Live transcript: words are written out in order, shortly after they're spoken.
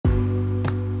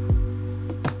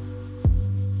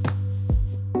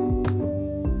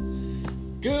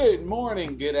Good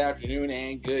morning, good afternoon,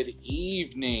 and good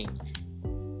evening.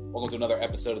 Welcome to another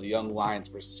episode of the Young Lions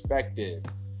Perspective.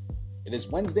 It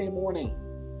is Wednesday morning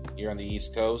here on the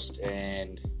East Coast,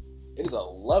 and it is a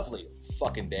lovely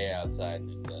fucking day outside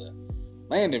in the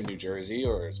land of New Jersey,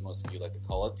 or as most of you like to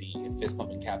call it, the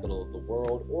fist-pumping capital of the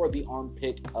world, or the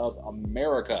armpit of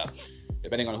America,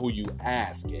 depending on who you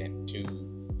ask. And to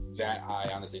that,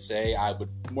 I honestly say I would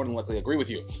more than likely agree with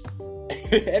you.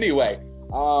 Anyway,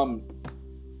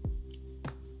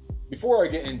 before I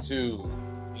get into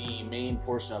the main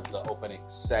portion of the opening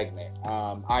segment,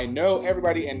 I know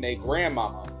everybody and their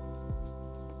grandmama.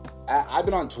 I've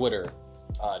been on Twitter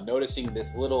noticing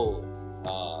this little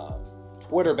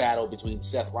Twitter battle between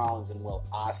Seth Rollins and Will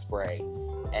Ospreay,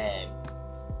 and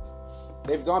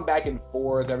they've gone back and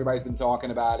forth. Everybody's been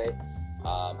talking about it.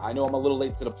 I know I'm a little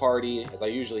late to the party, as I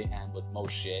usually am with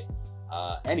most shit.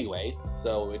 Anyway,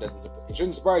 so it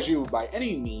shouldn't surprise you by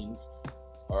any means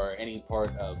or any part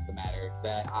of the matter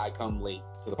that I come late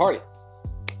to the party.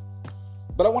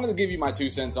 But I wanted to give you my 2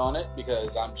 cents on it,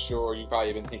 because I'm sure you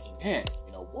probably have been thinking, man,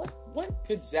 what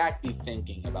could Zach be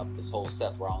thinking about this whole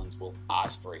Seth Rollins Will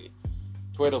Ospreay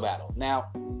Twitter battle? Now,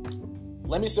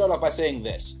 let me start off by saying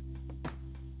this.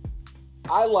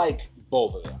 I like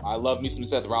both of them. I love me some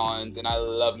Seth Rollins, and I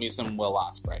love me some Will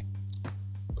Ospreay.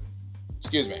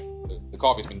 Excuse me, the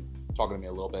coffee's been talking to me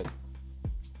a little bit.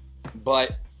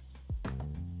 But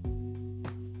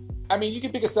I mean, you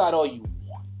can pick a side all you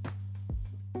want.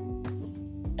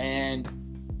 And,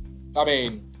 I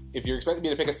mean, if you're expecting me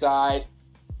to pick a side,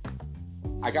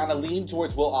 I kind of lean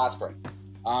towards Will Ospreay.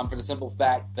 For the simple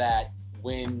fact that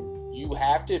when you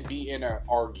have to be in an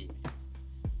argument,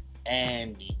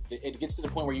 and it gets to the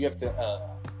point where you have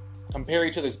to compare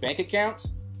each other's bank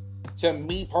accounts, to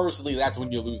me personally, that's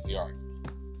when you lose the argument.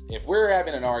 If we're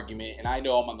having an argument, and I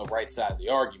know I'm on the right side of the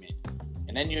argument,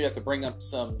 and then you have to bring up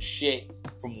some shit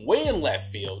from way in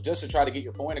left field just to try to get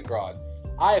your point across,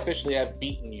 I officially have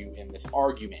beaten you in this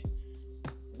argument.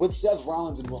 With Seth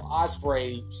Rollins and Will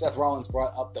Ospreay, Seth Rollins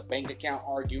brought up the bank account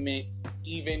argument,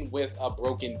 even with a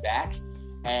broken back,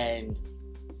 and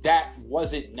that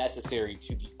wasn't necessary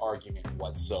to the argument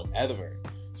whatsoever.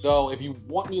 So if you're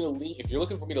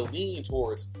looking for me to lean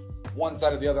towards one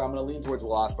side or the other, I'm going to lean towards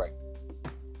Will Ospreay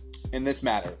in this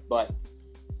matter. But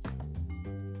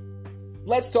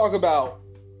let's talk about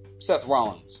Seth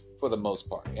Rollins for the most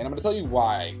part. And I'm going to tell you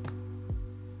why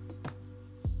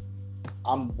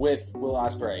I'm with Will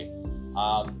Ospreay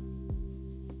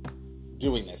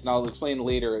doing this. And I'll explain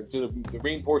later to the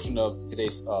main portion of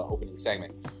today's opening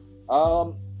segment.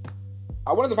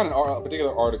 I wanted to find a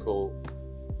particular article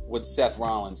with Seth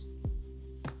Rollins.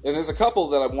 And there's a couple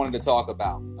that I wanted to talk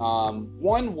about.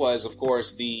 One was, of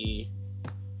course, the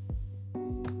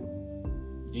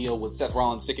deal with Seth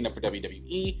Rollins sticking up for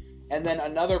WWE, and then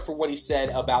another for what he said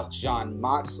about Jon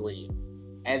Moxley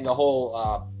and the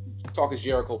whole Talk is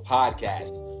Jericho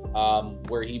podcast,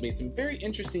 where he made some very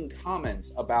interesting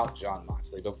comments about Jon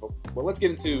Moxley. But let's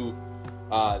get into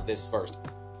this first.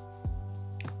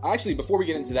 Actually, before we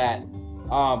get into that,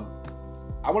 I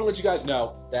want to let you guys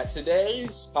know that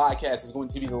today's podcast is going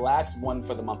to be the last one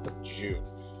for the month of June.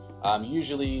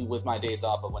 Usually with my days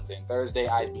off of Wednesday and Thursday,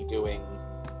 I'd be doing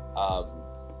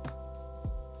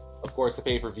of course, the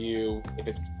pay-per-view, if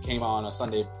it came on a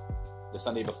Sunday, the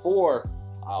Sunday before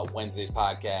Wednesday's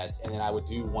podcast, and then I would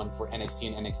do one for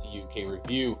NXT and NXT UK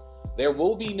review. There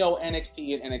will be no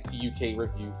NXT and NXT UK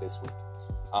review this week.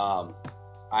 I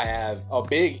have a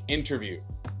big interview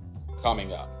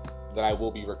coming up that I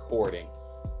will be recording,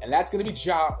 and that's going to be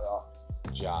dropping.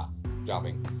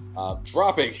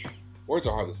 Words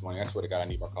are hard this morning. I swear to God, I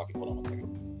need more coffee. Hold on one second.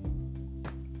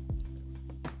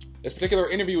 This particular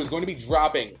interview is going to be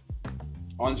dropping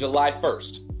on July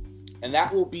 1st. And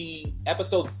that will be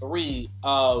episode 3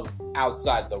 of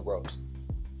Outside the Ropes.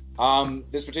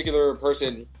 This particular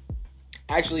person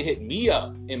actually hit me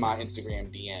up in my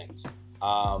Instagram DMs,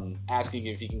 asking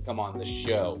if he can come on the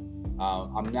show.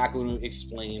 I'm not going to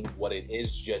explain what it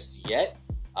is just yet.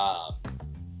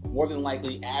 More than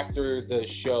likely, after the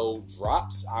show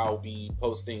drops, I'll be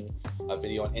posting a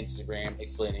video on Instagram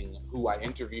explaining who I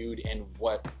interviewed and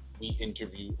what I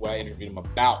interviewed him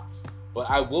about. But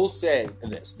I will say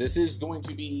this is going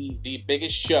to be the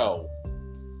biggest show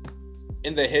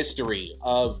in the history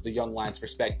of the Young Lions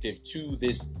Perspective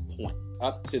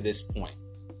up to this point.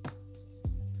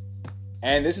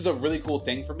 And this is a really cool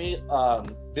thing for me.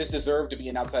 This deserved to be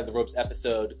an Outside the Ropes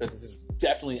episode, because this is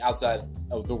definitely outside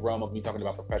of the realm of me talking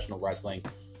about professional wrestling.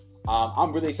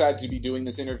 I'm really excited to be doing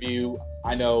this interview.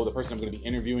 I know the person I'm going to be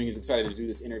interviewing is excited to do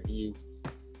this interview.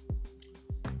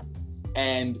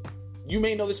 And You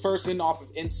may know this person off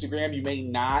of Instagram, you may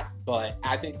not, but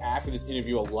I think after this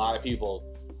interview, a lot of people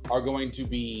are going to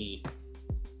be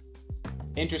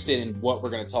interested in what we're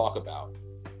going to talk about.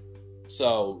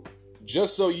 So,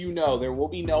 just so you know, there will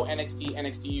be no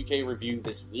NXT UK review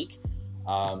this week.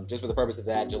 Just for the purpose of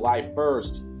that, July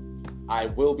 1st, I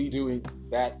will be doing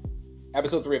that.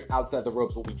 Episode 3 of Outside the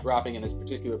Ropes will be dropping, and this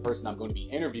particular person I'm going to be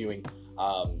interviewing,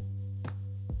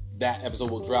 that episode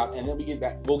will drop, and then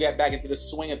we'll get back into the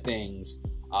swing of things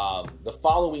the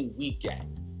following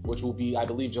weekend, which will be, I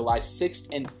believe, July 6th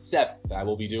and 7th. I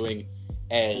will be doing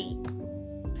a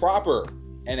proper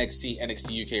NXT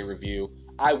UK review.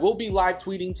 I will be live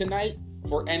tweeting tonight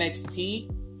for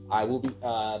NXT. I will be,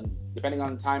 depending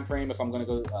on the time frame, if I'm going to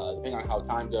go, depending on how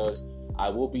time goes, I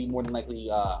will be more than likely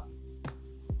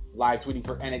live tweeting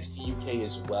for NXT UK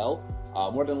as well.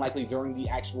 More than likely during the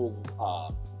actual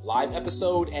live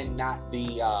episode and not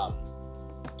the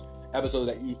episode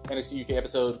NXT UK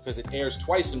episode, because it airs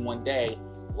twice in one day,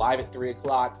 live at 3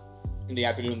 o'clock in the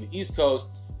afternoon on the East Coast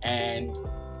and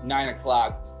 9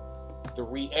 o'clock the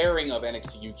re-airing of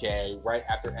NXT UK right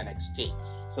after NXT.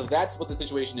 So that's what the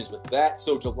situation is with that.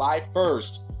 So July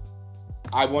 1st,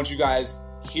 I want you guys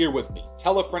here with me.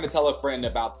 Tell a friend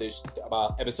about this,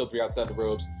 about episode 3 Outside the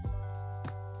Ropes.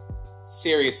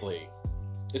 Seriously.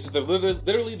 This is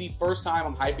literally the first time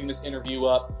I'm hyping this interview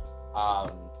up.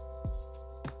 This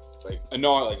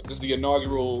is the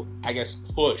inaugural, I guess,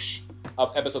 push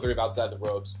of episode 3 of Outside the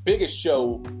Ropes. Biggest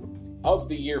show of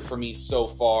the year for me so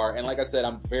far. And like I said,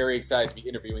 I'm very excited to be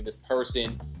interviewing this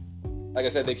person. Like I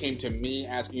said, they came to me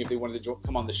asking if they wanted to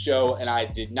come on the show, and I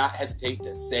did not hesitate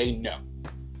to say no.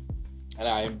 And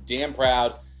I am damn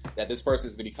proud that this person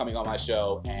is going to be coming on my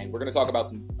show, and we're going to talk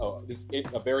about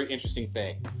a very interesting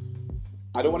thing.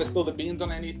 I don't want to spill the beans on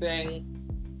anything,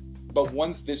 but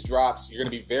once this drops, you're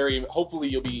going to be hopefully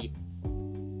you'll be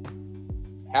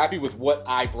happy with what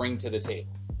I bring to the table.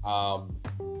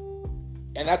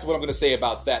 And that's what I'm going to say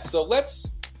about that. So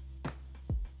let's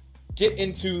get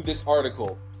into this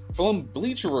article from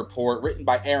Bleacher Report, written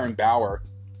by Aaron Bauer.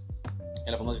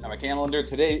 And if I'm looking at my calendar,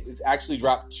 today, it's actually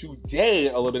dropped today,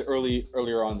 a little bit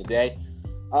earlier on in the day.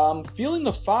 Feeling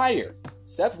the fire.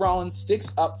 Seth Rollins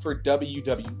sticks up for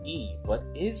WWE, but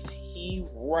is he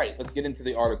right? Let's get into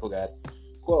the article, guys.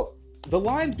 Quote, the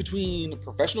lines between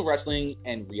professional wrestling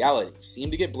and reality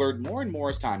seem to get blurred more and more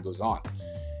as time goes on.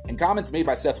 And comments made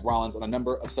by Seth Rollins on a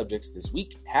number of subjects this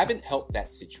week haven't helped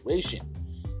that situation.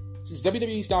 Since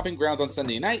WWE Stomping Grounds on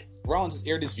Sunday night, Rollins has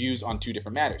aired his views on two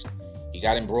different matters. He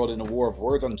got embroiled in a war of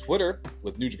words on Twitter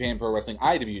with New Japan Pro Wrestling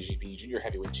IWGP Junior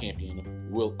Heavyweight Champion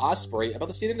Will Ospreay about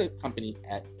the state of the company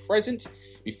at present.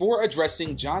 Before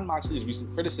addressing Jon Moxley's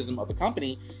recent criticism of the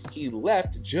company, he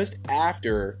left just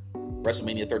after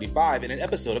WrestleMania 35 in an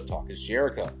episode of Talk is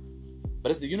Jericho.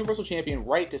 But is the Universal Champion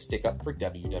right to stick up for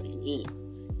WWE?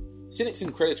 Cynics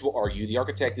and critics will argue the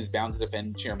architect is bound to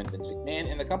defend Chairman Vince McMahon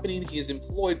and the company he is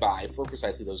employed by for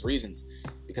precisely those reasons,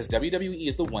 because WWE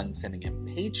is the one sending him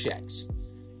paychecks.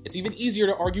 It's even easier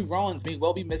to argue Rollins may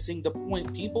well be missing the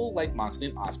point people like Moxley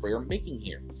and Ospreay are making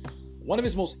here. One of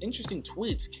his most interesting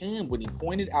tweets came when he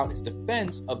pointed out his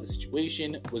defense of the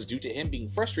situation was due to him being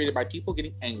frustrated by people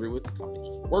getting angry with the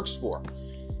company he works for.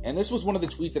 And this was one of the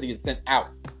tweets that he had sent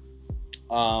out.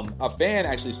 A fan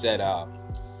actually said, I'm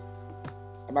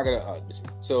not gonna.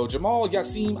 So Jamal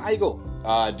Yassim Eichel,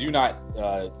 do not.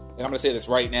 And I'm gonna say this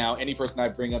right now. Any person I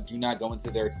bring up, do not go into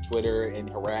their Twitter and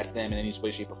harass them in any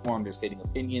way, shape, or form. They're stating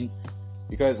opinions,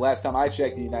 because last time I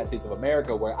checked, in the United States of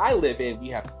America, where I live in, we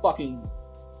have fucking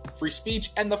free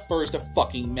speech and the First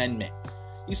fucking Amendment.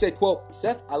 He said, "Quote: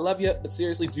 Seth, I love you, but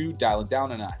seriously, dude, dial it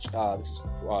down a notch." This is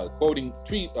quoting a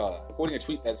tweet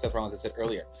that Seth Rollins had said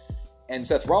earlier. And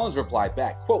Seth Rollins replied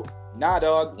back, quote, "Nah,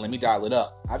 dog, let me dial it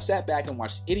up. I've sat back and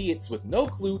watched idiots with no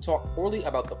clue talk poorly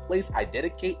about the place I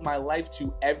dedicate my life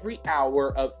to every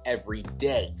hour of every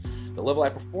day. The level I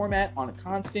perform at on a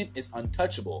constant is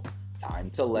untouchable. Time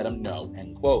to let them know,"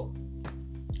 end quote.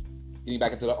 Getting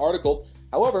back into the article,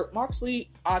 however,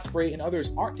 Moxley, Ospreay, and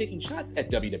others aren't taking shots at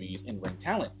WWE's in-ring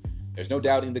talent. There's no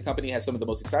doubting the company has some of the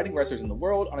most exciting wrestlers in the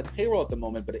world on its payroll at the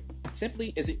moment, but it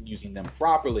simply isn't using them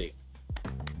properly.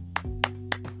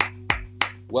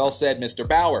 Well said, Mr.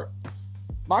 Bauer.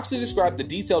 Moxley described the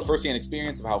detailed first-hand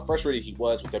experience of how frustrated he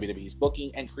was with WWE's booking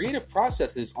and creative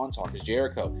processes on Talk is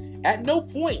Jericho. At no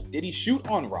point did he shoot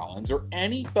on Rollins or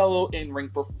any fellow in-ring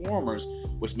performers,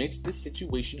 which makes this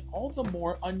situation all the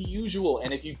more unusual.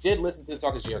 And if you did listen to the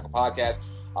Talk is Jericho podcast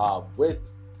with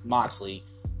Moxley,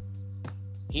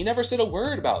 he never said a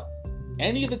word about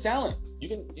any of the talent.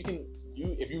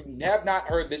 If you have not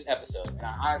heard this episode, and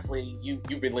honestly,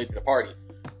 you've been late to the party.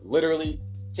 Literally,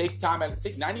 take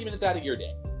 90 minutes out of your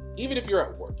day. Even if you're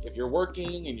at work. If you're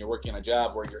working and you're working on a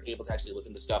job where you're able to actually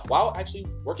listen to stuff while actually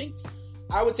working,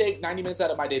 I would take 90 minutes out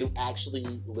of my day to actually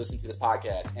listen to this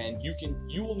podcast. And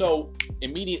you will know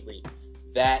immediately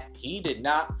that he did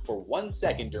not, for 1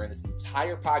 second during this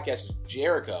entire podcast with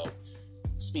Jericho,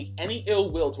 speak any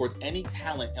ill will towards any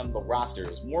talent on the roster. It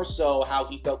was more so how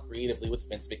he felt creatively with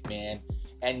Vince McMahon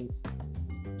and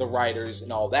the writers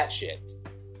and all that shit.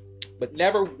 But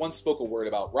never once spoke a word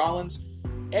about Rollins,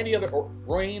 any other, or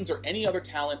Reigns, or any other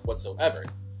talent whatsoever.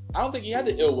 I don't think he had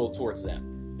the ill will towards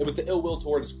them. It was the ill will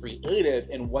towards creative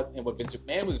and what Vince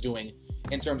McMahon was doing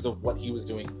in terms of what he was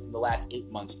doing in the last 8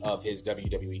 months of his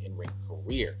WWE in-ring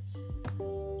career.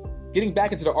 Getting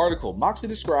back into the article, Moxley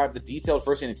described the detailed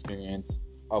first-hand experience.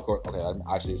 Oh, of course, okay,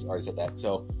 I actually already said that.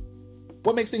 So,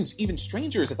 what makes things even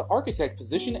stranger is that the Architect,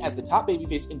 positioned as the top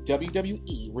babyface in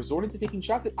WWE, resorted to taking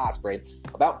shots at Ospreay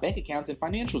about bank accounts and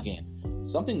financial gains,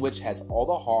 something which has all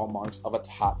the hallmarks of a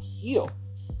top heel.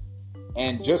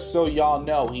 And just so y'all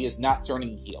know, he is not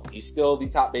turning heel. He's still the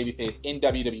top babyface in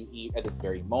WWE at this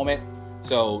very moment.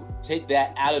 So take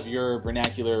that out of your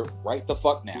vernacular right the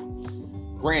fuck now.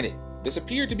 Granted, this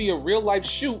appeared to be a real-life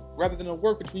shoot rather than a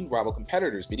work between rival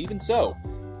competitors, but even so,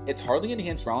 it's hardly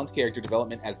enhanced Rollins' character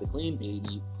development as the clean,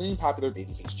 popular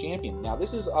babyface champion. Now,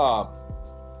 this is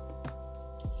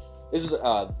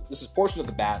portion of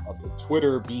the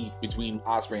Twitter beef between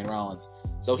Ospreay and Rollins.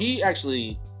 So he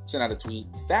actually sent out a tweet.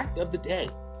 Fact of the day: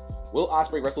 Will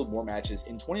Ospreay wrestled more matches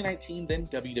in 2019 than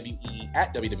WWE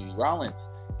at WWE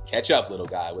Rollins? Catch up, little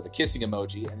guy, with a kissing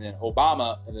emoji, and then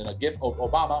a gif of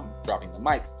Obama dropping the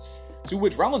mic. To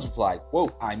which Rollins replied,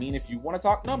 quote, I mean, if you want to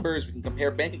talk numbers, we can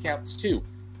compare bank accounts too.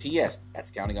 P.S.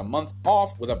 That's counting a month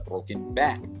off with a broken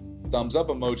back. Thumbs up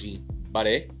emoji,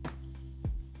 buddy.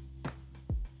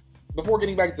 Before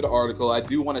getting back into the article, I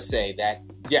do want to say that,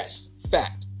 yes,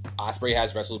 fact, Ospreay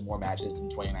has wrestled more matches in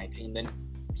 2019 than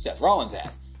Seth Rollins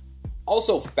has.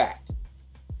 Also fact,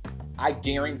 I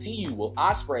guarantee you, Will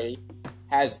Ospreay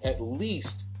has at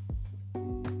least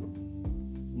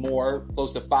more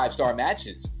close to 5-star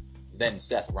matches than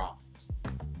Seth Rollins.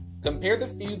 Compare the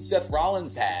feud Seth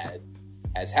Rollins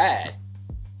has had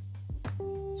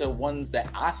to ones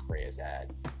that Ospreay has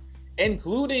had,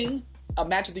 including a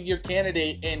Match of the Year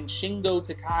candidate in Shingo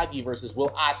Takagi versus Will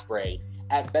Ospreay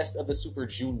at Best of the Super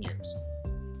Juniors.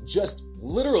 Just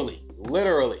literally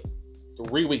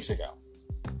 3 weeks ago.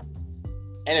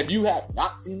 And if you have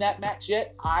not seen that match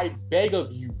yet, I beg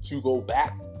of you to go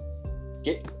back.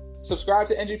 Subscribe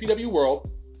to NJPW World.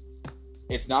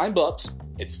 It's $9.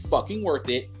 It's fucking worth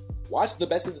it. Watch the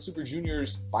Best of the Super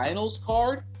Juniors finals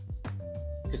card,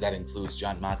 because that includes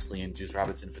Jon Moxley and Juice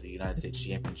Robinson for the United States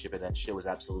Championship, and that shit was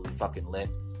absolutely fucking lit.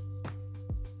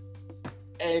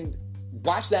 And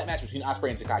watch that match between Ospreay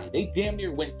and Takagi. They damn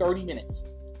near went 30 minutes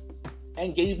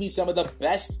and gave me some of the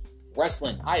best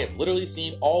wrestling I have literally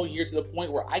seen all year, to the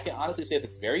point where I can honestly say at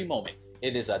this very moment,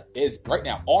 it is right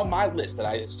now on my list that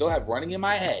I still have running in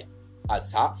my head, a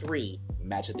top 3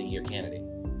 Match of the Year candidate.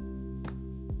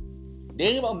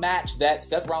 Name a match that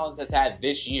Seth Rollins has had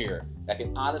this year that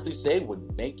can honestly say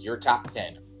would make your top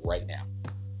 10 right now.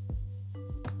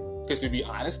 Because to be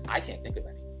honest, I can't think of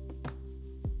any.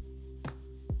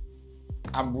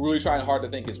 I'm really trying hard to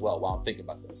think as well while I'm thinking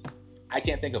about this. I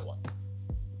can't think of one.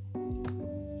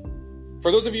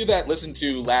 For those of you that listened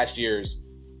to last year's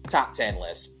top 10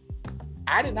 list,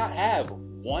 I did not have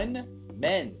one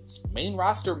men's main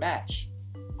roster match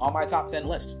on my top 10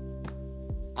 list.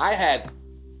 I had,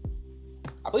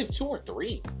 I believe, 2 or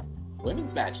 3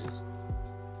 women's matches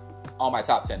on my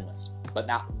top 10 list, but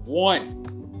not one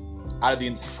out of the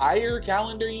entire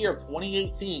calendar year of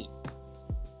 2018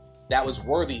 that was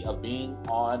worthy of being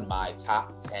on my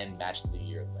top 10 Match of the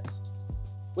Year list.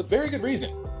 With very good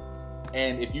reason.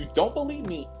 And if you don't believe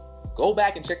me, go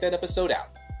back and check that episode out.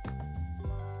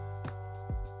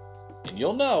 And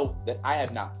you'll know that I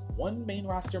have not one main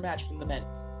roster match from the men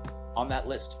on that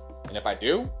list. And if I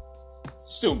do,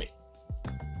 sue me.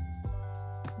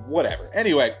 Whatever.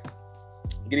 Anyway,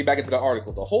 getting back into the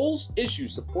article, the whole issue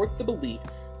supports the belief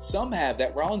some have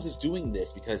that Rollins is doing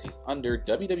this because he's under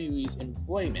WWE's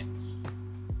employment.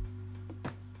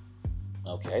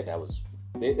 Okay, that was...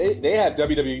 They have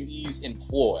WWE's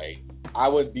employ. I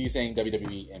would be saying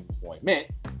WWE employment.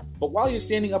 But while he's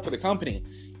standing up for the company,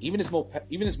 even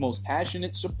his most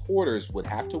passionate supporters would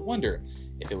have to wonder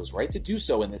if it was right to do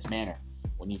so in this manner.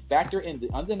 When you factor in the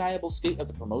undeniable state of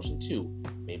the promotion too,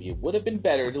 maybe it would have been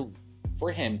better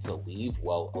for him to leave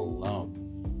well alone.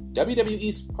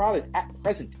 WWE's product at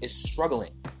present is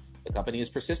struggling. The company is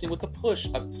persisting with the push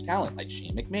of talent like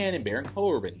Shane McMahon and Baron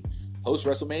Corbin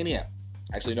post-WrestleMania.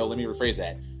 Actually, no, let me rephrase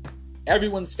that.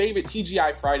 Everyone's favorite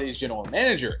TGI Fridays general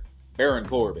manager, Baron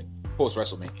Corbin,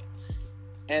 post-WrestleMania.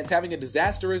 And it's having a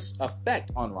disastrous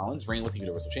effect on Rollins' reign with the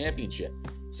Universal Championship.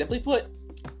 Simply put,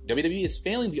 WWE is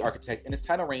failing the architect in his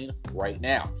title reign right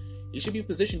now. He should be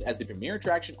positioned as the premier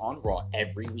attraction on Raw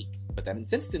every week. But that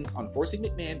insistence on forcing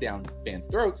McMahon down fans'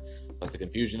 throats, plus the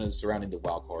confusion surrounding the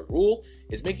wildcard rule,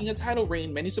 is making a title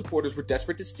reign many supporters were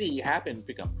desperate to see happen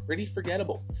become pretty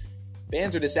forgettable.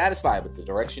 Fans are dissatisfied with the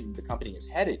direction the company is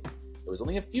headed. It was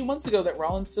only a few months ago that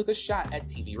Rollins took a shot at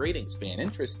TV ratings, fan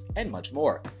interest, and much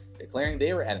more, declaring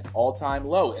they were at an all-time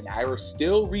low, and I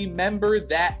still remember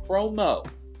that promo.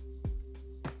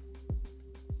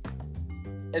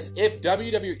 As if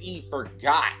WWE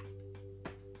forgot,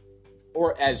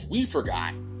 or as we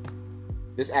forgot,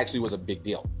 this actually was a big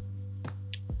deal.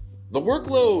 The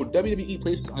workload WWE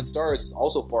places on stars is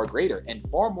also far greater and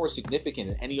far more significant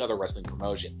than any other wrestling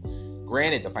promotion.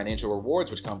 Granted, the financial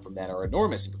rewards which come from that are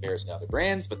enormous in comparison to other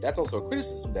brands, but that's also a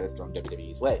criticism that is thrown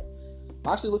WWE's way.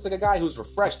 Moxley looks like a guy who's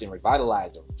refreshed and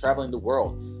revitalized of traveling the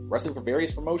world, wrestling for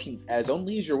various promotions at his own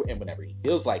leisure and whenever he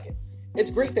feels like it.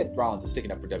 It's great that Rollins is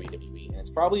sticking up for WWE, and it's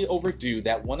probably overdue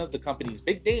that one of the company's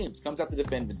big names comes out to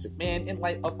defend Vince McMahon in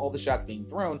light of all the shots being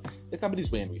thrown the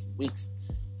company's way in recent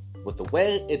weeks. With the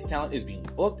way its talent is being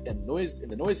booked and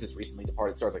the noises recently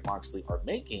departed stars like Moxley are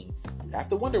making, you have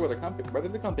to wonder whether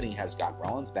the company has got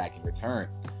Rollins back in return.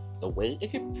 The way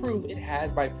it can prove it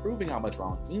has by proving how much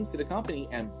Rollins means to the company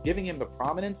and giving him the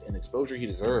prominence and exposure he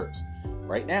deserves.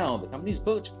 Right now, the company's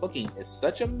booking is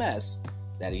such a mess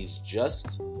that he's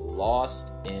just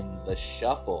lost in the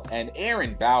shuffle. And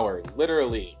Aaron Bauer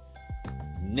literally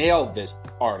nailed this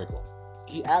article.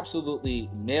 He absolutely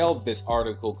nailed this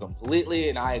article completely,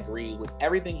 and I agree with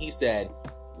everything he said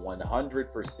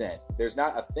 100%. There's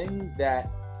not a thing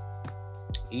that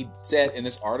he said in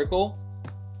this article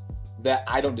that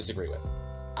I don't disagree with.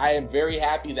 I am very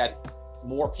happy that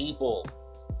more people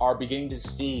are beginning to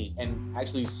see and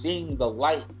actually seeing the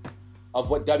light of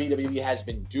what WWE has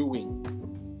been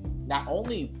doing, not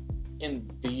only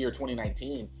in the year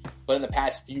 2019, but in the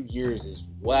past few years as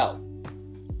well.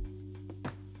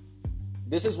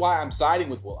 This is why I'm siding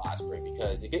with Will Ospreay,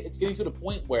 because it's getting to the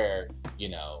point where,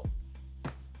 yeah,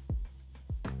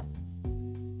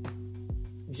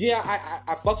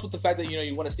 I fucks with the fact that,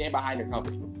 you want to stand behind your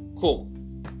company. Cool.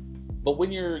 But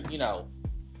when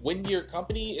when your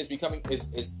company is becoming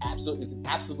is an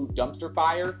absolute dumpster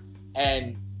fire,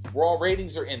 and Raw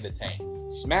ratings are in the tank,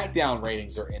 SmackDown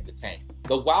ratings are in the tank,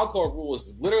 the wildcard rule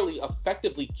is literally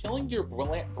effectively killing your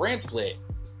brand split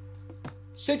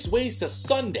 6 ways to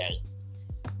Sunday.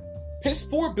 Piss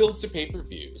poor builds to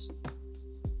pay-per-views.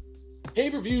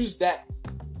 Pay-per-views that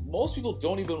most people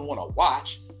don't even want to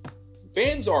watch.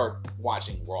 Fans aren't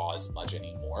watching Raw as much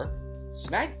anymore.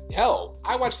 Hell,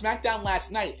 I watched SmackDown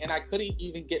last night and I couldn't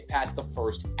even get past the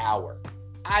first hour.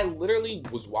 I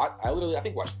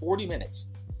think watched 40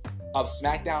 minutes of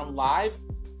SmackDown Live,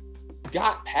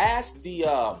 got past the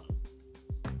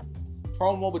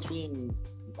promo between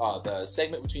the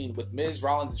segment with Miz,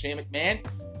 Rollins, and Shane McMahon,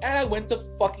 and I went to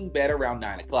fucking bed around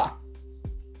 9 o'clock.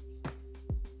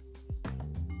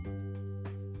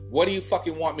 What do you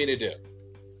fucking want me to do?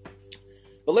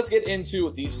 But let's get into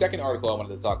the second article I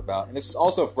wanted to talk about, and this is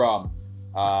also from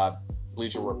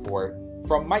Bleacher Report,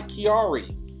 from Mike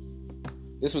Chiari.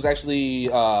 This was actually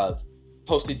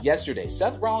posted yesterday.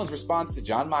 Seth Rollins' response to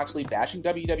Jon Moxley bashing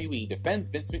WWE, defends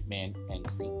Vince McMahon, and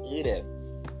creative.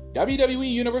 WWE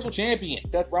Universal Champion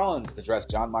Seth Rollins addressed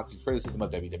Jon Moxley's criticism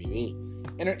of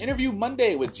WWE in an interview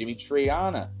Monday with Jimmy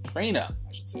Traina,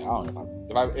 I should say. I don't know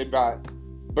if I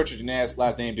butchered your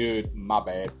last name, dude. My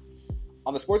bad.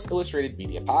 On the Sports Illustrated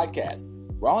Media podcast,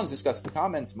 Rollins discussed the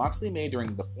comments Moxley made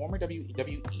during the former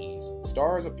WWE's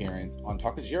Stars appearance on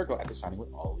Talk is Jericho after signing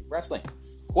with All Elite Wrestling.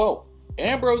 Quote,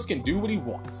 Ambrose can do what he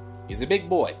wants. He's a big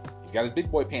boy. He's got his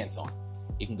big boy pants on.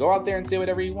 He can go out there and say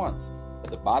whatever he wants. But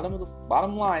the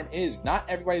bottom line is not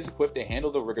everybody's equipped to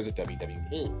handle the rigors of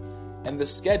WWE and the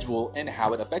schedule and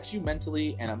how it affects you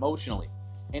mentally and emotionally.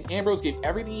 And Ambrose gave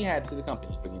everything he had to the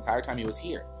company for the entire time he was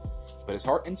here. He put his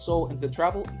heart and soul into the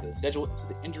travel, into the schedule, into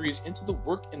the injuries, into the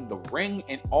work in the ring,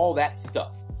 and all that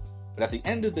stuff. But at the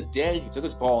end of the day, he took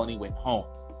his ball and he went home.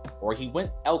 Or he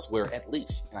went elsewhere at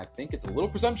least. And I think it's a little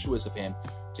presumptuous of him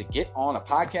to get on a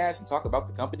podcast and talk about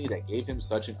the company that gave him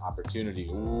such an opportunity.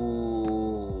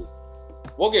 Ooh.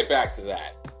 We'll get back to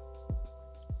that.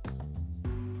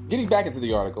 Getting back into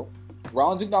the article,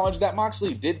 Rollins acknowledged that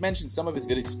Moxley did mention some of his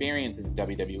good experiences in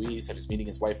WWE, such as meeting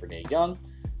his wife Renee Young,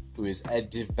 who is a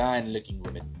divine-looking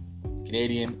woman.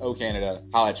 Canadian, oh Canada,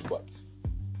 holla at your boy.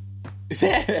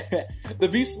 The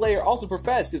Beast Slayer also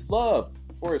professed his love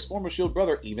for his former Shield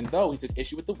brother, even though he took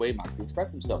issue with the way Moxley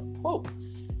expressed himself. Quote,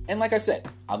 and like I said,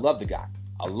 I love the guy.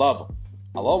 I love him.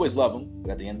 I'll always love him,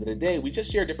 but at the end of the day, we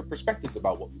just share different perspectives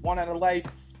about what we want out of life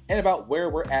and about where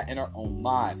we're at in our own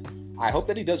lives. I hope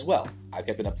that he does well. I've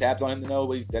kept enough tabs on him to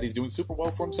know that he's doing super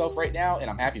well for himself right now, and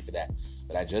I'm happy for that.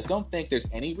 But I just don't think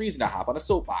there's any reason to hop on a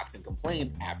soapbox and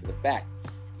complain after the fact.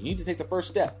 You need to take the first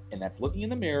step, and that's looking in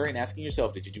the mirror and asking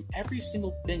yourself, did you do every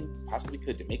single thing you possibly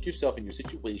could to make yourself and your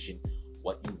situation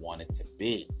what you want it to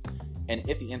be? And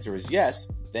if the answer is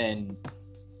yes, then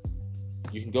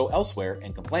you can go elsewhere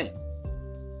and complain.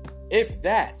 If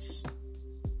that's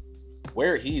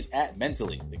where he's at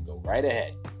mentally, then go right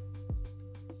ahead.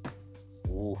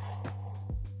 Oof.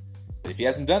 But if he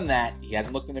hasn't done that, he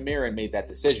hasn't looked in the mirror and made that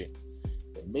decision,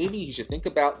 then maybe he should think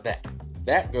about that.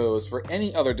 That goes for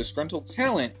any other disgruntled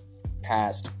talent,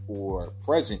 past or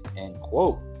present, end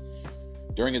quote.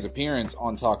 During his appearance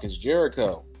on Talk is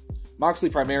Jericho, Moxley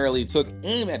primarily took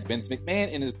aim at Vince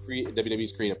McMahon in his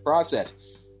WWE's creative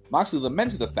process. Moxley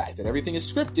lamented the fact that everything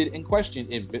is scripted and questioned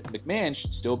if McMahon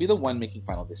should still be the one making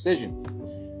final decisions.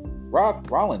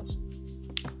 Rollins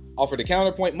offered a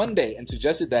counterpoint Monday and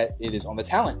suggested that it is on the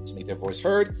talent to make their voice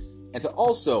heard and to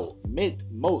also make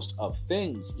most of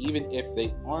things, even if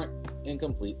they aren't in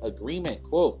complete agreement.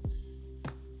 Quote,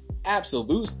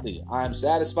 absolutely, I'm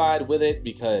satisfied with it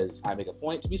because I make a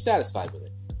point to be satisfied with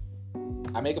it.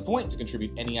 I make a point to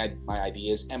contribute my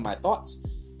ideas and my thoughts.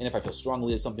 And if I feel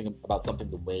strongly about something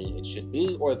the way it should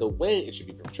be or the way it should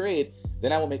be portrayed,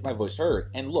 then I will make my voice heard.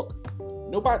 And look,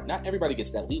 not everybody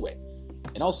gets that leeway.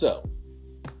 And also,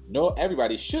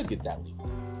 everybody should get that leeway.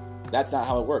 That's not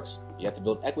how it works. You have to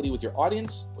build equity with your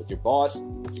audience, with your boss,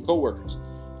 with your coworkers.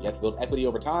 You have to build equity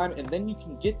over time, and then you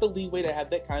can get the leeway to have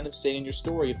that kind of say in your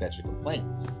story if that's your complaint.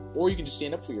 Or you can just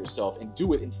stand up for yourself and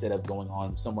do it instead of going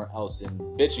on somewhere else and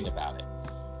bitching about it.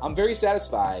 I'm very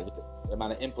satisfied with the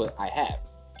amount of input I have.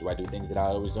 Do I do things that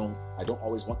I don't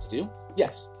always want to do?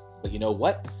 Yes. But you know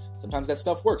what? Sometimes that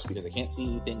stuff works because I can't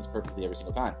see things perfectly every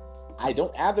single time. I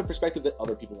don't have the perspective that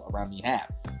other people around me have.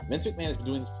 Vince McMahon has been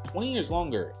doing this for 20 years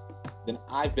longer than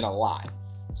I've been alive.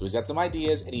 So he's got some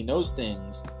ideas and he knows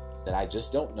things that I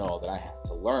just don't know that I have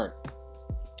to learn.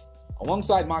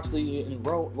 Alongside Moxley and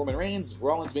Roman Reigns,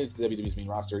 Rollins made it to the WWE's main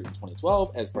roster in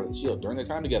 2012 as part of the Shield. During their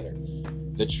time together,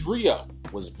 the trio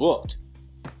was booked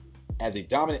as a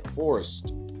dominant force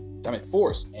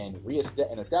and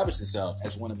established itself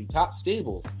as one of the top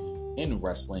stables in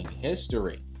wrestling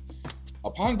history.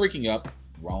 Upon breaking up,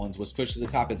 Rollins was pushed to the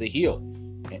top as a heel,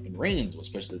 and Reigns was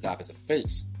pushed to the top as a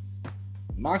face.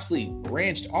 Moxley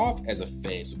branched off as a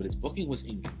face, but his booking was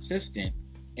inconsistent,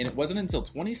 and it wasn't until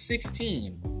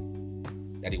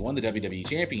 2016 that he won the WWE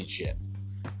Championship.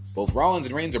 Both Rollins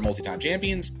and Reigns are multi-time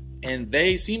champions, and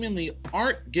they seemingly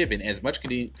aren't given as much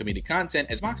comedic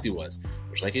content as Moxley was,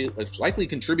 which likely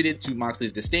contributed to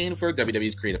Moxley's disdain for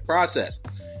WWE's creative process.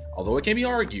 Although it can be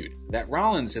argued that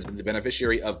Rollins has been the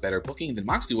beneficiary of better booking than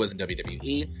Moxley was in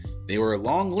WWE, they were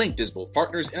long linked as both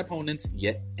partners and opponents,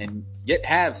 yet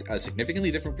have a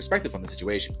significantly different perspective on the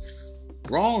situation.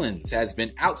 Rollins has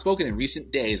been outspoken in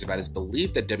recent days about his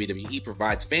belief that WWE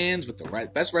provides fans with the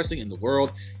best wrestling in the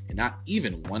world, and not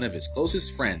even one of his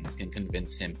closest friends can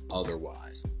convince him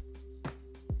otherwise.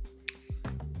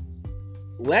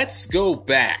 Let's go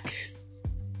back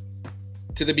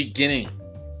to the beginning.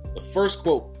 The first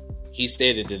quote he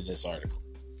stated in this article.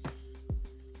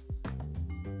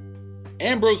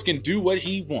 Ambrose can do what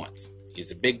he wants.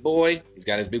 He's a big boy. He's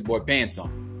got his big boy pants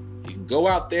on. He can go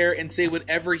out there and say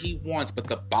whatever he wants, but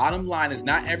the bottom line is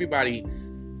not everybody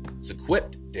is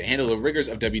equipped to handle the rigors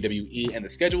of WWE and the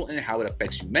schedule and how it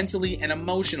affects you mentally and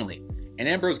emotionally. And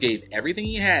Ambrose gave everything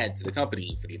he had to the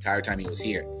company for the entire time he was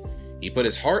here. He put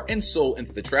his heart and soul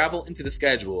into the travel, into the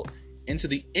schedule, into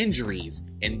the injuries,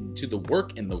 into the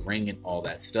work in the ring and all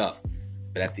that stuff.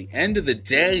 But at the end of the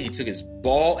day, he took his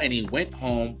ball and he went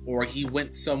home, or he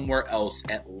went somewhere else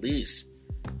at least.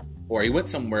 Or he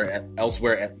went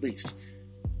elsewhere at least.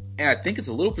 And I think it's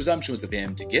a little presumptuous of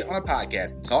him to get on a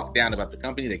podcast and talk down about the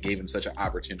company that gave him such an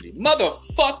opportunity.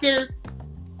 Motherfucker!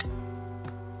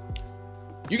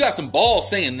 You got some balls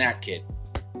saying that, kid.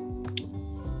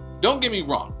 Don't get me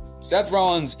wrong. Seth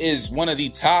Rollins is one of the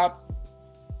top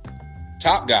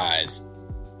guys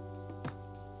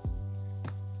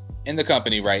in the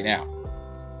company right now.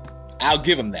 I'll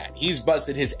give him that. He's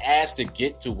busted his ass to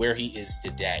get to where he is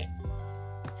today.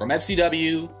 From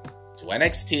FCW to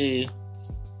NXT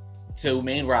to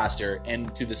main roster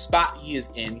and to the spot he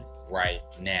is in right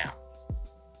now.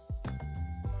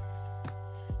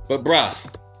 But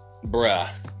bruh.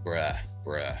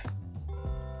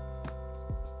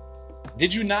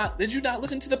 Did you not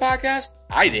listen to the podcast?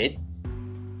 I did.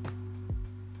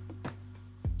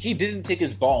 He didn't take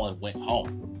his ball and went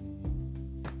home.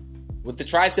 With the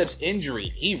triceps injury,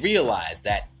 he realized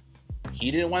that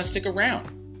he didn't want to stick around.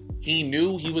 He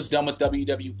knew he was done with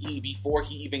WWE before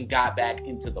he even got back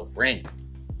into the ring.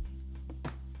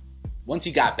 Once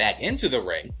he got back into the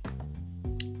ring,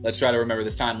 let's try to remember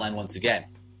this timeline once again.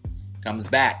 Comes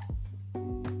back.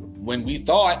 When we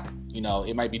thought,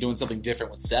 it might be doing something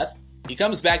different with Seth, he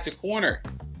comes back to corner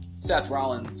Seth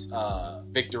Rollins'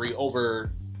 victory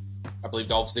over, I believe,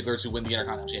 Dolph Ziggler to win the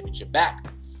Intercontinental Championship back.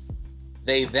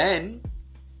 They then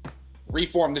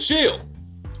reformed the Shield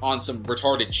on some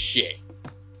retarded shit.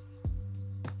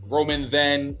 Roman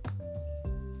then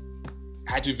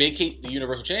had to vacate the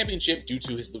Universal Championship due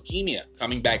to his leukemia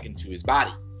coming back into his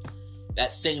body.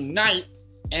 That same night,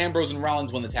 Ambrose and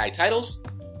Rollins won the tag titles.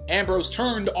 Ambrose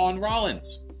turned on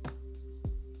Rollins,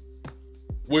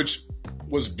 which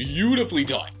was beautifully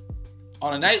done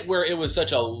on a night where it was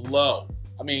such a low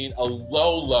for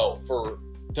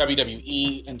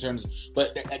WWE in terms,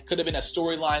 but that could have been a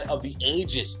storyline of the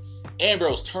ages.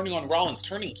 Ambrose turning on Rollins,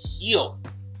 turning heel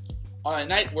on a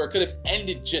night where it could have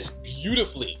ended just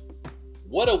beautifully.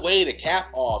 What a way to cap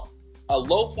off a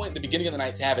low point in the beginning of the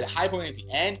night to have a high point at the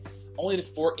end, only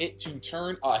for it to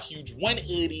turn a huge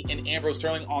 180 and Ambrose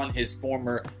turning on his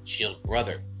former Shield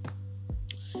brother.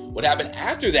 What happened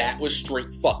after that was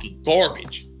straight fucking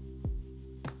garbage.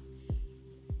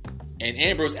 And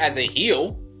Ambrose as a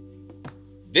heel,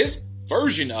 this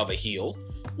version of a heel,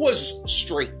 was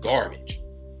straight garbage.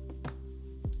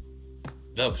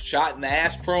 The shot in the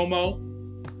ass promo,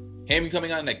 him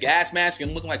coming on in a gas mask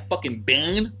and looking like fucking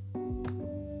Bane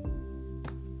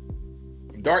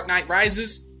from Dark Knight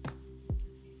Rises,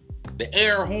 the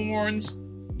air horns,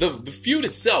 the feud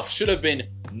itself should have been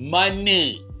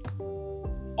money.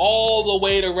 All the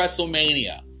way to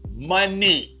WrestleMania.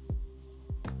 Money.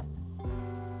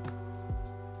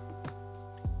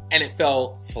 And it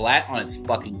fell flat on its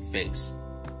fucking face.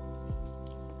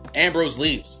 Ambrose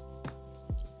leaves.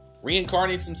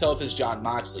 Reincarnates himself as Jon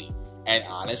Moxley. And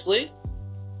honestly,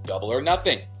 double or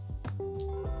nothing.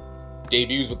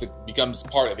 Debuts becomes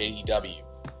part of AEW.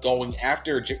 Going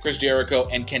after Chris Jericho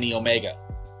and Kenny Omega.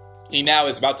 He now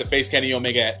is about to face Kenny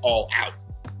Omega at All Out.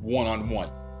 One-on-one.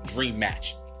 Dream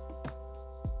match.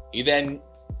 He then,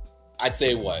 I'd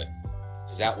say what?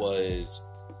 Because that was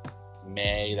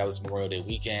May, that was Memorial Day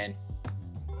weekend.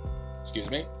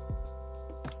 Excuse me.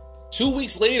 2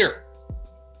 weeks later,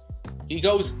 he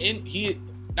goes in,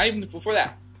 not even before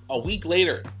that, a week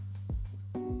later,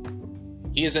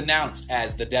 he is announced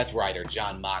as the Death Rider,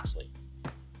 Jon Moxley.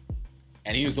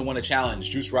 And he was the one to challenge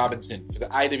Juice Robinson for the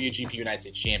IWGP United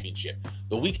States Championship.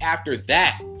 The week after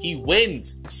that, he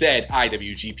wins said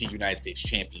IWGP United States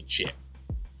Championship.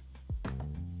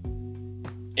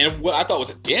 And what I thought was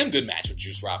a damn good match with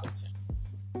Juice Robinson.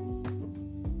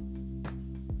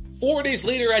 4 days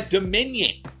later at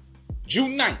Dominion,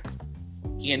 June 9th,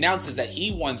 he announces that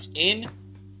he wants in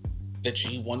the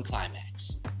G1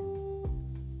 Climax.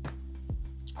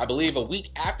 I believe a week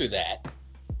after that,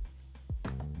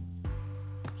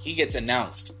 he gets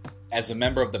announced as a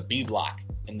member of the B Block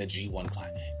in the G1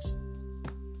 Climax.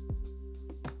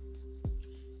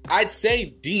 I'd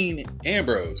say Dean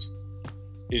Ambrose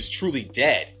is truly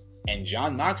dead, and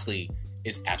Jon Moxley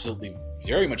is absolutely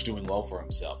very much doing well for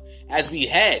himself as we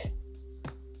head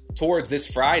towards this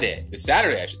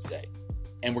Saturday, I should say,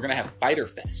 and we're going to have Fyter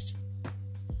Fest.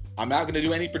 I'm not going to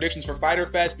do any predictions for Fyter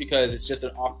Fest because it's just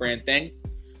an off-brand thing.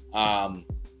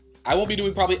 I won't be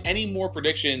doing probably any more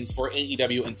predictions for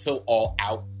AEW until All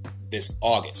Out this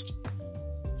August.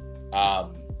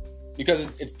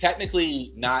 Because it's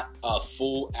technically not a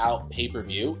full-out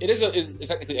pay-per-view. It's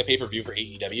technically a pay-per-view for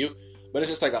AEW, but it's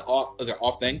just like an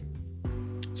off thing.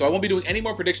 So I won't be doing any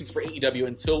more predictions for AEW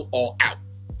until All Out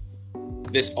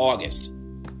this August.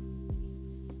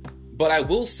 But I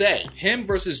will say, him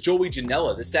versus Joey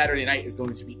Janela this Saturday night is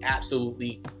going to be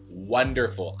absolutely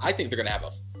wonderful. I think they're going to have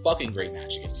a fucking great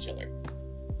match against each other.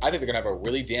 I think they're going to have a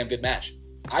really damn good match.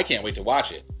 I can't wait to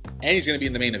watch it. And he's going to be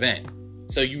in the main event.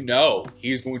 So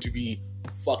he's going to be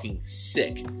fucking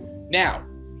sick. Now,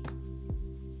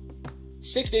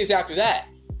 6 days after that,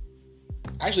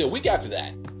 actually a week after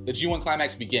that, the G1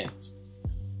 Climax begins.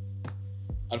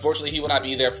 Unfortunately, he will not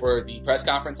be there for the press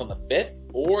conference on the 5th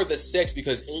or the 6th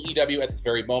because AEW at this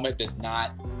very moment does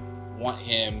not want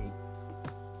him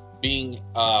being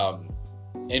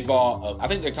involved. I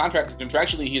think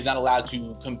contractually he is not allowed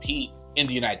to compete in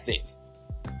the United States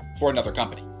for another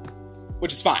company,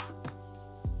 which is fine.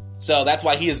 So that's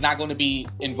why he is not going to be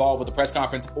involved with the press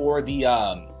conference or the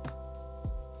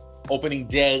opening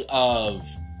day of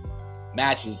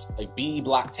matches, like B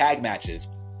block tag matches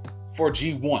for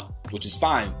G1, which is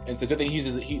fine. And it's a good thing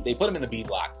they put him in the B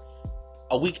block.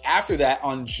 A week after that,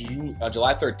 on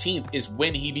July 13th, is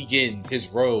when he begins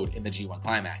his road in the G1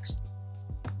 Climax.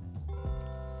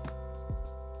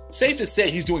 Safe to say,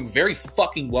 he's doing very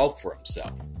fucking well for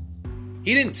himself.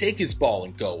 He didn't take his ball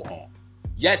and go home.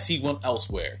 Yes, he went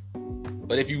elsewhere.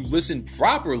 But if you listen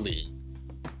properly,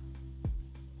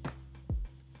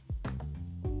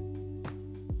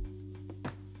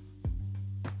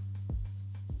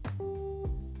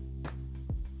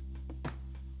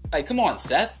 like, come on,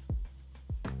 Seth.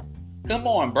 Come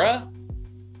on, bruh.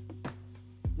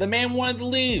 The man wanted to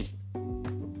leave.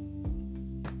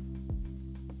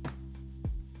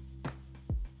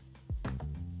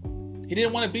 He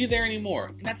didn't want to be there anymore,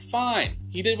 and that's fine.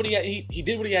 He did what he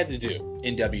did what he had to do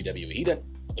in WWE. He did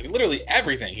literally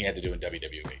everything he had to do in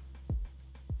WWE.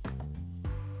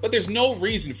 But there's no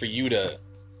reason for you to,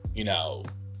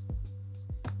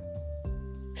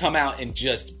 come out and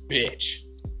just bitch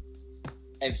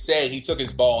and say he took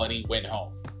his ball and he went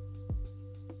home.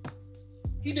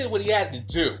 He did what he had to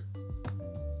do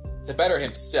to better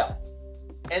himself.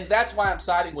 And that's why I'm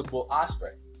siding with Will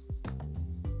Ospreay.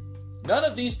 None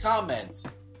of these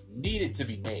comments needed to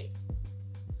be made.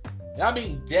 And I'm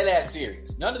being dead ass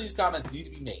serious. None of these comments need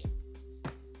to be made.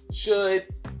 Should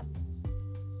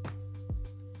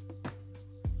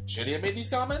he have made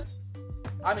these comments?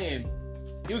 I mean,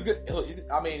 he was good.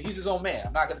 He's his own man.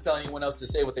 I'm not going to tell anyone else to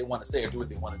say what they want to say or do what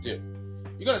they want to do.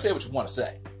 You're going to say what you want to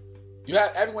say.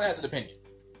 Everyone has an opinion.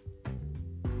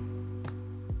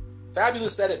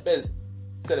 Fabulous said it best.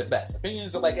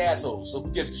 Opinions are like assholes, so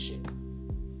who gives a shit?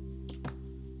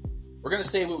 We're going to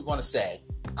say what we want to say.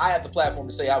 I have the platform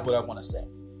to say what I want to say.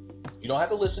 You don't have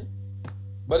to listen.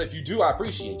 But if you do, I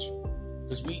appreciate you.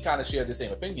 Because we kind of share the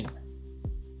same opinion then.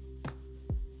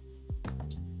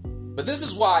 But this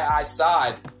is why I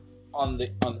side on the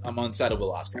side of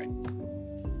Will Ospreay.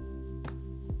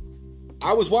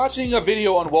 I was watching a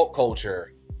video on woke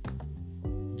culture,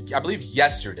 I believe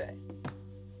yesterday.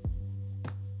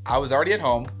 I was already at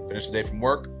home, finished the day from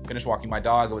work, finished walking my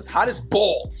dog. It was hot as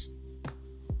balls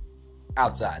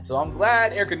outside. So I'm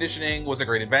glad air conditioning was a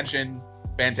great invention.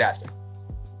 Fantastic.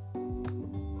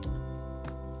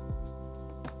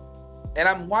 And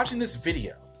I'm watching this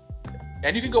video.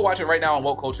 And you can go watch it right now on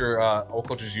Woke Culture's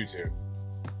YouTube.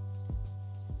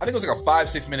 I think it was like a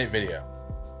 5-6 minute video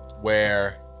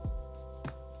where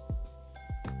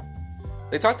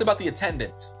they talked about the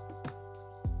attendance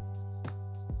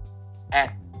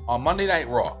on Monday Night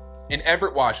Raw in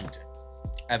Everett, Washington,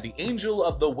 at the Angel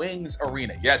of the Wings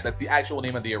Arena. Yes, that's the actual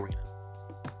name of the arena.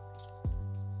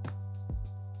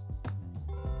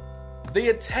 The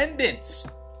attendance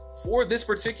for this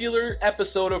particular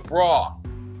episode of Raw.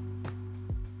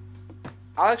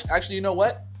 Actually, you know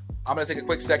what? I'm going to take a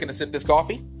quick second to sip this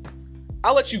coffee.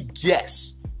 I'll let you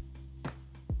guess.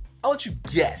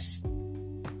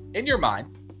 In your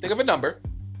mind, think of a number.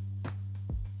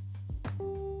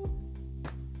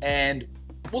 And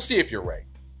we'll see if you're right.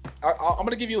 I'm going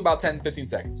to give you about 10-15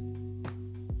 seconds.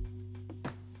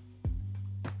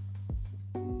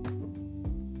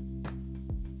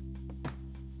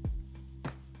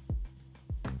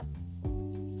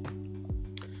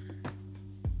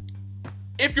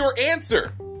 If your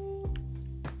answer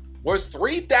was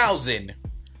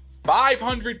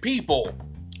 3,500 people,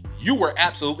 you were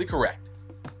absolutely correct.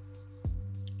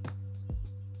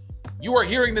 You are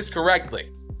hearing this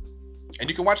correctly. And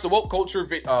you can watch the Woke Culture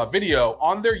video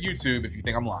on their YouTube if you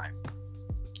think I'm lying.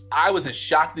 I was as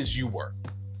shocked as you were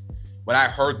when I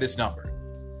heard this number.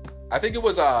 I think it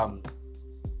was Adam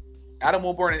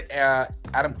Wilborn and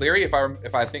Adam Cleary, if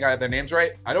I think I have their names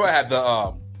right. I know I have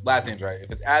the last names right.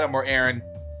 If it's Adam or Aaron,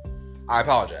 I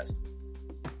apologize.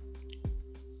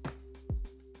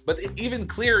 But even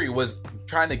Cleary was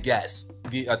trying to guess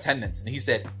the attendance, and he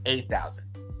said 8,000.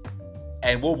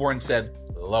 And Wilborn said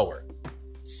lower.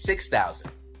 6,000.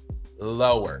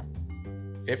 Lower.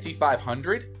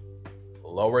 5,500.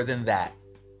 Lower than that.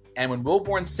 And when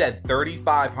Wilborn said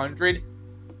 3,500,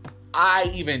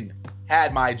 I even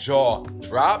had my jaw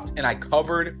dropped and I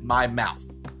covered my mouth.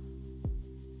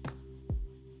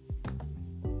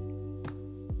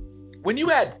 When you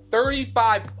had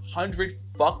 3,500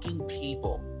 fucking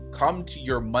people come to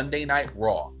your Monday Night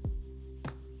Raw,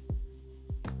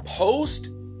 post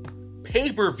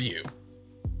pay-per-view,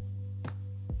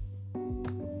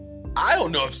 I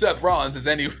don't know if Seth Rollins has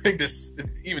anything to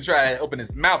even try to open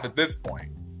his mouth at this point.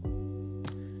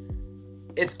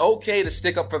 It's okay to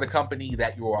stick up for the company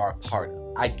that you are a part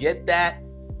of. I get that.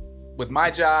 With my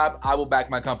job, I will back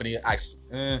my company. Actually,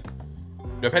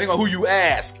 depending on who you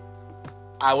ask,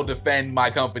 I will defend my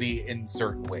company in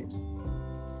certain ways.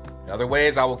 In other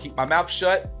ways, I will keep my mouth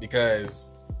shut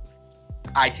because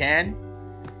I can,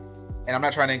 and I'm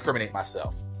not trying to incriminate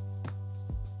myself.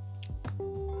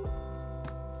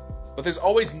 But there's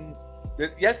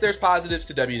positives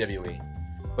to WWE,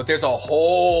 but there's a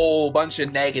whole bunch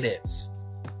of negatives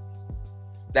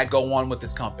that go on with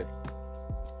this company.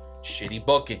 Shitty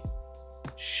booking,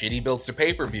 shitty builds to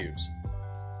pay-per-views,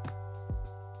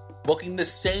 booking the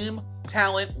same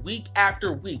talent week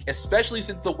after week, especially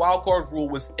since the wildcard rule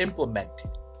was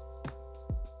implemented.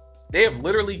 They have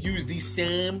literally used these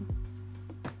same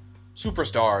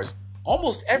superstars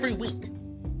almost every week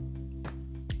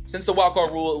since the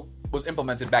wildcard rule was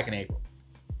implemented back in April.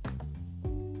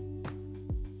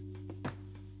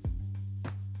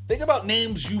 Think about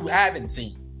names you haven't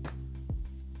seen.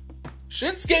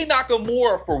 Shinsuke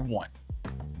Nakamura, for one.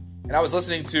 And I was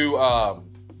listening to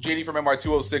JD from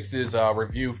MR206's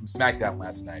review from SmackDown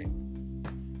last night.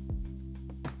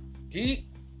 He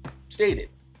stated,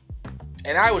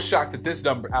 and I was shocked at this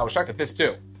number. I was shocked at this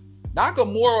too.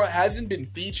 Nakamura hasn't been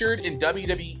featured in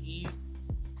WWE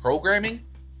programming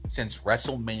since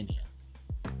WrestleMania.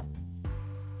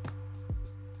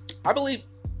 I believe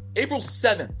April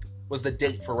 7th was the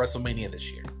date for WrestleMania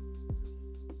this year.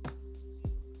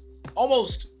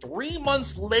 Almost 3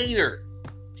 months later,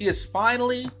 he is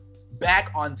finally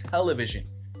back on television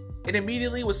and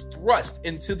immediately was thrust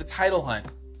into the title hunt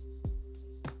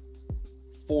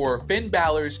for Finn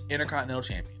Balor's Intercontinental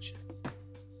Championship.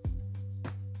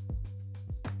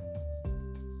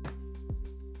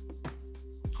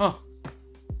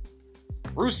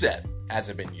 Rusev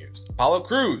hasn't been used. Apollo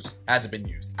Crews hasn't been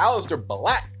used. Aleister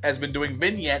Black has been doing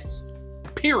vignettes,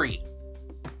 period.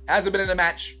 Hasn't been in a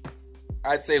match,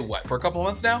 I'd say for a couple of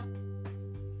months now?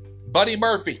 Buddy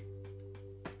Murphy,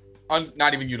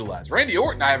 not even utilized. Randy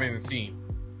Orton I haven't even seen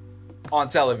on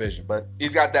television, but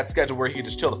he's got that schedule where he can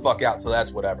just chill the fuck out, so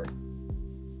that's whatever.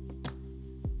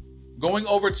 Going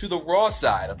over to the Raw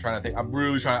side,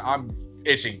 I'm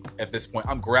itching at this point.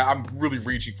 I'm really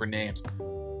reaching for names.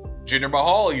 Jinder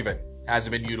Mahal even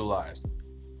hasn't been utilized.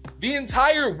 The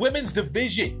entire women's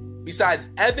division, besides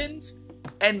Evans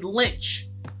and Lynch,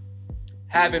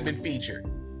 haven't been featured.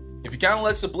 If you count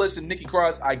Alexa Bliss and Nikki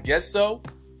Cross, I guess so.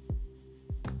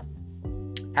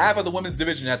 Half of the women's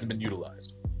division hasn't been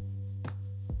utilized.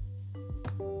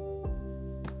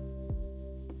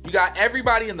 You got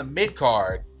everybody in the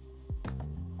mid-card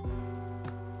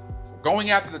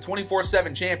going after the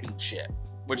 24/7 championship,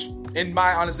 which, in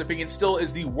my honest opinion, still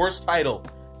is the worst title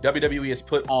WWE has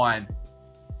put on,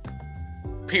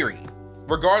 period.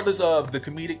 Regardless of the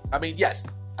comedic, yes,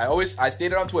 I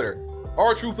stated on Twitter,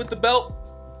 R-Truth with the belt,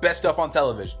 best stuff on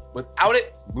television. Without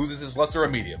it, loses its luster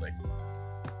immediately.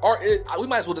 We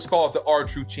might as well just call it the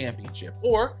R-Truth Championship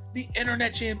or the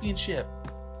Internet Championship.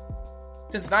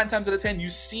 Since 9 times out of 10, you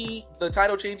see the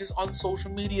title changes on social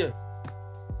media.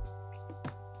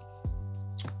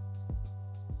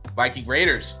 Viking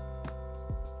Raiders,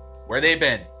 where they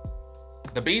been?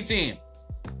 The B Team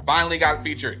finally got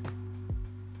featured.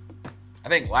 I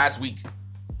think last week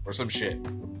or some shit.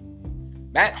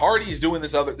 Matt Hardy's doing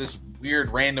this weird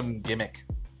random gimmick.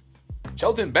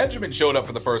 Shelton Benjamin showed up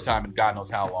for the first time in God knows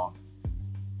how long.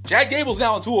 Chad Gable's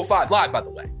now on 205 Live, by the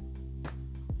way.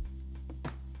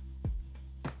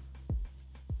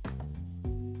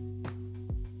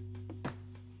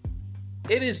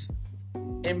 It is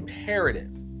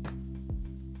imperative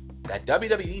that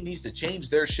WWE needs to change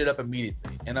their shit up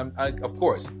immediately. And I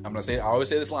always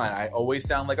say this line. I always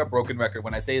sound like a broken record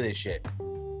when I say this shit.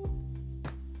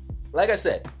 Like I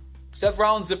said, Seth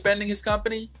Rollins defending his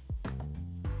company,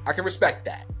 I can respect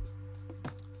that.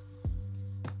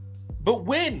 But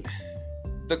when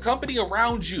the company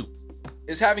around you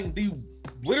is having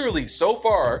literally so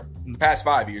far in the past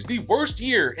 5 years, the worst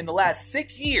year in the last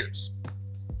 6 years,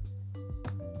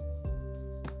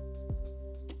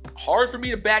 hard for me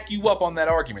to back you up on that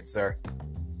argument, sir.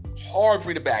 Hard for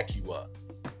me to back you up.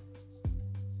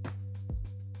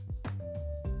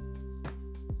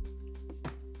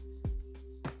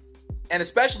 And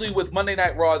especially with Monday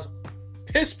Night Raw's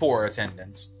piss poor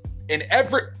attendance in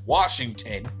Everett,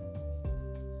 Washington,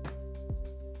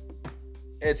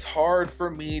 it's hard for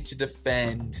me to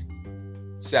defend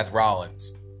Seth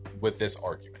Rollins with this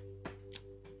argument.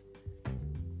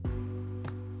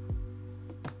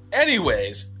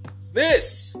 Anyways,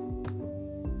 this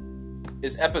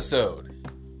is episode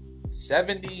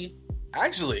 70.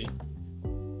 Actually,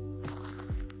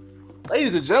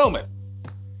 ladies and gentlemen,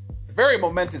 it's a very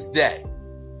momentous day.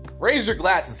 Raise your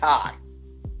glasses high.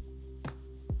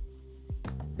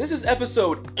 This is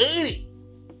episode 80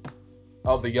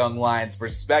 of the Young Lions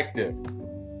Perspective.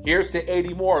 Here's to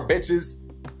 80 more, bitches.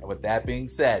 And with that being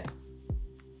said,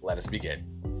 let us begin.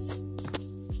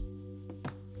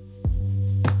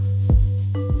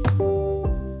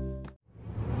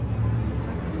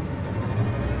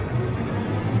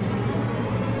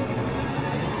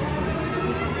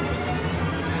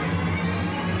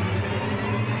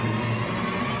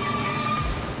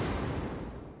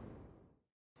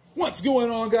 What's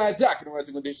going on, guys? Dr.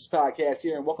 Wrestling Conditions Podcast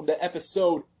here, and welcome to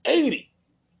episode 80.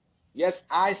 Yes,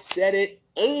 I said it,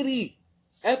 80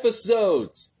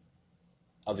 episodes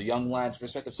of the Young Lions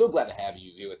Perspective. So glad to have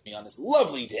you here with me on this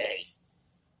lovely day.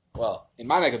 Well, in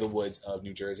my neck of the woods of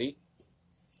New Jersey.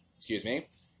 Excuse me.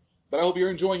 But I hope you're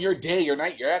enjoying your day, your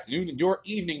night, your afternoon, and your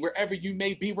evening, wherever you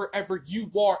may be, wherever you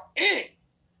are in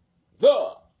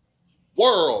the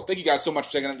world. Thank you guys so much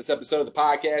for checking out this episode of the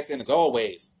podcast, and as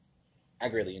always, I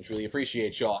greatly and truly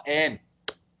appreciate y'all. And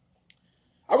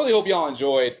I really hope y'all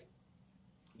enjoyed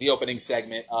the opening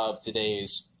segment of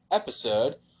today's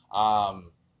episode. I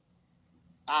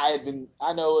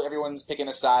know everyone's picking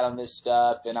a side on this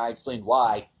stuff, and I explained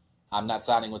why I'm not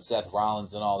siding with Seth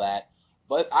Rollins and all that.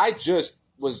 But I just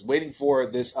was waiting for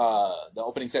this the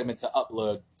opening segment to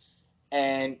upload,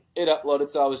 and it uploaded.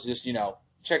 So I was just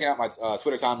checking out my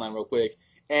Twitter timeline real quick,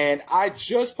 and I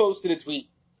just posted a tweet.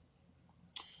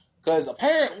 Because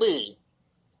apparently,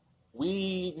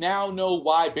 we now know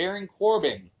why Baron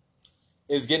Corbin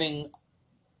is getting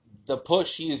the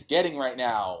push he is getting right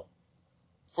now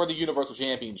for the Universal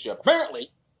Championship. Apparently,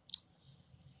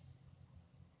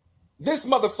 this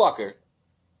motherfucker,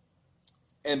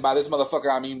 and by this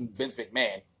motherfucker I mean Vince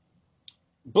McMahon,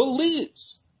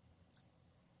 believes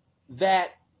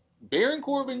that Baron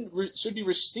Corbin should be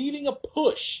receiving a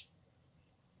push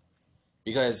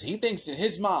because he thinks in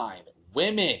his mind,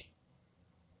 women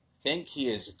think he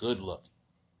is good looking.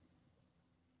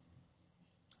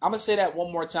 I'm going to say that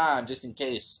one more time just in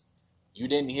case you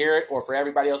didn't hear it, or for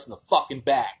everybody else in the fucking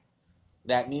back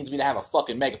that needs me to have a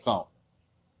fucking megaphone.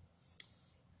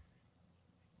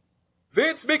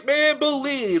 Vince McMahon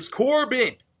believes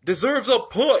Corbin deserves a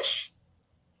push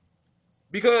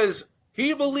because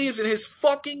he believes in his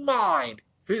fucking mind,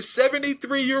 his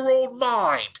 73-year-old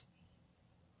mind,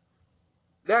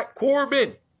 that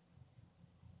Corbin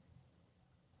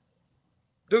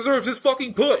deserves his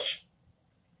fucking push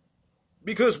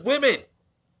because women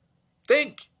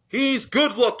think he's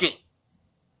good looking.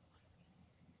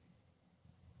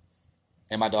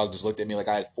 And my dog just looked at me like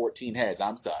I had 14 heads.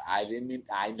 I'm sorry.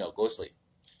 I know. Go sleep.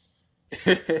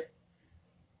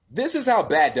 This is how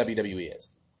bad WWE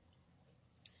is.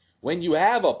 When you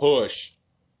have a push,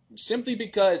 simply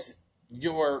because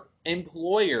your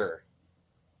employer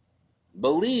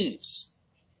believes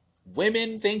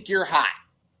women think you're hot,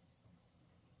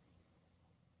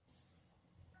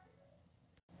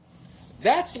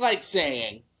 that's like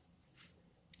saying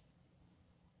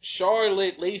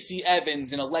Charlotte, Lacey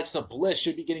Evans, and Alexa Bliss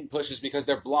should be getting pushes because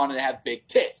they're blonde and have big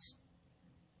tits.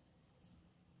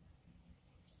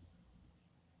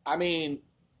 I mean,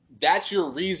 that's your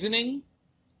reasoning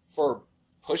for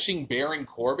pushing Baron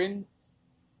Corbin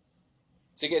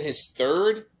to get his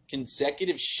third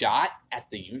consecutive shot at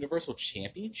the Universal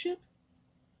Championship?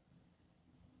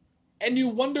 And you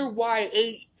wonder why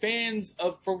fans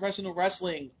of professional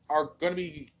wrestling are going to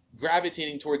be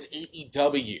gravitating towards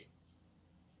AEW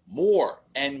more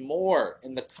and more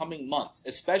in the coming months,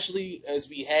 especially as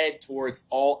we head towards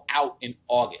All Out in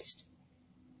August.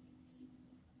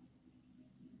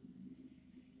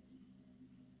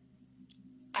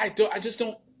 I just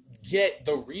don't get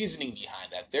the reasoning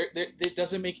behind that. It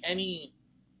doesn't make any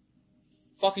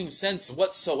fucking sense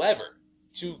whatsoever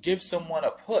to give someone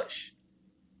a push.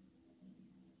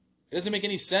 It doesn't make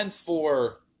any sense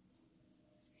for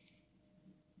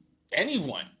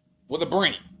anyone with a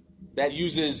brain that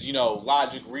uses,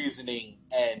 logic, reasoning,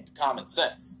 and common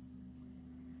sense.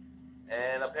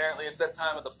 And apparently it's that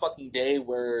time of the fucking day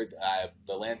where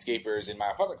the landscapers in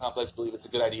my apartment complex believe it's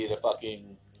a good idea to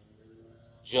fucking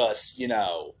just,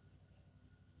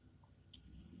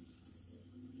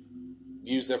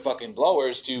 use their fucking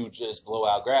blowers to just blow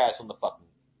out grass on the fucking...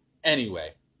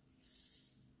 Anyway,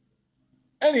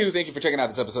 thank you for checking out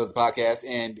this episode of the podcast,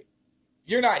 and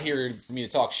you're not here for me to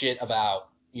talk shit about,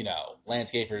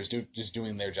 landscapers just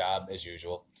doing their job as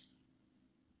usual.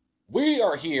 We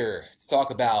are here to talk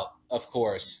about, of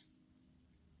course,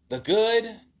 the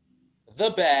good,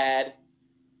 the bad,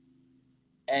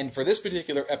 and for this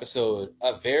particular episode,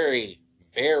 a very,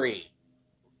 very,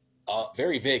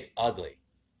 very big ugly.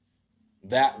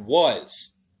 That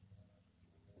was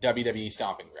WWE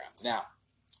Stomping Grounds. Now,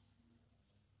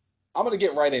 I'm going to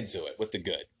get right into it with the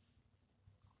good.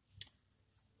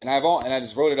 And I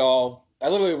just wrote it all I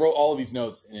literally wrote all of these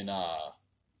notes in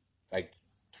like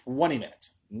 20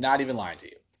 minutes. Not even lying to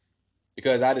you.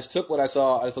 Because I just took what I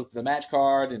saw, I just looked at the match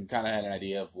card and kind of had an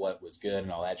idea of what was good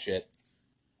and all that shit.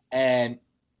 And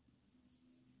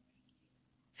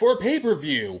for a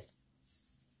pay-per-view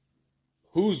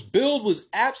whose build was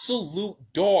absolute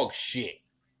dog shit,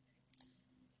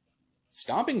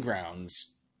 Stomping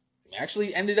Grounds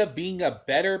actually ended up being a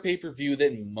better pay-per-view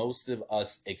than most of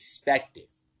us expected,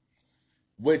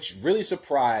 which really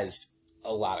surprised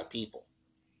a lot of people,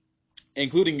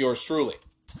 including yours truly.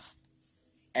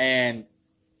 And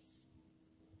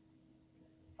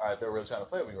they're really trying to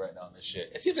play with me right now on this shit.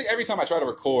 It seems like every time I try to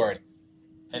record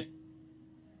an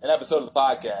episode of the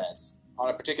podcast on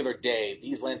a particular day,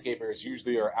 these landscapers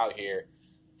usually are out here.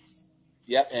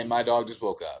 Yep, and my dog just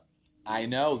woke up. I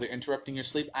know, they're interrupting your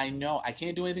sleep. I know, I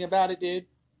can't do anything about it, dude.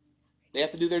 They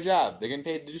have to do their job. They're getting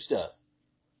paid to do stuff.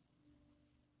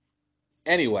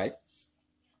 Anyway,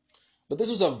 but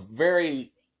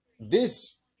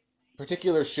this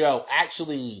particular show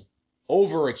actually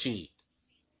overachieved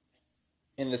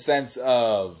in the sense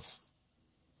of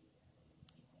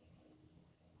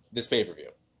this pay-per-view.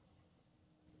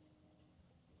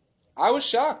 I was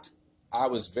shocked. I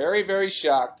was very, very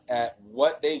shocked at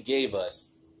what they gave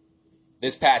us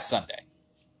this past Sunday.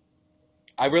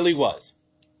 I really was.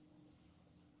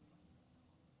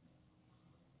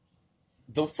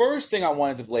 The first thing I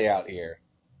wanted to lay out here,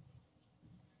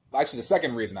 actually the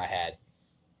second reason I had,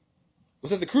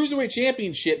 was that the Cruiserweight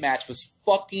Championship match was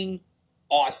fucking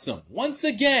awesome. Once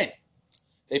again,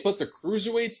 they put the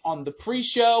Cruiserweights on the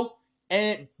pre-show,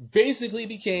 and it basically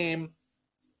became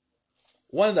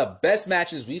one of the best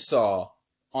matches we saw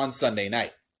on Sunday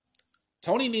night.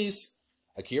 Tony Nese,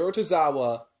 Akira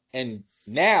Tozawa, and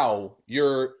now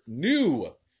your new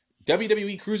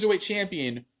WWE Cruiserweight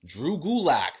Champion, Drew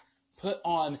Gulak, put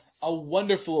on a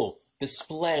wonderful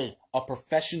display of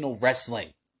professional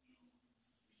wrestling.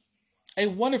 A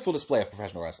wonderful display of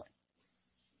professional wrestling.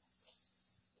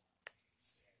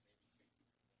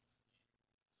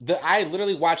 I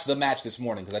literally watched the match this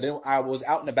morning because I was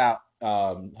out and about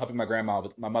helping my grandma.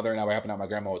 My mother and I were helping out my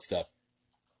grandma with stuff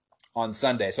on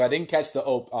Sunday, so I didn't catch the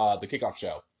kickoff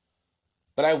show.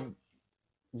 But I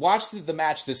watched the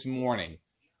match this morning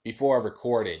before I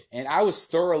recorded, and I was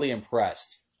thoroughly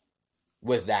impressed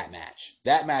with that match.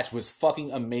 That match was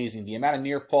fucking amazing. The amount of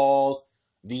near falls,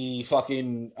 the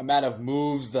fucking amount of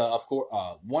moves.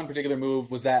 One particular move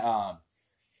was that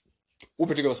one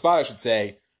particular spot I should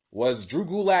say was Drew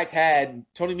Gulak had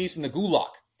Tony Nese in the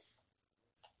Gulak.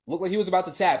 Looked like he was about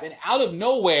to tap, and out of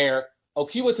nowhere,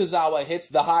 Akira Tozawa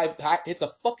hits hits a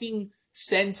fucking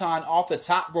senton off the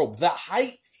top rope. The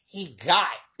height he got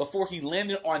before he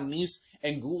landed on Nese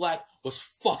and Gulak was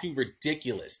fucking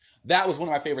ridiculous. That was one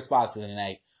of my favorite spots of the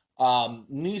night.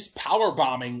 Nese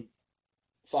powerbombing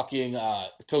fucking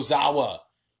Tozawa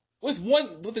with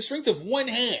the strength of one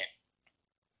hand.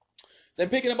 Then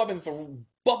picking him up and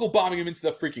buckle bombing him into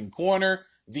the freaking corner.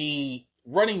 The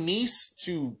running Nese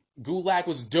to Gulak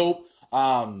was dope.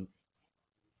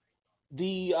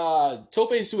 The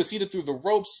tope suicida through the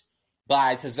ropes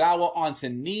by Tozawa onto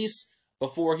Nese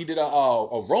before he did a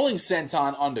rolling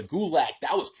senton on the Gulak.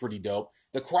 That was pretty dope.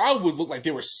 The crowd would look like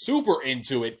they were super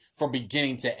into it from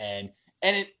beginning to end,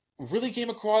 and it really came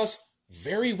across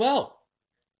very well.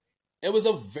 It was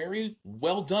a very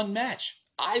well done match.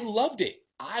 I loved it.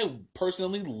 I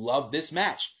personally love this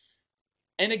match.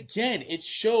 And again, it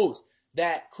shows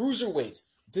that cruiserweights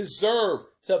deserve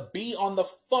to be on the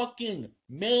fucking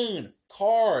main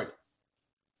card.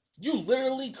 You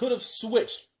literally could have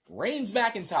switched Reigns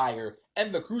McIntyre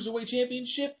and the Cruiserweight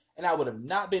Championship, and I would have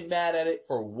not been mad at it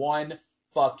for one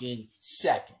fucking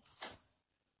second.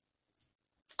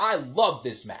 I love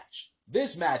this match.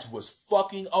 This match was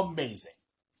fucking amazing.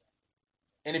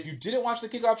 And if you didn't watch the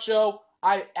kickoff show,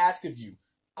 I ask of you,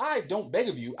 I don't beg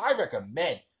of you, I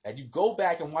recommend that you go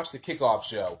back and watch the kickoff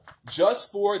show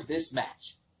just for this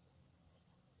match.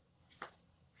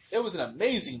 It was an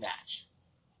amazing match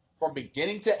from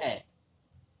beginning to end.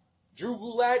 Drew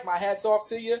Gulak, my hat's off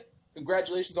to you.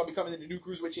 Congratulations on becoming the new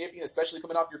Cruiserweight Champion, especially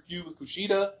coming off your feud with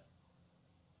Kushida.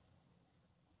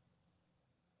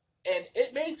 And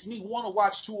it makes me want to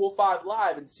watch 205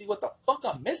 Live and see what the fuck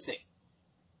I'm missing.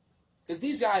 Because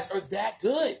these guys are that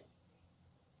good.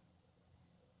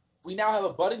 We now have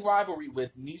a budding rivalry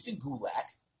with Nese and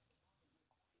Gulak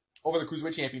over the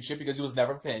Cruiserweight Championship because he was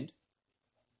never pinned.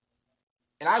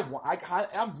 And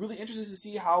I'm really interested to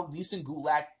see how Nese and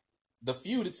Gulak, the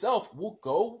feud itself, will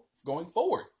go going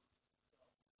forward.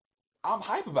 I'm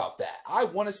hype about that. I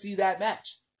want to see that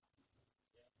match.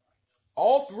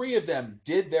 All three of them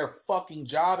did their fucking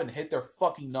job and hit their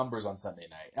fucking numbers on Sunday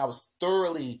night. I was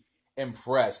thoroughly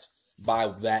impressed by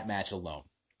that match alone.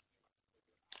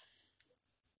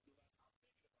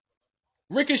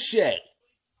 Ricochet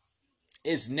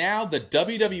is now the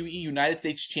WWE United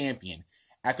States Champion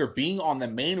after being on the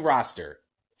main roster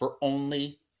for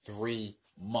only 3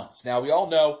 months. Now, we all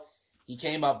know he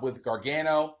came up with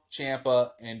Gargano,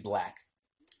 Ciampa, and Black.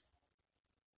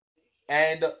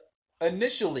 And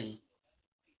initially,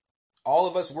 all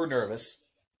of us were nervous.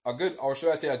 A good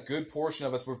portion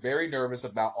of us were very nervous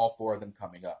about all four of them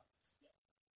coming up.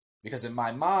 Because in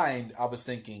my mind, I was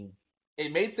thinking,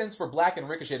 it made sense for Black and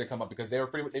Ricochet to come up because they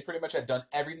pretty much had done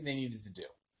everything they needed to do.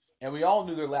 And we all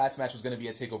knew their last match was going to be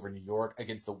a TakeOver in New York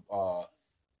against the,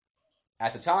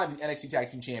 at the time, the NXT Tag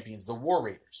Team Champions, the War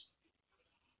Raiders.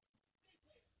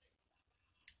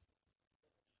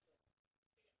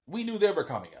 We knew they were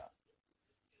coming up.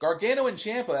 Gargano and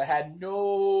Ciampa had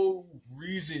no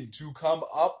reason to come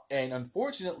up, and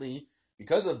unfortunately,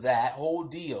 because of that whole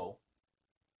deal,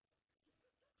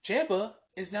 Ciampa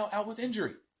is now out with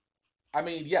injury. I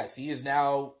mean, yes, he is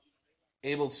now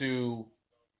able to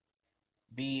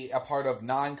be a part of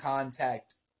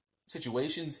non-contact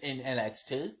situations in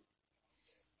NXT.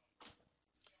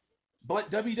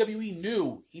 But WWE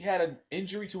knew he had an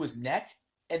injury to his neck,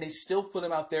 and they still put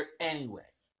him out there anyway.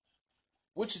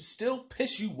 Which should still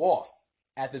piss you off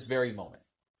at this very moment.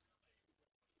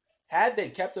 Had they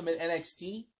kept him in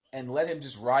NXT and let him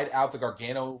just ride out the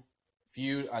Gargano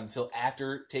feud until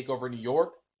after TakeOver New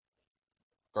York,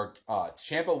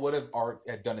 Ciampa would have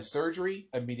done his surgery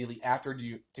immediately after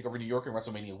TakeOver New York and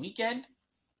WrestleMania weekend.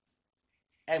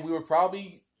 And we would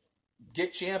probably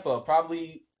get Ciampa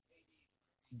probably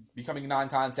becoming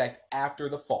non-contact after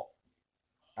the fall.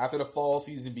 After the fall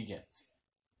season begins.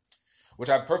 Which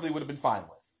I perfectly would have been fine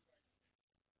with.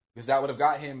 Because that would have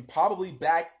got him probably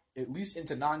back at least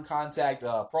into non-contact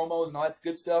promos and all that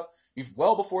good stuff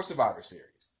well before Survivor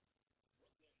Series.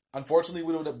 Unfortunately,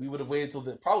 we would have waited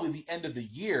till probably the end of the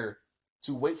year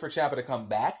to wait for Ciampa to come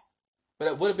back. But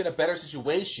it would have been a better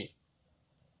situation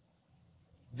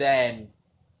than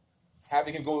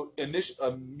having him go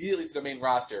immediately to the main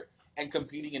roster and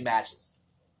competing in matches.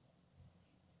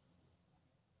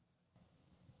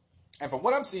 And from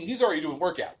what I'm seeing, he's already doing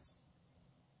workouts.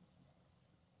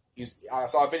 I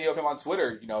saw a video of him on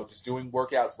Twitter, just doing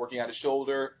workouts, working out his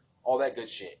shoulder, all that good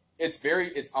shit.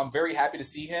 I'm very happy to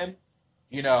see him,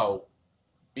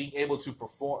 being able to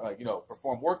perform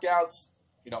workouts,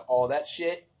 all that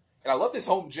shit. And I love this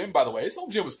home gym, by the way. His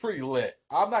home gym was pretty lit.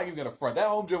 I'm not even going to front. That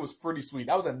home gym was pretty sweet.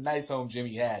 That was a nice home gym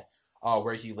he had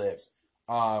where he lives.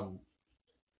 But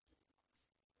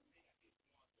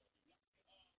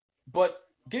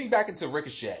getting back into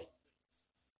Ricochet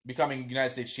becoming United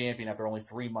States Champion after only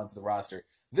 3 months of the roster,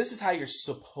 this is how you're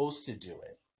supposed to do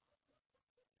it.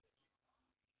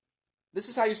 This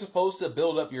is how you're supposed to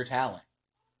build up your talent.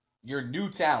 Your new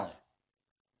talent.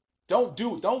 Don't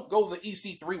go the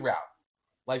EC3 route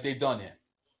like they've done him.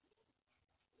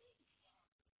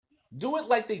 Do it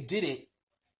like they did it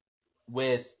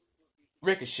with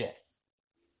Ricochet.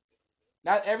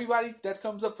 Not everybody that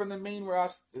comes up from the main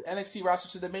roster, the NXT roster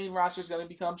to the main roster is going to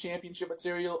become championship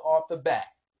material off the bat.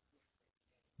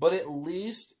 But at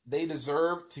least they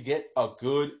deserve to get a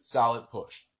good, solid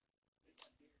push.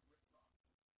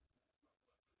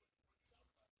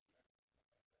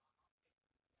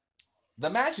 The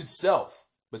match itself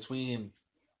between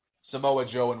Samoa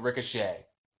Joe and Ricochet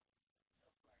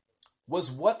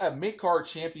was what a mid-card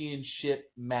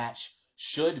championship match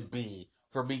should be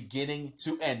from beginning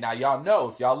to end. Now, y'all know,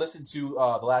 if y'all listen to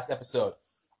the last episode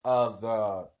of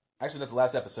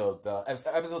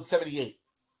episode 78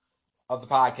 of the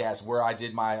podcast where I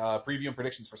did my preview and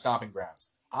predictions for Stomping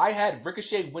Grounds, I had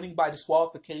Ricochet winning by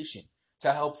disqualification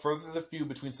to help further the feud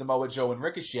between Samoa Joe and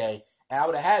Ricochet, and I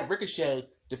would have had Ricochet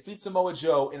defeat Samoa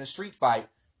Joe in a street fight,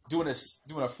 doing a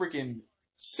freaking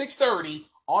 630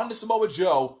 on to Samoa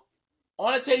Joe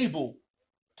on a table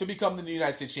to become the new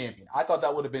United States Champion. I thought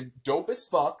that would have been dope as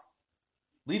fuck,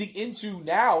 leading into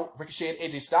now Ricochet and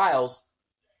AJ Styles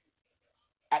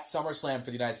at SummerSlam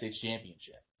for the United States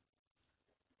Championship.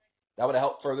 That would have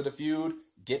helped further the feud,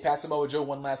 get past Samoa Joe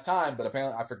one last time, but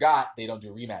apparently I forgot they don't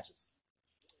do rematches.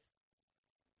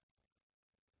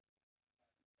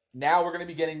 Now we're going to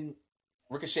be getting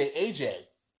Ricochet AJ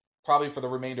probably for the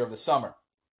remainder of the summer.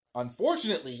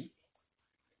 Unfortunately,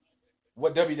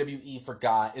 what WWE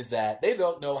forgot is that they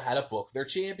don't know how to book their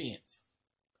champions.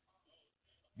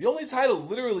 The only title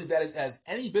literally that has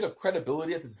any bit of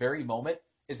credibility at this very moment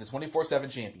is the 24/7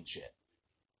 Championship.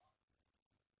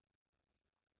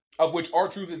 Of which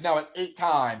R-Truth is now an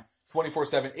 8-time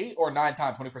 24/7 8 or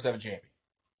 9-time 24/7 champion.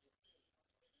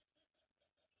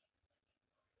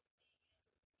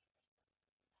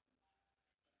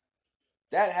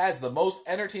 That has the most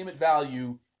entertainment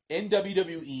value in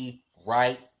WWE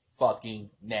right fucking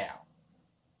now.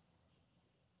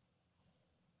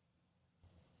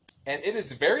 And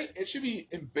it should be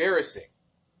embarrassing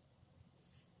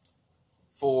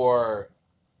for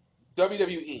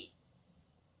WWE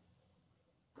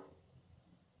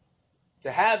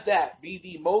to have that be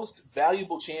the most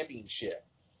valuable championship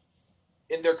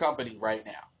in their company right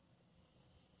now.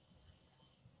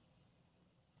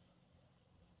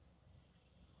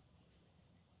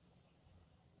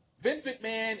 Vince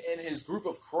McMahon and his group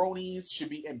of cronies should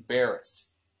be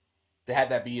embarrassed to have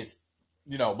that be its,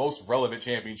 most relevant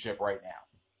championship right now.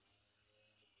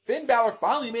 Finn Balor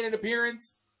finally made an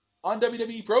appearance on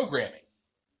WWE programming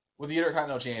with the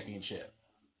Intercontinental Championship.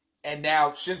 And now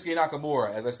Shinsuke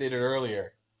Nakamura, as I stated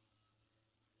earlier,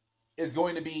 is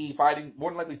going to be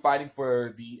more than likely fighting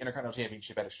for the Intercontinental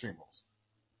Championship at Extreme Rules.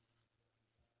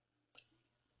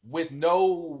 With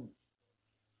no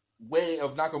way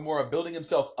of Nakamura building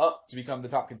himself up to become the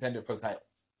top contender for the title.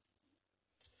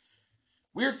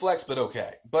 Weird flex, but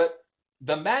okay. But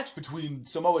the match between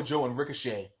Samoa Joe and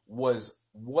Ricochet was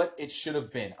what it should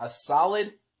have been. A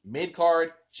solid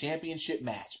mid-card championship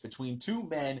match between two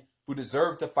men who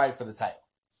deserved to fight for the title.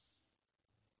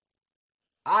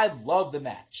 I love the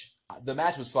match. The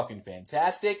match was fucking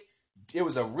fantastic. It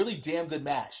was a really damn good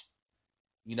match.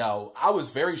 I was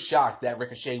very shocked that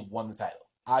Ricochet won the title.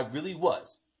 I really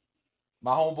was.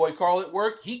 My homeboy Carl at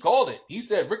work, he called it. He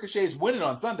said Ricochet's winning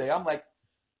on Sunday. I'm like,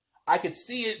 I could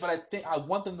see it, but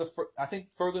I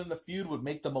think further in the feud would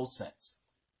make the most sense.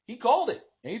 He called it,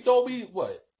 and he told me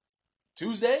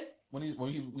Tuesday when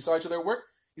we saw each other at work.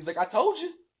 He's like, I told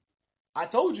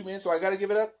you, man. So I got to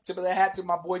give it up, tip of the hat to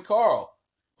my boy Carl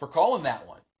for calling that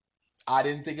one. I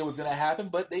didn't think it was going to happen,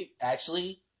 but they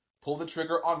actually pulled the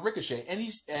trigger on Ricochet,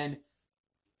 and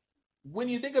when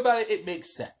you think about it, it makes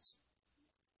sense.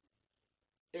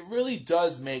 It really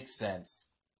does make sense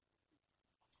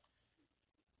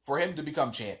for him to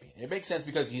become champion. It makes sense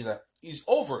because he's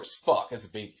over as fuck as a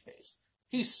babyface.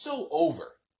 He's so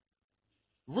over.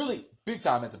 Really big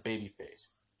time as a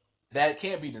babyface. That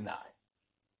can't be denied.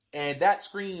 And that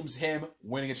screams him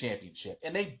winning a championship.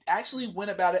 And they actually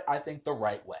went about it, I think, the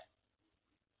right way.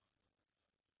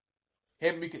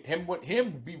 Him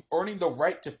be earning the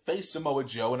right to face Samoa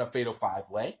Joe in a Fatal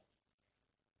 5-way.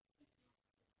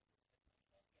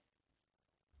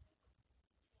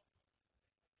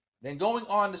 Then going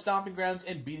on to Stomping Grounds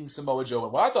and beating Samoa Joe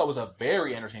in what I thought was a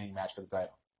very entertaining match for the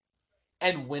title.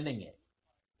 And winning it.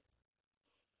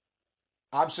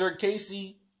 I'm sure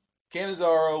Casey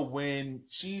Canizaro, when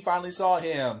she finally saw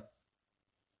him,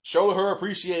 showed her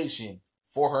appreciation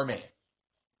for her man.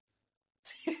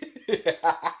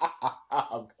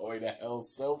 I'm going to hell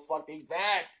so fucking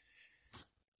bad.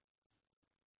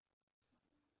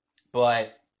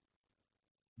 But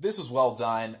this was well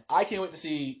done. I can't wait to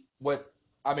see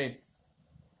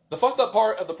the fucked up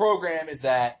part of the program is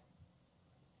that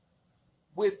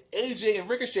with AJ and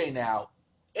Ricochet now,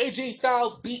 AJ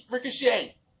Styles beat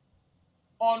Ricochet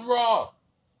on Raw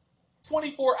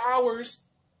 24 hours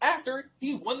after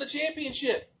he won the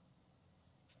championship.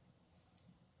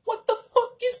 What the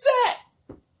fuck is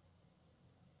that?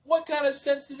 What kind of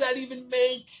sense does that even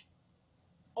make?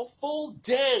 A full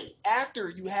day after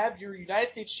you have your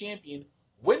United States champion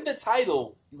win the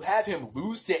title, you have him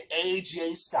lose to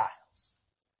AJ Styles.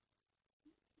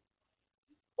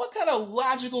 What kind of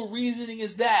logical reasoning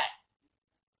is that?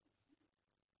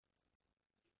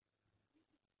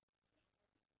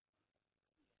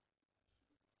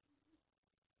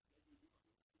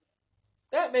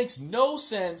 That makes no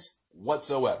sense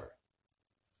whatsoever.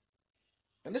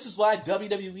 And this is why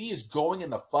WWE is going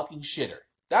in the fucking shitter.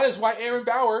 That is why Aaron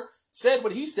Bauer said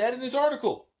what he said in his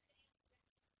article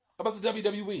about the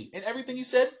WWE. And everything he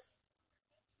said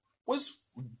was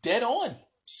dead on.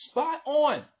 Spot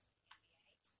on.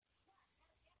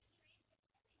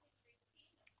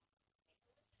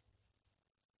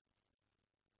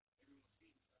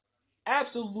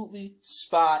 Absolutely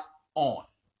spot on.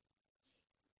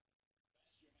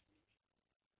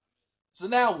 So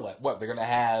now what? What, they're going to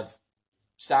have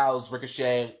Styles,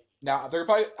 Ricochet. Now, they're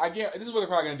probably, this is what they're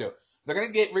probably going to do. They're going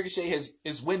to get Ricochet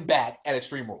his win back at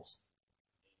Extreme Rules.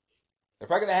 They're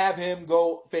probably going to have him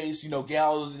go face,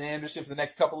 Gallows and Anderson for the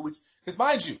next couple of weeks. Because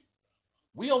mind you,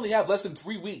 we only have less than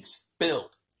 3 weeks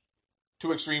build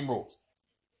to Extreme Rules.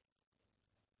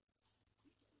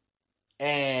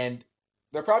 And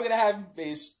they're probably going to have him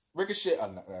face Ricochet,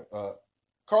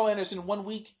 Carl Anderson in 1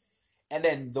 week, And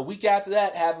then the week after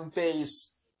that, have him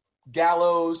face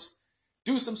Gallows,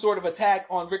 do some sort of attack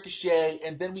on Ricochet,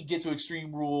 and then we get to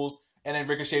Extreme Rules, and then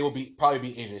Ricochet will probably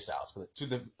beat AJ Styles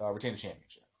to retain the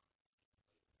championship.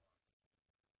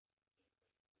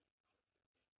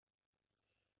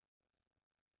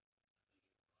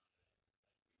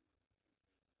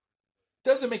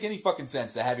 Doesn't make any fucking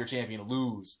sense to have your champion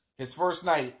lose his first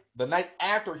night, the night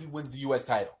after he wins the U.S.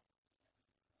 title.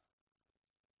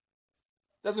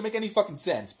 Doesn't make any fucking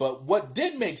sense. But what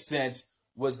did make sense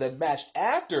was that match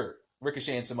after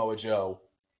Ricochet and Samoa Joe,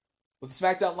 with the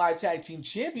SmackDown Live Tag Team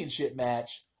Championship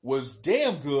match, was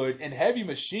damn good, and Heavy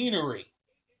Machinery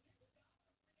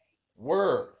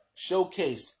were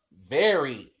showcased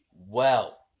very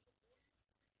well.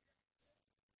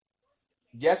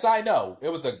 Yes, I know. It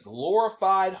was the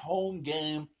glorified home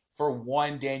game for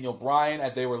one Daniel Bryan,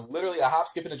 as they were literally a hop,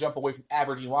 skip, and a jump away from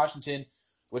Aberdeen, Washington,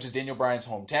 which is Daniel Bryan's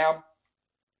hometown.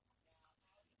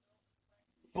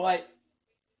 But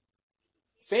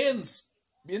fans,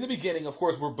 in the beginning, of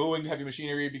course, were booing Heavy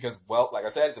Machinery because, well, like I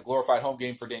said, it's a glorified home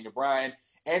game for Daniel Bryan,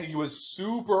 and he was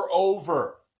super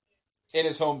over in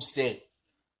his home state.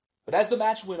 But as the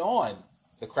match went on,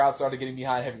 the crowd started getting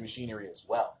behind Heavy Machinery as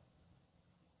well.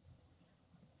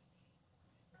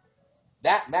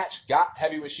 That match got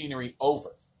Heavy Machinery over.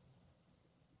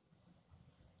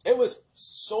 It was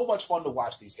so much fun to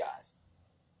watch these guys.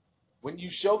 When you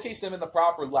showcase them in the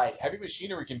proper light, Heavy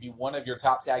Machinery can be one of your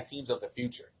top tag teams of the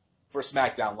future for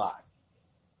SmackDown Live.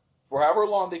 For however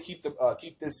long they keep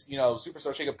this,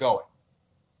 Superstar Shakeup going.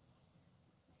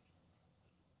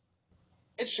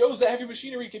 It shows that Heavy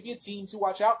Machinery can be a team to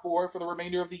watch out for the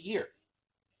remainder of the year.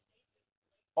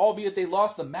 Albeit they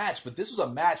lost the match, but this was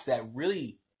a match that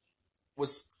really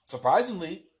was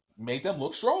surprisingly made them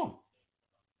look strong.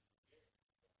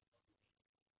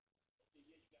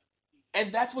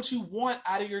 And that's what you want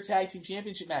out of your tag team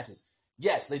championship matches.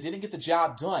 Yes, they didn't get the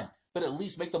job done, but at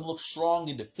least make them look strong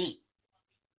in defeat.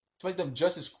 To make them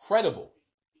just as credible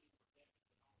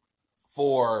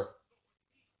for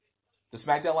the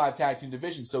SmackDown Live Tag Team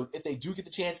division. So if they do get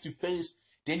the chance to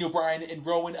face Daniel Bryan and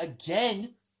Rowan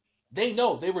again, they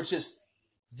know they were just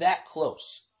that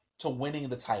close to winning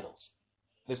the titles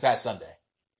this past Sunday.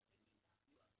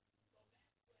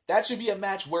 That should be a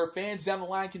match where fans down the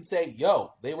line can say,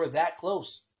 yo, they were that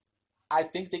close. I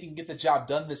think they can get the job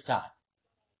done this time.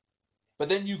 But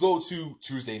then you go to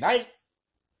Tuesday night,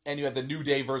 and you have the New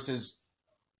Day versus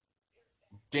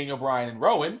Daniel Bryan and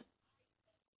Rowan.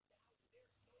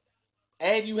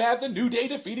 And you have the New Day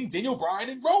defeating Daniel Bryan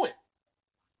and Rowan.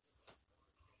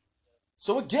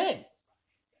 So again,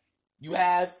 you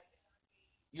have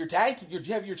your tag team,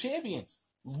 you have your champions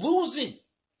losing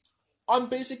on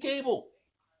basic cable.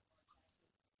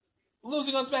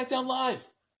 Losing on SmackDown Live.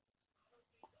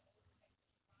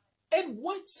 And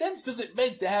what sense does it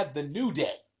make to have the New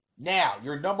Day, now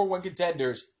your number one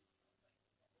contenders,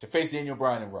 to face Daniel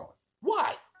Bryan and Rowan?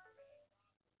 Why?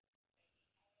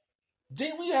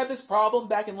 Didn't we have this problem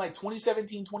back in like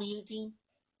 2017, 2018?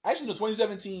 Actually, no,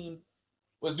 2017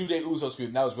 was New Day Usos feud,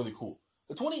 and that was really cool.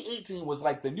 But 2018 was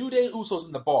like the New Day Usos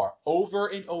in the bar over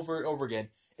and over and over again,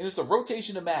 and it's the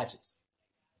rotation of matches.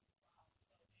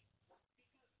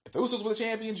 If the Usos were the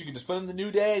champions, you can just put in the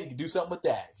New Day, and you can do something with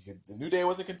that. If the New Day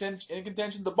wasn't in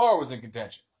contention, the Bar was in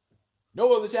contention.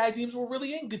 No other tag teams were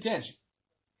really in contention.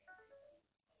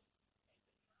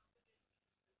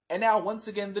 And now, once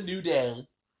again, the New Day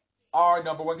are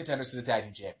number one contenders to the tag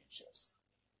team championships.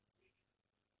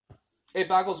 It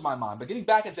boggles my mind. But getting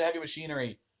back into Heavy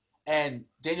Machinery and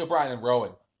Daniel Bryan and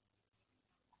Rowan,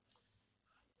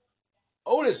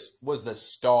 Otis was the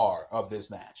star of this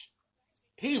match.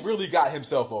 He really got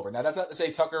himself over. Now, that's not to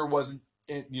say Tucker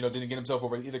didn't get himself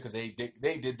over either, because they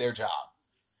did their job.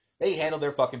 They handled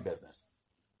their fucking business.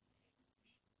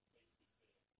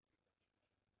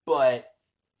 But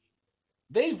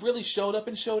they really showed up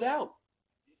and showed out.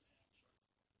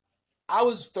 I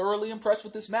was thoroughly impressed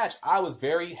with this match. I was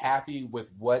very happy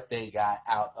with what they got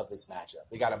out of this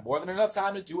matchup. They got more than enough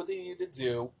time to do what they needed to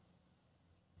do.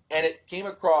 And it came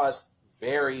across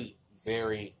very,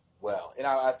 very well. And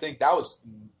I think that was,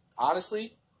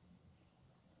 honestly,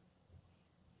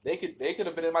 they could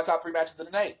have been in my top 3 matches of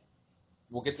the night.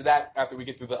 We'll get to that after we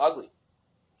get through the ugly.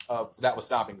 That was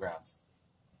Stomping Grounds.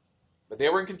 But they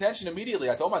were in contention immediately.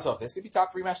 I told myself, this could be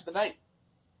top 3 match of the night.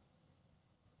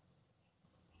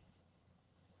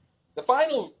 The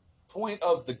final point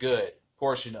of the good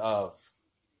portion of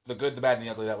the good, the bad, and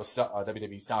the ugly that was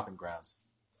WWE Stomping Grounds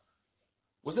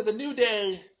was that the New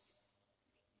Day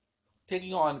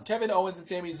taking on Kevin Owens and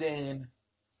Sami Zayn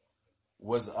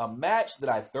was a match that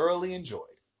I thoroughly enjoyed.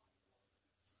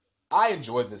 I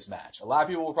enjoyed this match. A lot of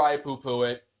people will probably poo-poo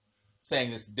it, saying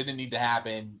this didn't need to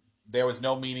happen. There was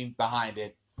no meaning behind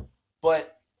it.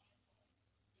 But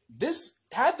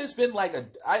had this been like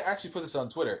I actually put this on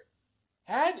Twitter.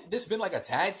 Had this been like a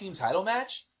tag team title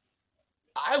match,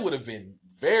 I would have been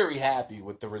very happy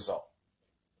with the result.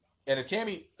 And if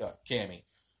Cammy,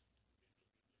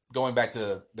 going back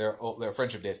to their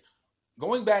friendship days,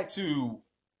 going back to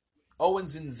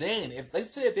Owens and Zayn, if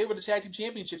they were the tag team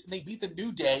championships and they beat the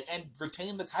New Day and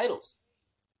retained the titles,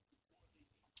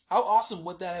 how awesome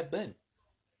would that have been?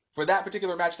 For that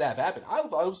particular match to have happened, I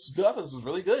thought it was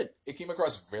really good. It came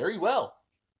across very well.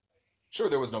 Sure,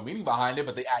 there was no meaning behind it,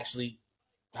 but they actually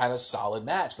had a solid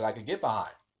match that I could get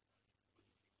behind.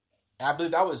 And I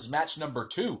believe that was match number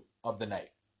 2 of the night.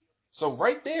 So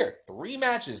right there, 3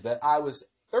 matches that I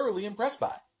was thoroughly impressed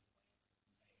by.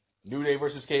 New Day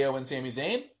versus KO and Sami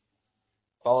Zayn,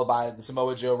 followed by the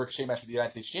Samoa Joe Ricochet match for the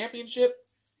United States Championship,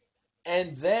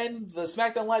 and then the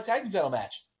SmackDown Live Tag Team title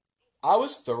match. I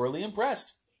was thoroughly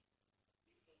impressed.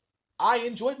 I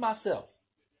enjoyed myself.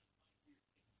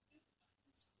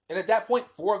 And at that point,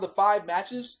 4 of the 5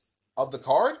 matches of the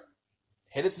card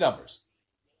hit its numbers.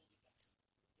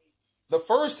 The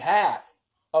first half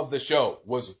of the show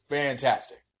was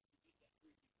fantastic.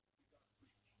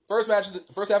 First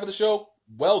half of the show,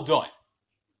 well done.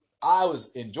 I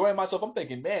was enjoying myself. I'm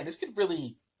thinking, man, this could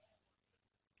really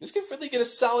get a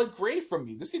solid grade from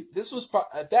me. This was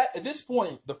at this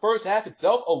point, the first half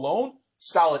itself alone,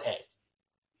 solid A.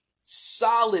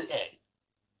 Solid A.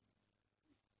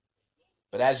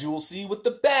 But as you will see with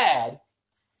the bad,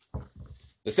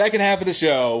 the second half of the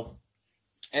show,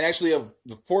 and actually of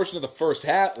the portion of the first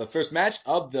match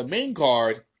of the main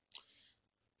card,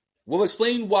 will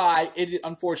explain why it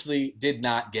unfortunately did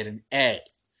not get an A.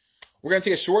 We're going to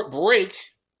take a short break,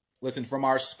 listen from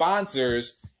our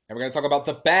sponsors, and we're going to talk about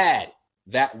the bad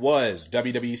that was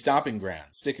WWE Stomping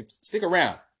Grounds. Stick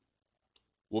around.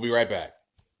 We'll be right back.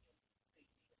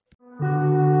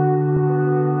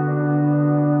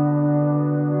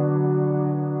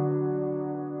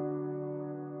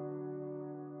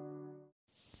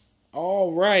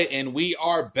 All right, and we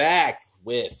are back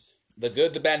with the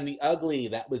good, the bad, and the ugly.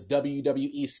 That was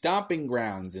WWE Stomping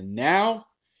Grounds. And now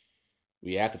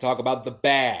we have to talk about the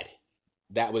bad.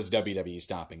 That was WWE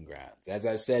Stomping Grounds. As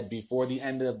I said before the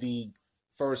end of the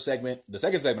second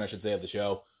segment, of the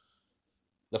show,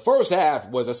 the first half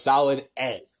was a solid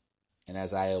A. And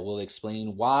as I will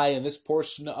explain why in this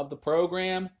portion of the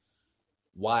program,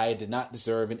 why I did not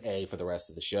deserve an A for the rest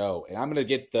of the show. And I'm going to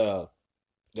get the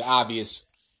obvious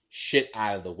shit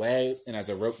out of the way. And as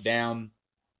I wrote down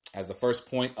as the first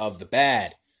point of the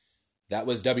bad, that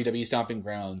was WWE Stomping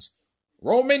Grounds.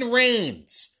 Roman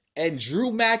Reigns and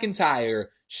Drew McIntyre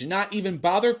should not even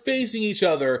bother facing each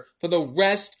other for the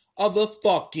rest of the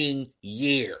fucking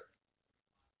year.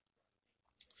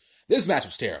 This match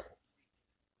was terrible.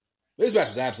 This match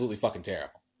was absolutely fucking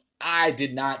terrible. I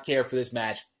did not care for this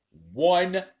match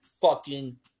one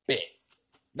fucking bit.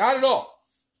 Not at all.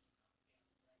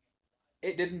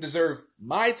 It didn't deserve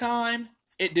my time.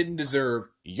 It didn't deserve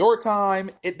your time.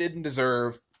 It didn't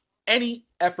deserve any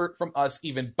effort from us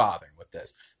even bothering with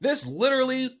this. This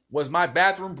literally was my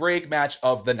bathroom break match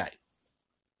of the night.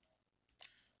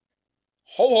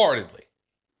 Wholeheartedly.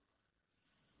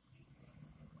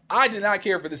 I did not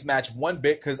care for this match one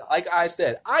bit because, like I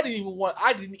said, I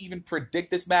didn't even predict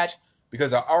this match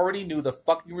because I already knew the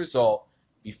fucking result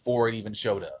before it even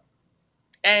showed up.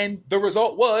 And the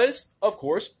result was, of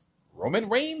course, Roman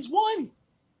Reigns won.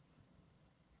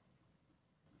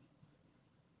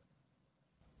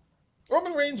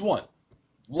 Roman Reigns won.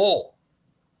 Lol.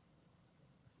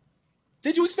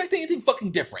 Did you expect anything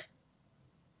fucking different?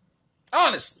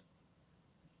 Honestly.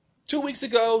 2 weeks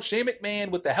ago, Shane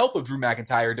McMahon, with the help of Drew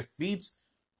McIntyre, defeats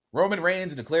Roman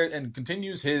Reigns and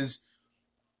continues his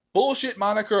bullshit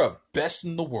moniker of best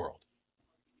in the world.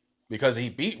 Because he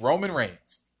beat Roman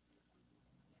Reigns.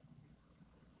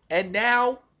 And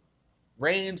now,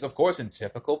 Reigns, of course, in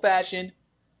typical fashion,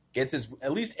 gets his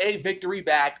at least a victory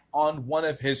back on one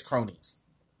of his cronies.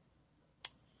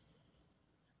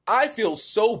 I feel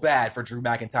so bad for Drew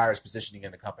McIntyre's positioning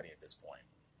in the company at this point.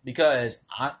 Because,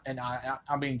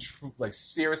 I'm being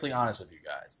seriously honest with you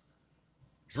guys.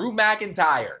 Drew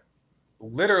McIntyre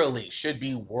literally should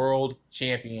be world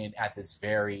champion at this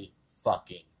very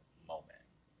fucking moment.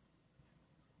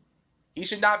 He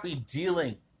should not be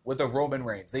dealing with a Roman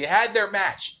Reigns. They had their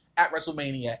match at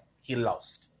WrestleMania. He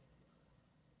lost.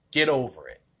 Get over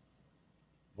it.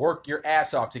 Work your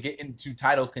ass off to get into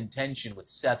title contention with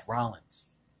Seth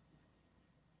Rollins.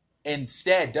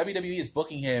 Instead, WWE is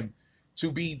booking him to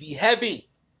be the heavy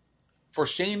for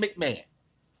Shane McMahon.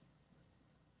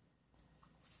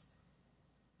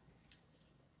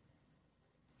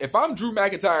 if I'm Drew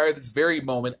McIntyre at this very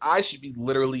moment, I should be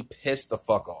literally pissed the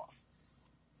fuck off.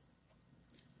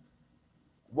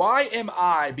 Why am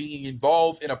I being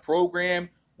involved in a program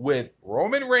with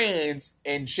Roman Reigns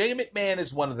and Shane McMahon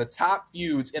as one of the top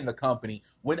feuds in the company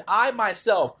when I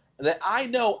myself, that I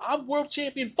know I'm world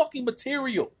champion fucking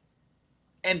material,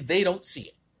 and they don't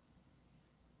see it?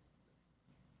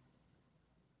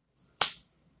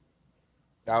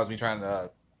 That was me trying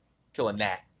to kill a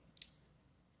gnat.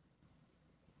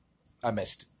 I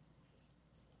missed.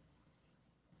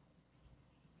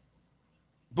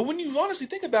 But when you honestly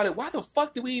think about it, why the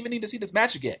fuck did we even need to see this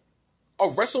match again? A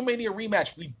WrestleMania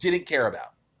rematch we didn't care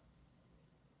about.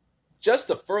 Just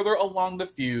to further along the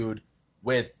feud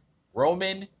with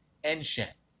Roman and Shane.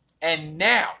 And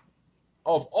now,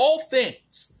 of all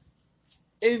things,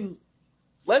 in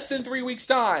less than 3 weeks'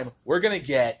 time, we're going to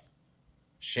get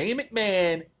Shane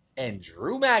McMahon and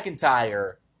Drew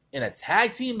McIntyre in a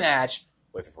tag team match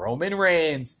with Roman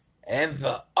Reigns and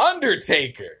The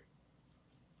Undertaker.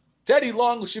 Teddy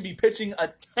Long should be pitching a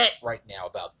tent right now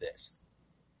about this.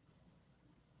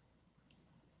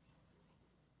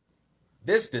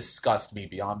 This disgusts me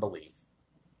beyond belief.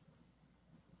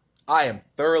 I am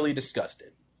thoroughly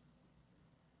disgusted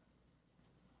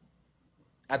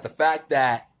at the fact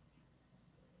that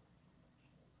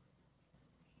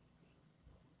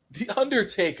The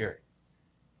Undertaker,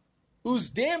 who's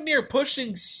damn near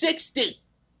pushing 60,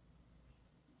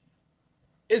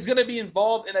 is going to be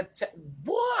involved in a...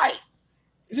 Why?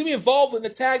 He's going to be involved in a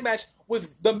tag match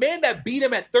with the man that beat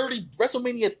him at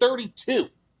WrestleMania 32.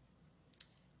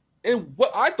 And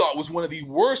what I thought was one of the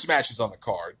worst matches on the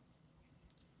card.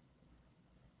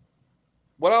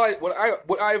 What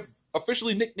I've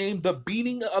officially nicknamed the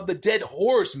Beating of the Dead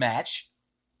Horse match.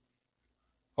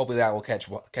 Hopefully that will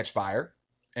catch fire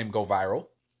and go viral.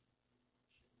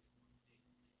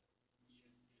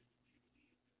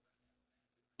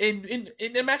 In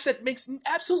a match that makes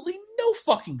absolutely no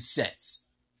fucking sense.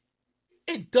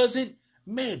 It doesn't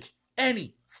make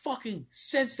any fucking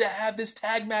sense to have this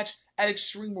tag match at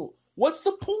Extreme Rules. What's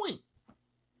the point?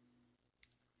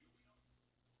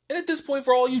 And at this point,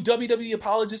 for all you WWE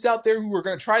apologists out there who are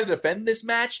going to try to defend this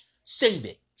match, save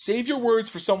it. Save your words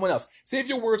for someone else. Save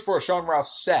your words for a Sean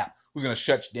Ross Sapp who's going to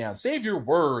shut you down. Save your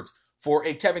words for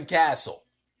a Kevin Castle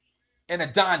and a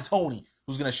Don Tony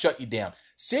who's going to shut you down.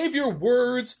 Save your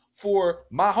words for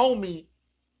my homie,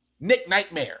 Nick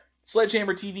Nightmare,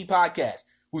 Sledgehammer TV Podcast,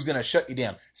 who's going to shut you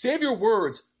down. Save your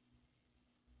words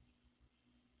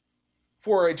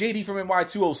for a JD from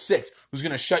NY206, who's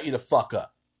going to shut you the fuck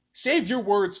up. Save your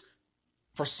words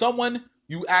for someone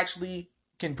you actually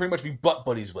can pretty much be butt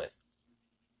buddies with.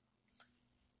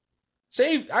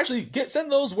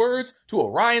 Send those words to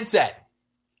a Ryan Satin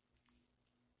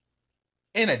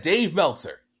and a Dave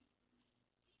Meltzer.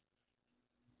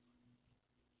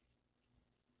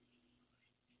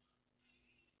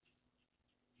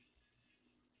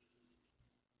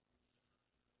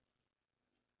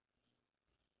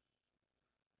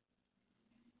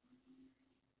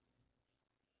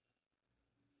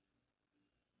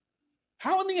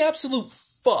 How in the absolute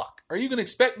fuck are you going to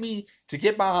expect me to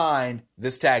get behind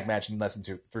this tag match in less than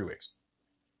 3 weeks?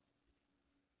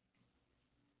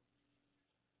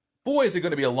 Boy, is it going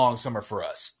to be a long summer for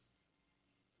us.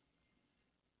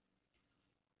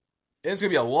 And it's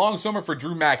going to be a long summer for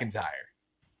Drew McIntyre.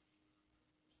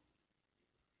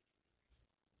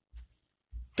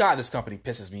 God, this company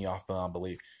pisses me off beyond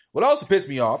belief. What also pissed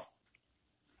me off,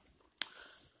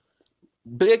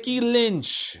 Becky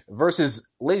Lynch versus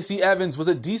Lacey Evans was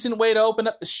a decent way to open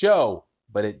up the show,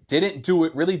 but it didn't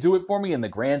really do it for me in the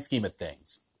grand scheme of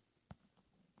things.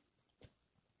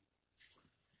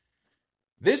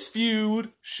 This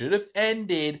feud should have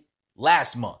ended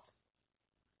last month.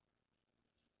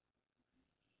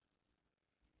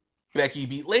 Becky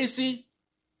beat Lacey.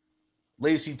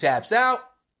 Lacey taps out.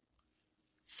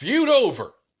 Feud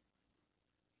over.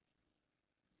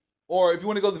 Or if you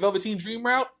want to go the Velveteen Dream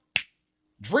route,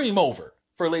 dream over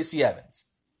for Lacey Evans.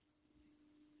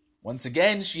 Once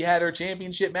again, she had her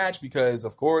championship match because,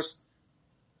 of course,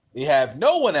 they have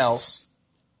no one else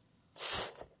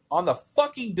on the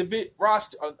fucking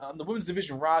roster, on the women's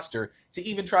division roster to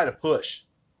even try to push.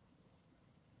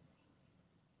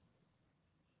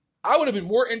 I would have been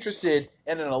more interested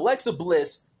in an Alexa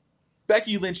Bliss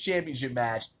Becky Lynch championship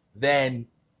match than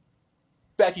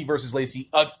Becky versus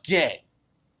Lacey again.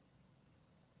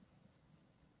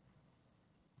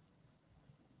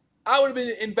 I would have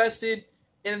been invested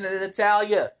in an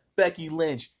Natalya Becky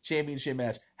Lynch championship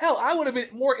match. Hell, I would have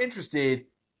been more interested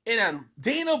in a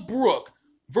Dana Brooke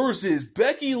versus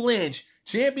Becky Lynch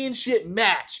championship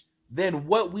match than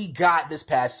what we got this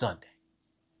past Sunday.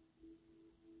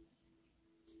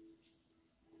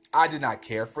 I did not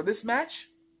care for this match.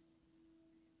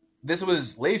 This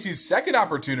was Lacey's second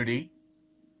opportunity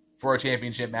for a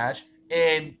championship match,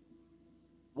 and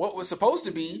what was supposed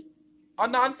to be a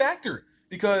non-factor.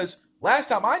 Because last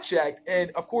time I checked,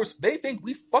 and of course they think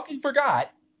we fucking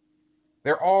forgot,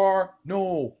 there are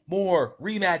no more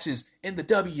rematches in the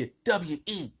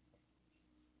WWE.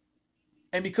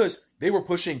 And because they were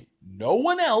pushing no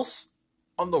one else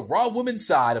on the Raw women's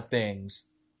side of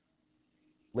things,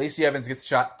 Lacey Evans gets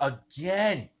shot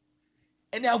again.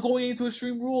 And now going into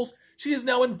Extreme Rules, she is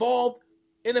now involved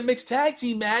in a mixed tag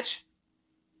team match,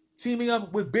 teaming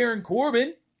up with Baron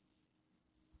Corbin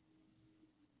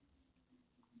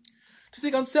to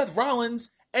take on Seth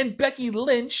Rollins and Becky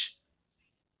Lynch,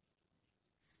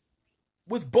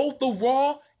 with both the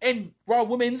Raw and Raw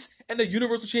Women's and the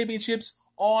Universal Championships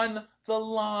on the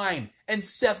line. And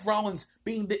Seth Rollins,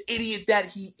 being the idiot that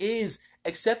he is,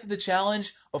 accepted the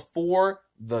challenge before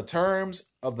the terms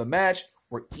of the match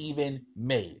were even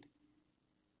made.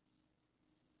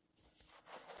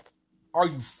 Are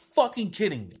you fucking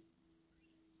kidding me?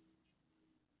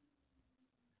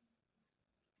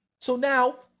 So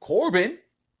now, Corbin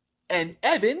and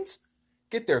Evans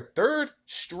get their third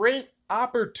straight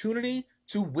opportunity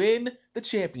to win the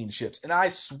championships. And I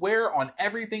swear on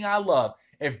everything I love,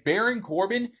 if Baron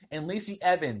Corbin and Lacey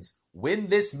Evans win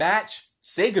this match,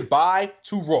 say goodbye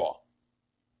to Raw.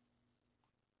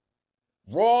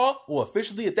 Raw will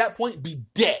officially at that point be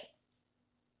dead.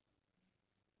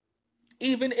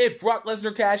 Even if Brock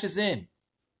Lesnar cashes in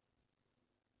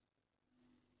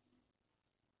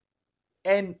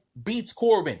and beats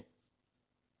Corbin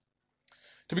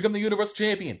to become the Universal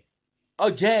Champion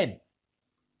again,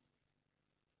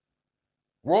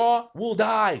 Raw will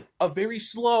die a very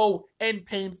slow and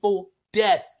painful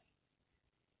death.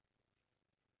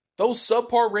 Those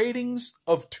subpar ratings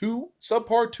of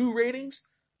subpar 2 ratings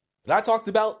that I talked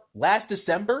about last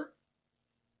December,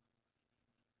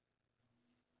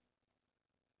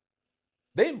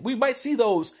 we might see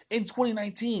those in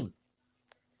 2019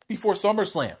 before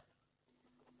SummerSlam.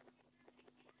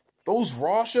 Those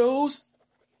Raw shows,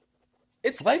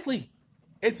 it's likely.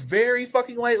 It's very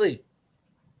fucking likely.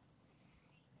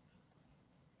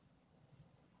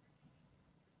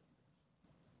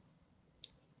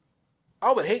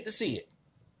 I would hate to see it.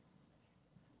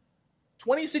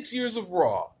 26 years of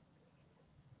Raw.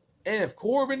 And if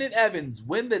Corbin and Evans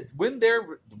win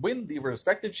the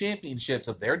respective championships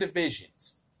of their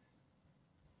divisions,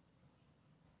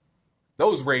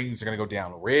 those ratings are going to go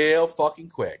down real fucking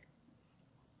quick.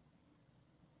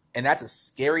 And that's a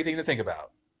scary thing to think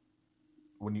about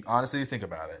when you honestly think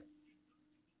about it.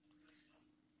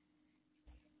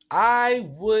 I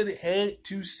would hate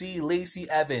to see Lacey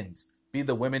Evans be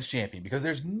the women's champion because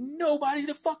there's nobody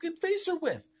to fucking face her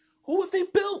with. Who have they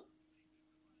built?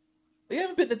 They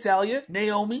haven't picked Natalya,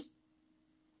 Naomi,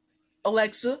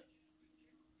 Alexa,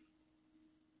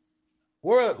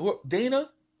 or Dana.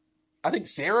 I think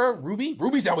Sarah, Ruby.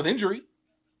 Ruby's out with injury.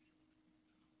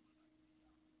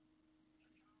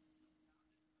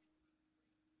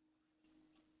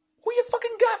 Who you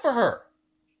fucking got for her?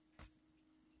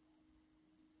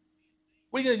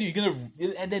 What are you gonna do? You're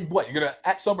gonna, and then what? You're gonna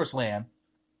at SummerSlam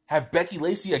have Becky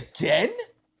Lacey again?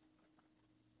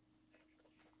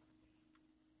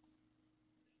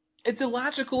 It's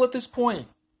illogical at this point.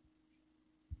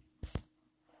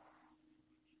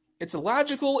 It's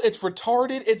illogical, it's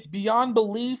retarded, it's beyond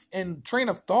belief and train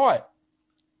of thought.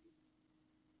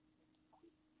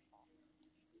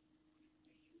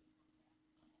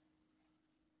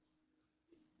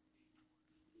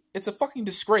 It's a fucking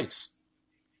disgrace.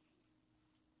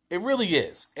 It really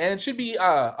is. And it should be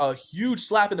a huge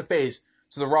slap in the face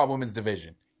to the Raw Women's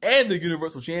Division and the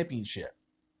Universal Championship,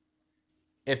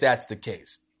 if that's the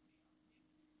case.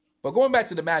 But going back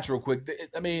to the match real quick,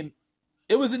 I mean,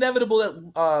 it was inevitable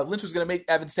that Lynch was going to make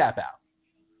Evans tap out.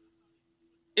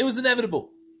 It was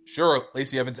inevitable. Sure,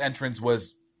 Lacey Evans' entrance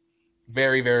was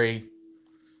very, very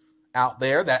out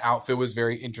there. That outfit was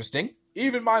very interesting.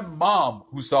 Even my mom,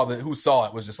 who saw it,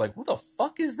 was just like, "What the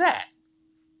fuck is that?"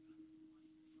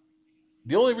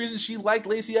 The only reason she liked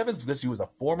Lacey Evans was because she was a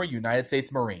former United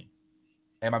States Marine,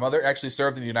 and my mother actually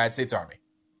served in the United States Army.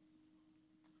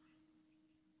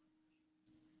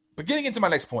 But getting into my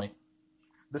next point,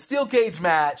 the steel cage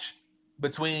match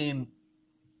between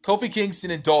Kofi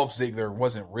Kingston and Dolph Ziggler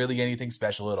wasn't really anything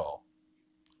special at all.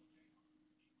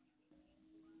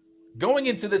 Going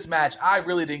into this match, I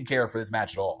really didn't care for this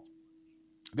match at all.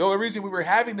 The only reason we were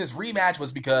having this rematch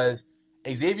was because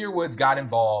Xavier Woods got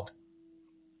involved.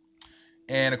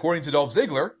 And according to Dolph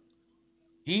Ziggler,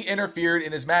 he interfered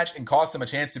in his match and cost him a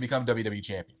chance to become WWE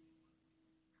champion.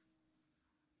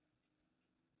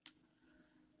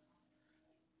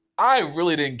 I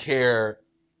really didn't care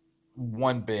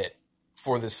one bit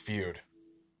for this feud.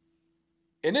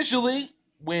 Initially,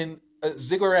 when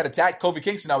Ziggler had attacked Kofi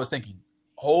Kingston, I was thinking,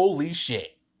 holy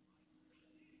shit.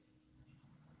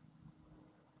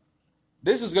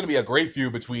 This is going to be a great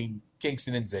feud between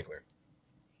Kingston and Ziggler.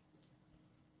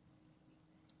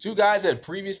 Two guys that had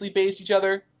previously faced each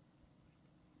other.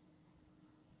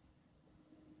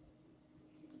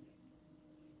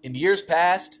 In years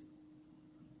past,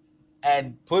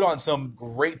 and put on some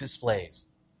great displays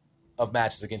of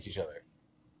matches against each other.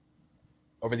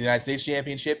 Over the United States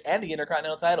Championship and the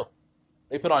Intercontinental title.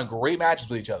 They put on great matches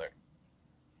with each other.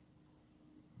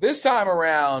 This time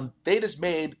around, they just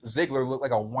made Ziggler look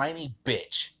like a whiny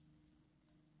bitch.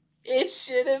 It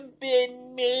should have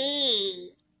been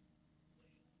me.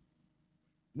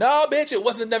 No, bitch, it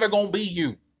wasn't never going to be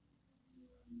you.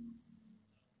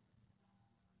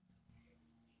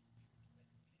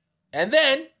 And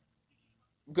then,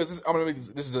 because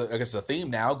this is I guess a theme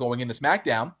now going into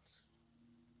SmackDown,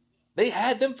 they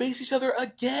had them face each other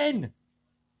again.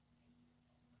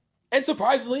 And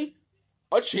surprisingly,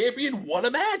 a champion won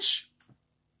a match.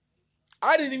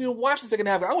 I didn't even watch the second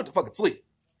half. I went to fucking sleep.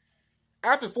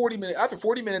 After 40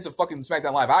 minutes of fucking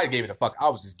SmackDown Live, I gave it a fuck. I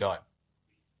was just done.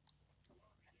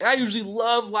 And I usually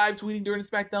love live tweeting during the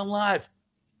SmackDown Live.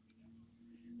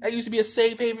 That used to be a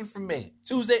safe haven for me.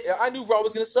 Tuesday, I knew Raw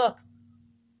was going to suck.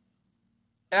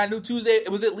 And I knew Tuesday,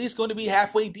 it was at least going to be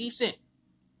halfway decent.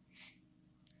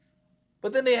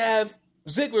 But then they have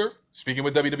Ziggler speaking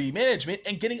with WWE management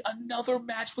and getting another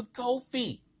match with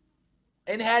Kofi.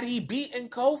 And had he beaten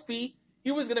Kofi,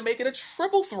 he was going to make it a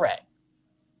triple threat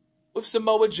with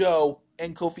Samoa Joe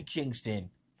and Kofi Kingston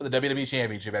for the WWE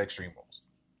Championship at Extreme Rules.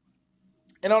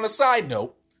 And on a side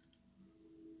note,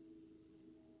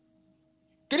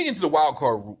 getting into the wild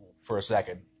card rule for a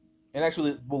second, and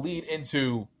actually will lead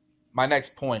into my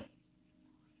next point.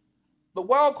 The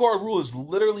wild card rule is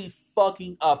literally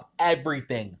fucking up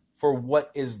everything for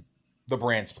what is the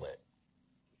brand split.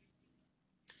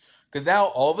 Because now,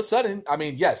 all of a sudden, I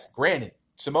mean, yes, granted,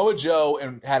 Samoa Joe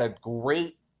had a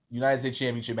great United States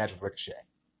Championship match with Ricochet,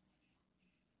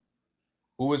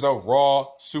 who is a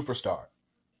Raw superstar.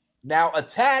 Now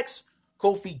attacks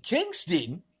Kofi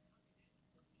Kingston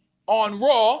on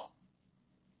Raw,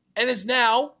 and is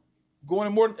now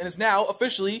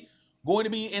officially going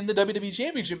to be in the WWE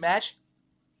Championship match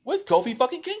with Kofi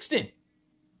fucking Kingston.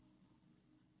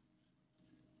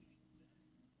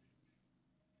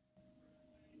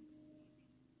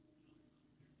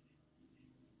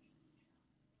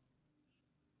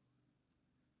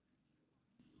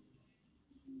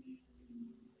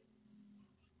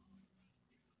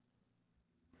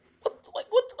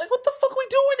 What the fuck are we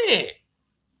doing here?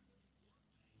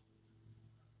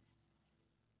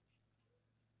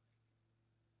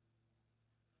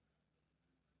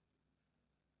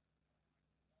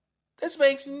 This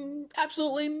makes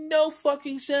absolutely no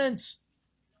fucking sense.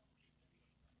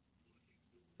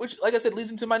 Which, like I said,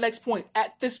 leads into my next point.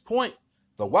 At this point,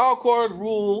 the wildcard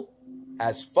rule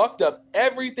has fucked up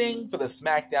everything for the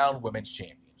SmackDown Women's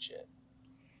Championship.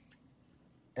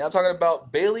 And I'm talking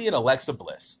about Bayley and Alexa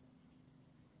Bliss.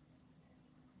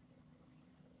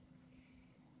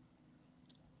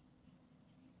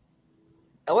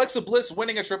 Alexa Bliss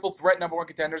winning a triple threat number one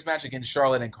contenders match against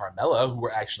Charlotte and Carmella, who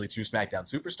were actually two SmackDown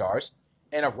superstars,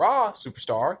 and a Raw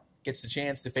superstar gets the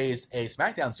chance to face a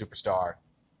SmackDown superstar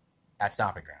at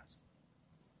Stomping Grounds.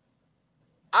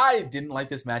 I didn't like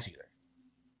this match either.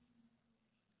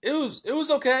 It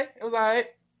was okay. It was alright.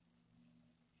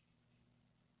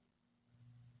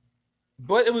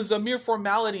 But it was a mere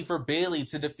formality for Bayley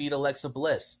to defeat Alexa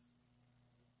Bliss.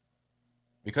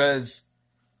 Because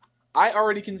I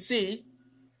already can see.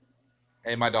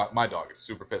 Hey, my dog is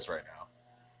super pissed right now.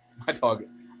 My dog.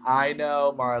 I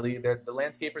know, Marley. The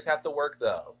landscapers have to work,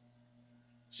 though.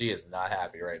 She is not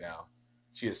happy right now.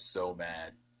 She is so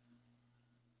mad.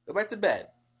 Go back to bed.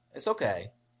 It's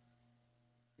okay.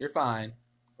 You're fine.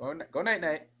 Go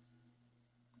night-night.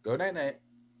 Go night-night.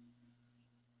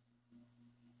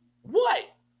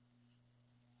 What?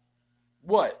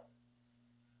 What?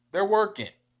 They're working.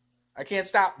 I can't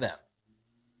stop them.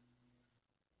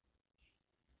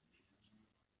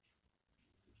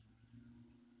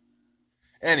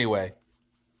 Anyway,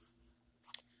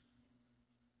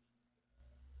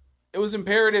 it was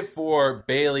imperative for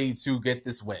Bayley to get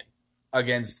this win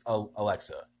against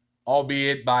Alexa,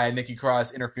 albeit by Nikki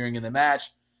Cross interfering in the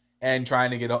match and trying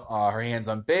to get her hands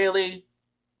on Bayley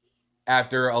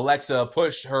after Alexa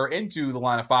pushed her into the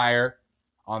line of fire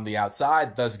on the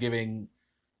outside, thus giving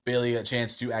Bayley a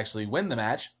chance to actually win the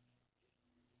match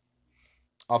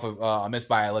off of a miss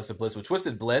by Alexa Bliss with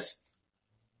Twisted Bliss.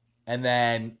 And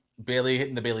then Bayley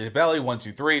hitting the Bayley to belly, 1,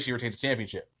 2, 3. She retains the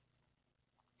championship.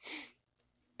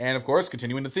 And of course,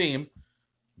 continuing the theme,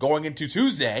 going into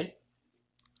Tuesday,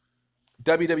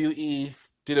 WWE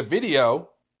did a video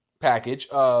package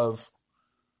of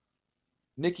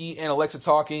Nikki and Alexa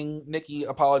talking. Nikki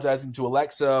apologizing to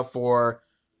Alexa for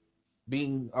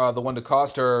being the one to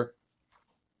cost her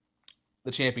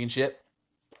the championship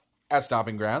at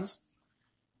Stomping Grounds.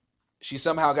 She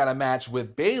somehow got a match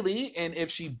with Bayley, and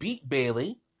if she beat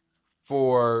Bayley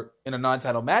in a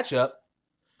non-title matchup,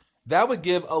 that would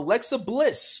give Alexa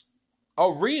Bliss a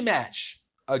rematch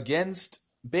against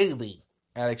Bayley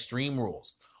at Extreme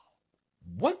Rules.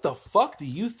 What the fuck do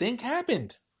you think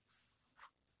happened?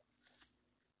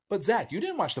 But Zach, you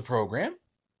didn't watch the program.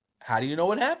 How do you know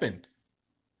what happened?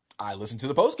 I listened to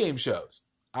the post-game shows.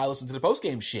 I listened to the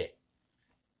post-game shit.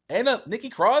 And Nikki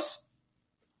Cross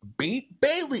beat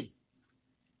Bayley.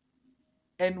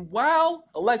 And while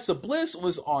Alexa Bliss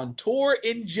was on tour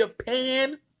in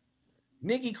Japan,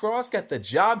 Nikki Cross got the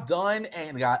job done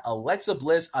and got Alexa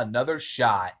Bliss another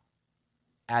shot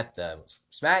at the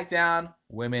SmackDown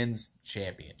Women's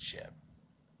Championship.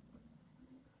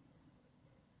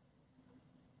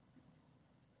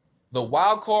 The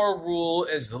wildcard rule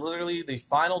is literally the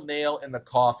final nail in the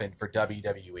coffin for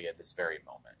WWE at this very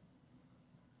moment.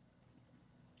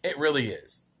 It really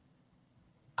is.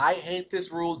 I hate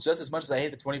this rule just as much as I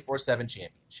hate the 24/7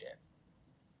 championship.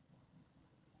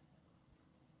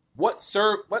 What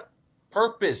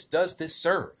purpose does this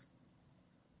serve?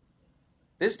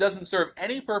 This doesn't serve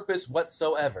any purpose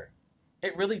whatsoever.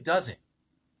 It really doesn't.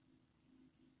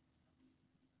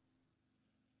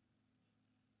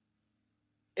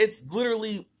 It's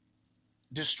literally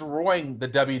destroying the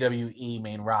WWE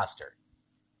main roster.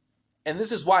 And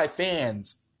this is why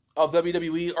fans of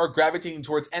WWE are gravitating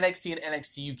towards NXT and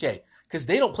NXT UK. Because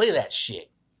they don't play that shit.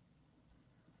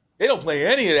 They don't play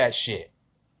any of that shit.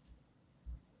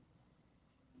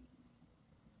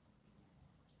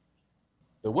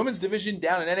 The women's division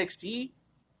down in NXT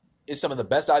is some of the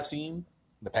best I've seen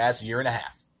in the past year and a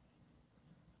half.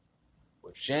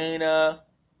 With Shayna,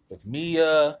 with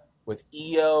Mia, with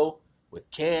Io, with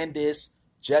Candice,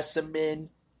 Jessamine,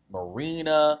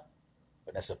 Marina,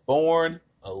 Vanessa Bourne,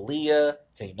 Aaliyah,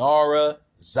 Taynara,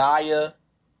 Zaya.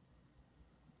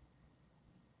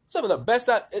 Some of the best.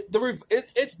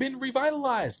 It's been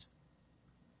revitalized.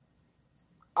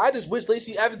 I just wish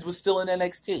Lacey Evans was still in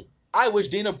NXT. I wish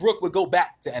Dana Brooke would go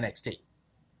back to NXT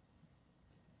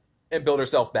and build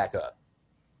herself back up.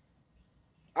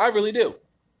 I really do.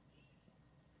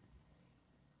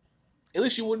 At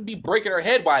least she wouldn't be breaking her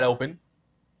head wide open.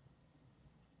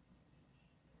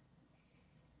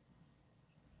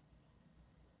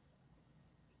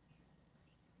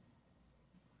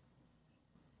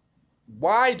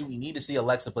 Why do we need to see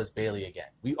Alexa Bliss Bayley again?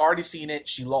 We already seen it.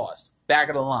 She lost. Back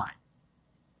of the line.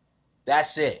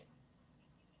 That's it.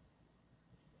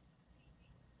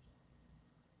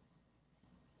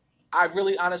 I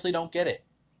really honestly don't get it.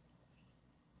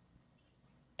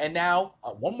 And now,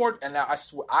 one more, and now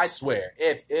I swear,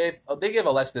 if they give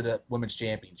Alexa the Women's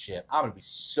Championship, I'm going to be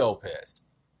so pissed.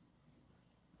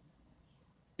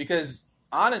 Because,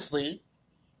 honestly,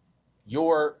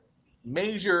 your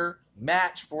major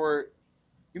match for,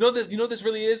 you know what this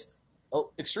really is?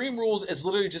 Extreme Rules is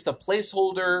literally just a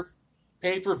placeholder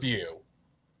pay-per-view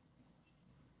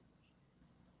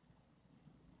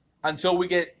until we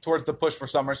get towards the push for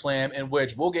SummerSlam, in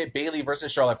which we'll get Bayley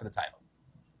versus Charlotte for the title.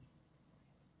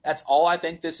 That's all I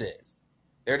think this is.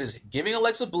 They're just giving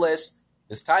Alexa Bliss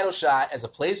this title shot as a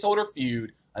placeholder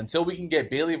feud until we can get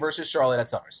Bayley versus Charlotte at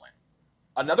SummerSlam.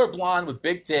 Another blonde with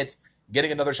big tits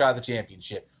getting another shot at the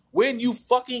championship. When you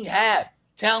fucking have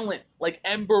talent like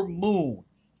Ember Moon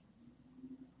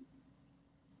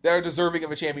that are deserving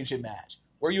of a championship match.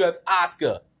 Where you have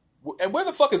Asuka. And where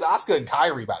the fuck is Asuka and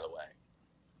Kyrie, by the way?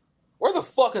 Where the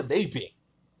fuck have they been?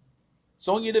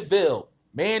 Sonya Deville,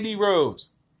 Mandy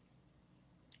Rose.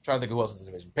 I'm trying to think of who else is in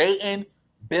the division. Peyton,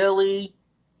 Billy,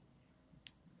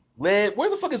 Liv. Where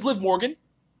the fuck is Liv Morgan?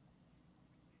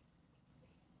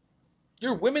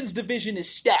 Your women's division is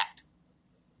stacked.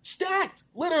 Stacked,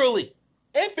 literally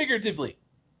and figuratively.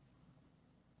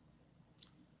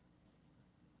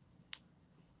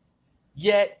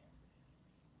 Yet,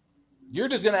 you're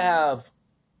just going to have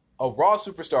a Raw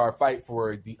superstar fight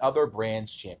for the other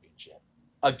brand's championship.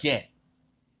 Again.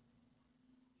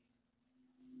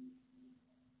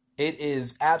 It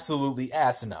is absolutely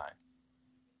asinine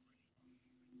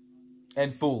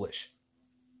and foolish.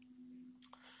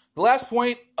 The last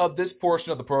point of this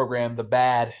portion of the program, the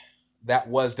bad that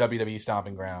was WWE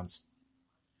Stomping Grounds.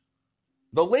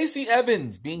 The Lacey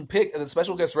Evans being picked as a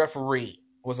special guest referee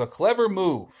was a clever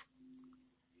move.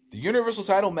 The Universal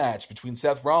title match between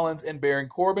Seth Rollins and Baron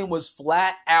Corbin was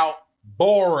flat out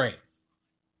boring.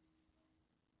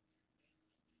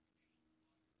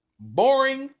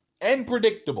 Boring and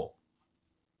predictable.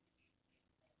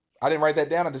 I didn't write that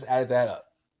down, I just added that up.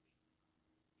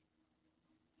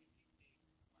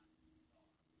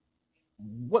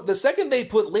 The second they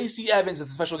put Lacey Evans as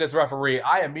a special guest referee,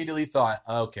 I immediately thought,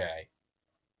 okay,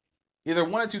 either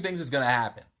one of two things is going to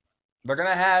happen. They're going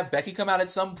to have Becky come out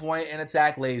at some point and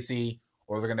attack Lacey,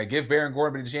 or they're going to give Baron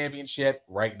Corbin the championship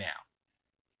right now.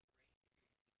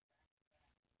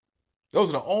 Those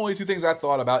are the only two things I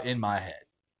thought about in my head.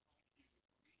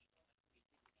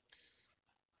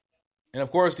 And of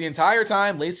course, the entire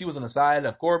time, Lacey was on the side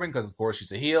of Corbin because, of course,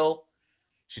 she's a heel.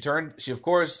 She, of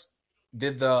course,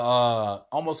 did the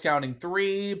almost counting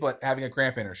 3, but having a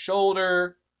cramp in her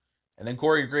shoulder. And then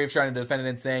Corey Graves trying to defend it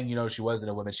and saying, she was in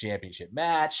a women's championship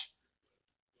match.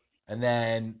 And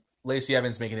then Lacey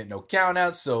Evans making it no count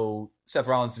out, so Seth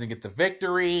Rollins didn't get the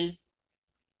victory.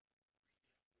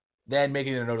 Then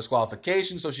making it a no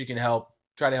disqualification so she can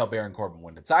try to help Baron Corbin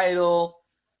win the title.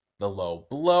 The low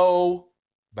blow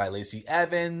by Lacey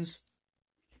Evans.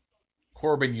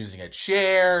 Corbin using a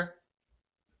chair.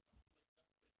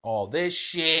 All this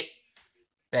shit.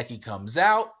 Becky comes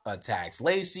out, attacks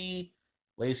Lacey.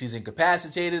 Lacey's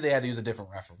incapacitated. They had to use a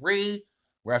different referee.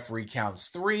 Referee counts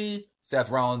 3. Seth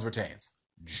Rollins retains.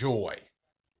 Joy.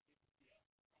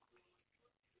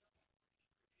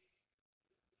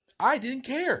 I didn't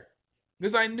care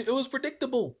because I knew it was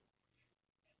predictable.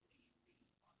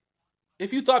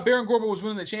 If you thought Baron Corbin was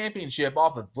winning the championship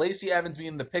off of Lacey Evans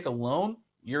being the pick alone,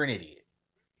 you're an idiot.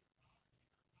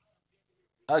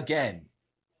 Again,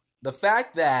 the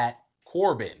fact that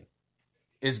Corbin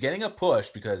is getting a push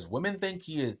because women think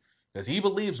because he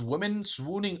believes women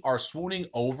are swooning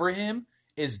over him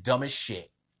is dumb as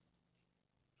shit.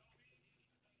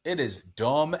 It is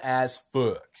dumb as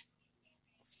fuck.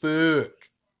 Fuck.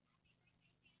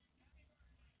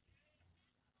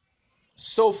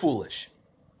 So foolish.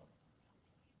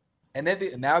 And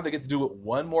then now they get to do it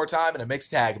one more time in a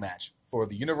mixed tag match for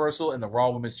the Universal and the Raw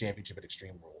Women's Championship at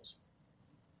Extreme Rules.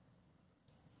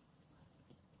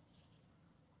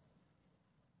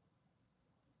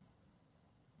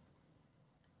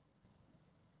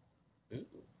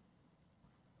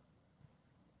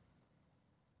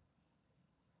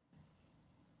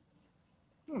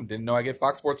 Didn't know I get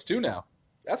Fox Sports 2 now.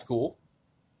 That's cool.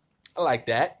 I like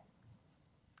that.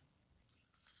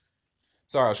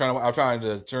 Sorry, I was trying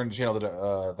to turn the channel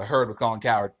to The Herd with Colin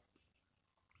Coward.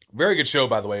 Very good show,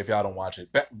 by the way, if y'all don't watch it.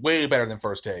 Way better than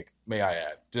First Take, may I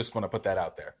add. Just want to put that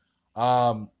out there.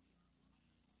 But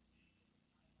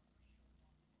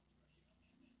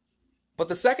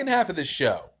the second half of this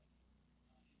show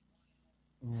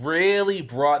really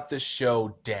brought the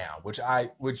show down, which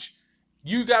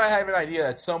you gotta have an idea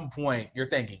at some point. You're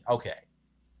thinking, okay,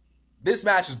 this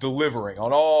match is delivering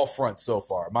on all fronts so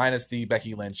far, minus the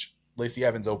Becky Lynch, Lacey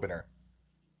Evans opener.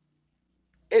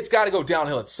 It's got to go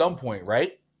downhill at some point,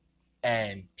 right?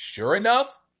 And sure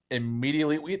enough,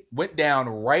 immediately we went down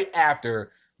right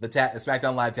after the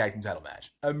SmackDown Live Tag Team title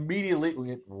match. Immediately we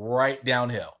went right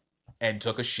downhill and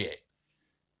took a shit.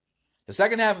 The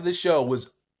second half of this show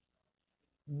was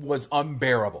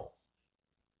unbearable.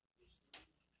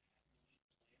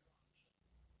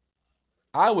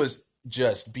 I was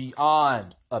just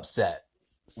beyond upset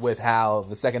with how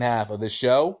the second half of this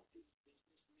show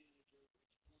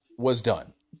was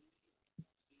done.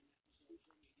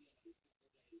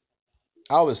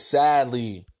 I was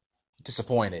sadly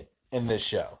disappointed in this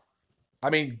show. I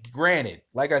mean, granted,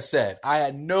 like I said, I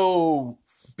had no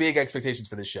big expectations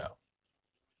for this show.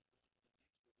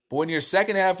 But when your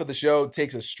second half of the show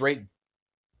takes a straight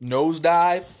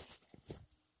nosedive,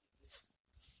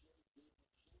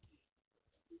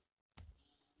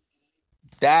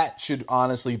 that should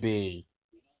honestly be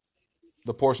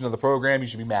the portion of the program you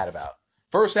should be mad about.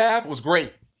 First half was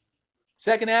great.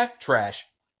 Second half, trash.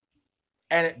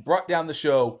 And it brought down the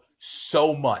show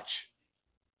so much.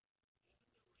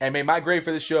 And made my grade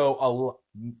for the show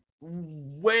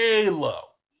way low.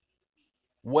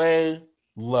 Way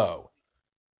low.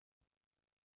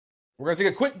 We're going to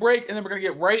take a quick break and then we're going to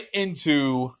get right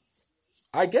into,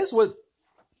 I guess what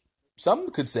some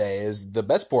could say is the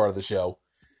best part of the show.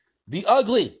 The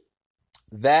Ugly.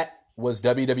 That was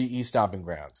WWE Stomping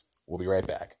Grounds. We'll be right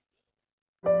back.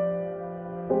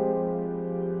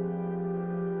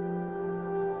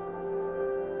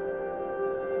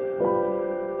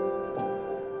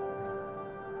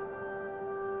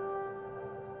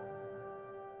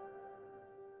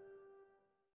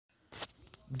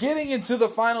 Getting into the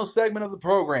final segment of the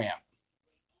program.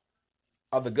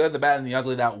 of the good, the bad, and the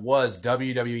ugly that was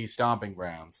WWE Stomping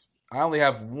Grounds, I only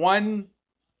have one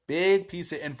big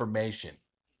piece of information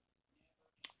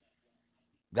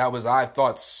that was, I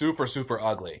thought, super, super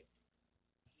ugly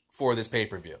for this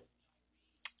pay-per-view,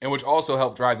 and which also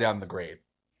helped drive down the grade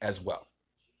as well.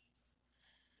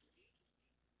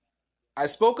 I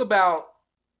spoke about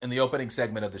in the opening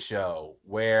segment of the show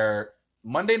where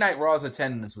Monday Night Raw's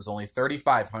attendance was only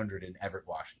 3,500 in Everett,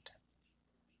 Washington,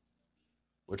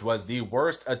 which was the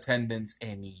worst attendance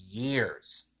in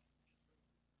years.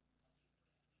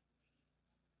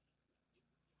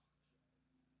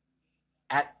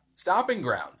 At Stomping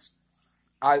Grounds,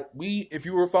 if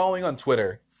you were following on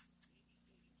Twitter,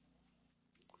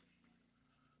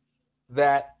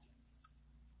 that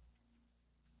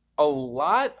a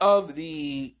lot of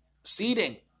the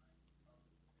seating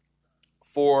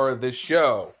for the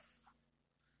show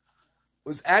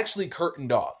was actually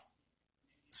curtained off.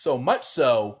 So much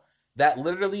so that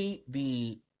literally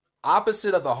the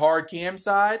opposite of the hard cam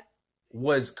side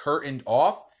was curtained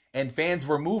off, and fans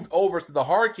were moved over to the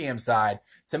hard cam side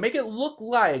to make it look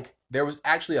like there was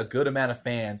actually a good amount of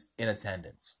fans in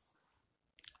attendance.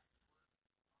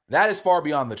 That is far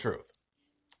beyond the truth.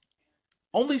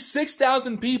 Only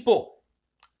 6,000 people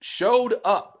showed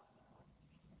up.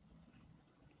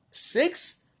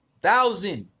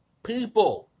 6,000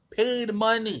 people paid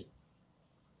money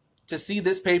to see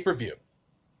this pay-per-view.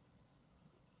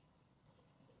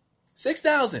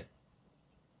 6,000.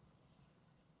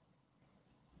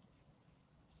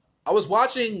 I was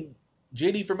watching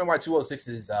JD from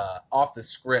NY206's Off the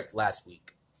Script last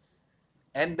week,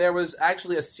 and there was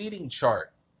actually a seating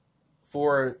chart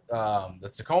for the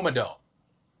Tacoma Dome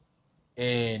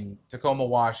in Tacoma,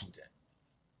 Washington.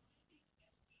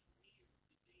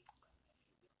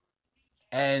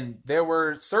 And there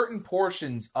were certain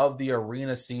portions of the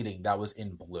arena seating that was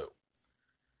in blue.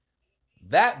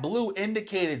 That blue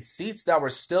indicated seats that were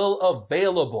still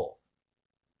available.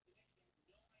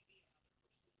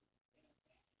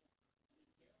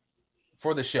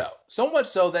 For the show. So much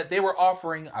so that they were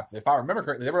offering, if I remember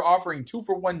correctly, they were offering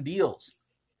 2-for-1 deals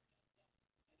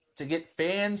to get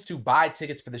fans to buy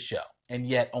tickets for the show. And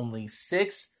yet only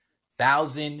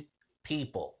 6,000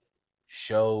 people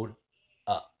showed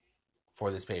up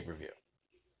for this pay-per-view.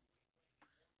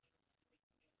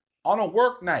 On a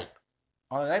work night,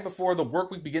 on the night before the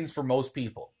work week begins for most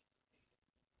people,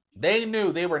 they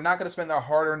knew they were not going to spend their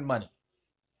hard-earned money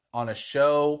on a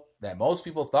show that most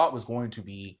people thought was going to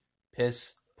be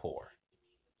piss poor.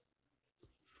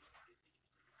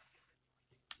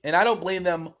 And I don't blame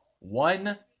them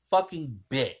one fucking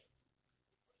bit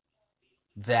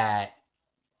that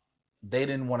they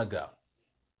didn't want to go.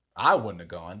 I wouldn't have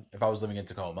gone if I was living in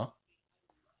Tacoma.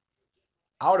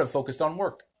 I would have focused on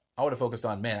work. I would have focused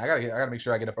on, man, I gotta make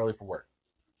sure I get up early for work.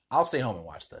 I'll stay home and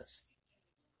watch this.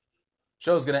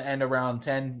 Show's gonna end around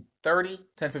 10:30,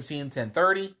 10:15,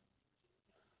 10:30.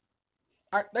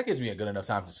 That gives me a good enough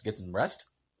time to get some rest.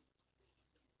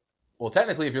 Well,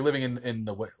 technically, if you're living in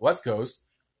the West Coast,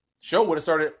 show would have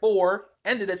started at 4,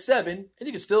 ended at 7, and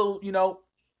you could still,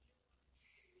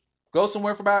 go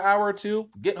somewhere for about an hour or two,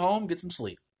 get home, get some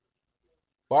sleep.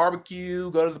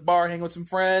 Barbecue, go to the bar, hang with some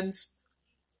friends.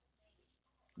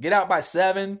 Get out by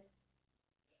 7.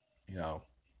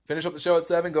 Finish up the show at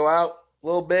 7, go out a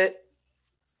little bit.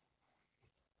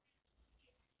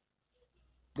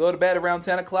 Go to bed around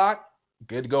 10 o'clock.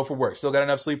 Good to go for work. Still got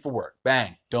enough sleep for work.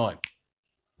 Bang. Done.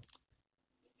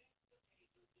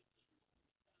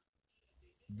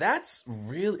 That's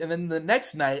really... And then the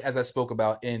next night, as I spoke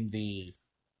about in the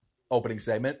opening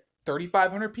segment,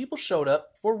 3,500 people showed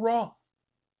up for Raw.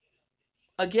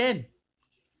 Again.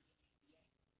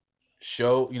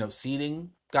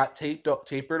 Seating got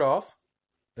tapered off.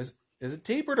 Is it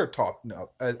tapered or tarped? No,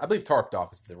 I believe tarped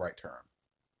off is the right term.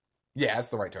 Yeah, that's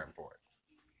the right term for it.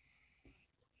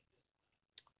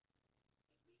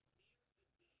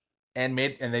 And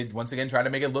they once again tried to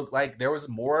make it look like there was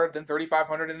more than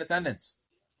 3,500 in attendance.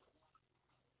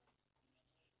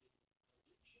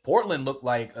 Portland looked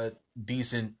like a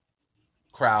decent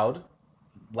crowd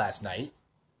last night.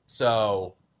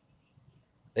 So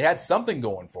they had something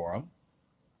going for them.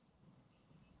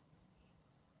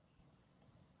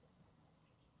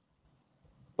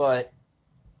 But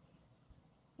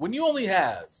when you only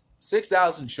have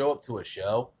 6,000 show up to a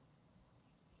show,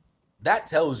 that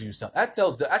tells you something. That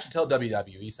should tell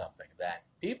WWE something, that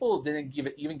people didn't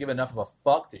even give enough of a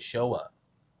fuck to show up.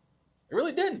 They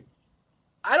really didn't.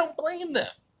 I don't blame them.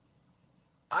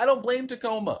 I don't blame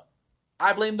Tacoma.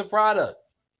 I blame the product.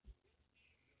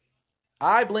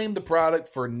 I blame the product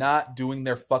for not doing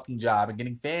their fucking job and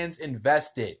getting fans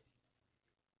invested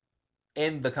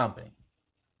in the company.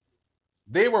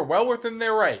 They were well within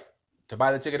their right to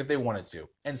buy the ticket if they wanted to.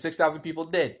 And 6,000 people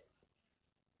did.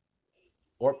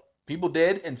 Or people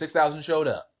did, and 6,000 showed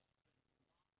up.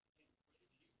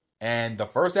 And the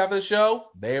first half of the show,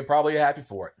 they were probably happy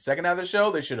for it. Second half of the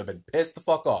show, they should have been pissed the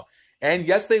fuck off. And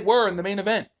yes, they were in the main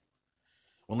event.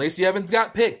 When Lacey Evans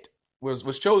got picked,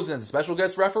 was chosen as a special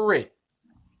guest referee,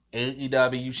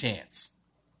 AEW chants.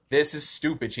 This is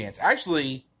stupid chants.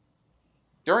 Actually,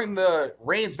 during the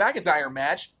Reigns McIntyre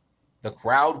match, the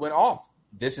crowd went off.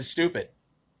 This is stupid.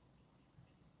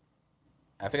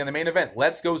 I think in the main event,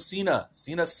 let's go Cena.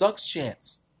 Cena sucks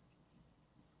chants.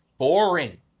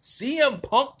 Boring. CM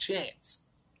Punk chants.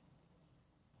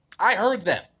 I heard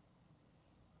them.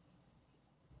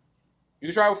 You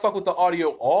can try to fuck with the audio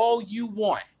all you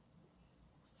want.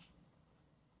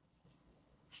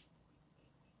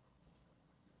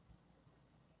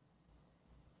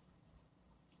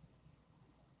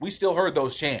 We still heard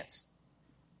those chants.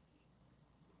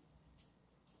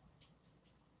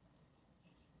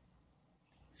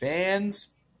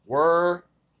 Fans were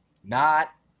not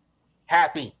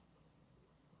happy.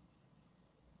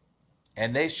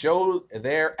 And they showed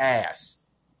their ass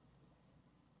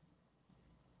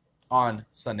on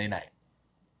Sunday night.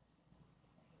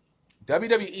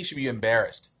 WWE should be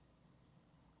embarrassed.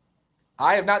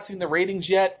 I have not seen the ratings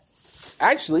yet.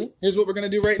 Actually, here's what we're going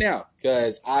to do right now,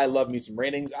 because I love me some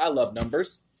ratings. I love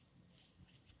numbers.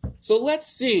 So let's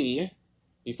see,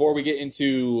 before we get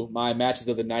into my matches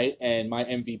of the night and my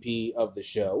MVP of the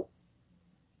show,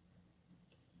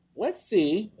 let's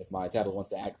see if my tablet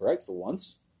wants to act correct for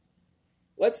once.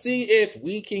 Let's see if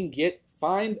we can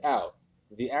find out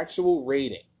the actual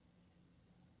rating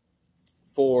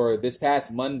for this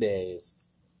past Monday's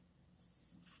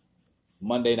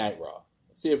Monday Night Raw.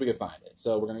 Let's see if we can find it.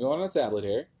 So we're going to go on a tablet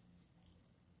here.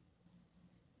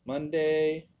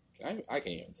 Monday. I can't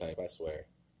even type, I swear.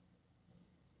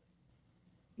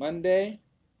 Monday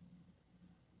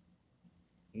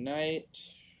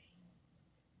Night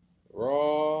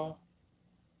Raw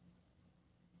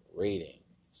rating.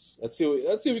 Let's see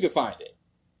if we can find it.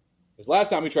 Because last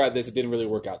time we tried this, it didn't really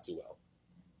work out too well.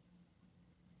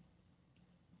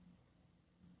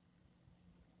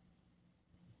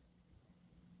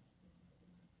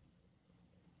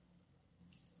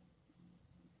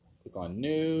 Click on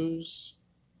news.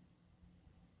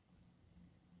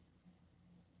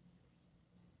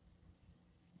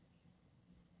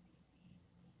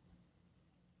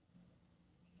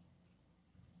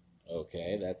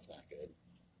 Okay, that's not good.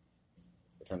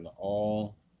 Return to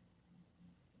all.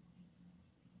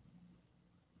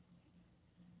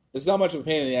 This is how much of a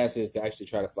pain in the ass it is to actually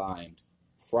try to find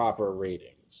proper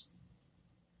ratings.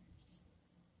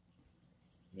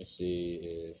 Let me see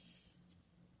if...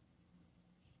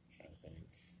 I'm trying to think.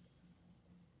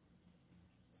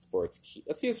 Sports Key.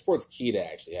 Let's see if Sports Kita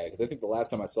actually had it, because I think the last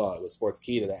time I saw it was Sports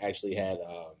Kita that actually had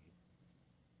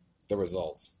the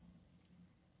results.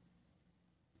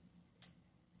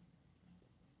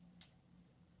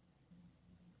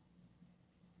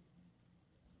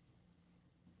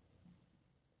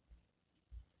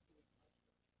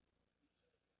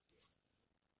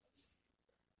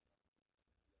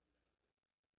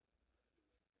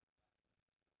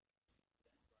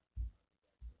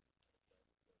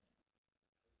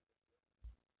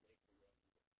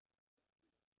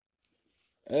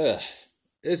 Ugh.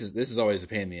 This is always a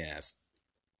pain in the ass.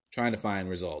 Trying to find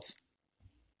results.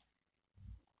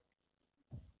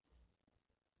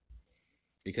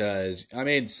 Because, I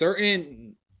mean,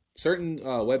 certain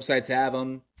websites have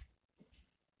them.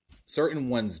 Certain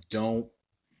ones don't.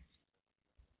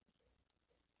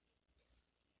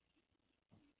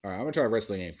 Alright, I'm going to try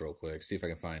Wrestling Inc. real quick. See if I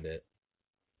can find it.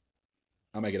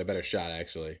 I might get a better shot,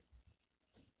 actually.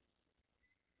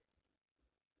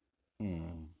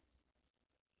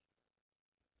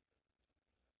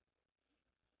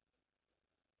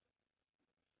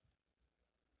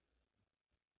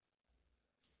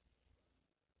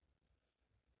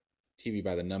 TV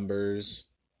by the numbers.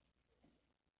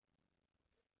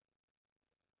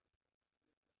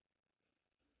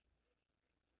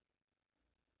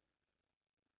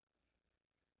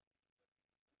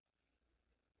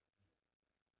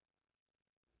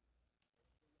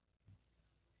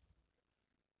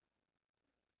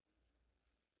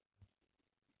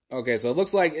 Okay, so it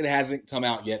looks like it hasn't come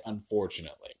out yet,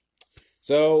 unfortunately.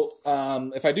 So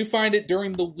if I do find it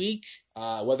during the week,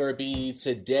 whether it be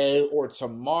today or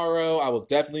tomorrow, I will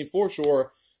definitely, for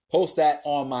sure, post that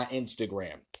on my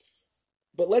Instagram.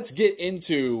 But let's get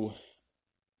into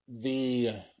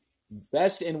the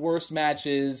best and worst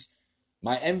matches,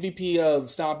 my MVP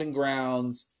of Stomping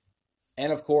Grounds,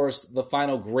 and of course, the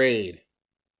final grade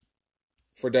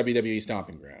for WWE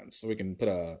Stomping Grounds, so we can put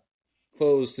a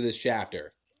close to this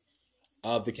chapter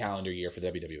of the calendar year for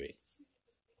WWE.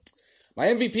 My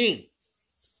MVP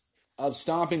of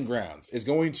Stomping Grounds is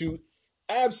going to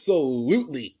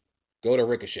absolutely go to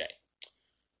Ricochet.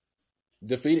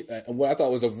 Defeated what I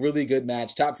thought was a really good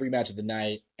match, top 3 match of the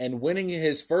night, and winning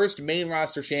his first main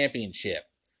roster championship,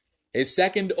 his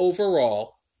second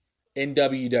overall in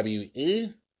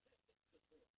WWE,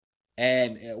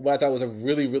 and what I thought was a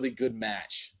really, really good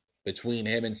match between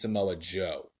him and Samoa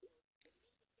Joe.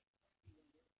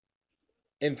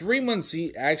 In 3 months,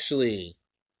 he actually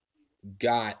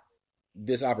got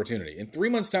this opportunity. In 3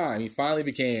 months' time, he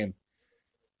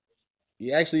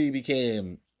actually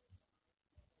became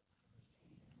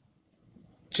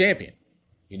champion.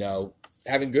 You know,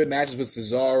 having good matches with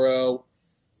Cesaro,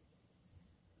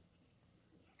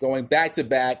 going back to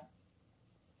back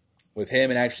with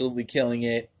him and absolutely killing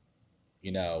it.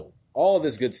 You know, all of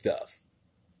this good stuff.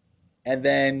 And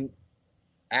then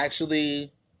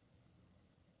actually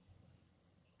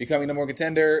becoming the more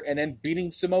contender and then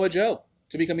beating Samoa Joe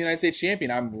to become United States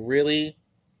champion. I'm really,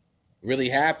 really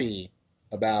happy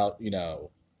about, you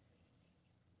know,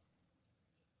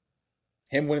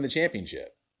 him winning the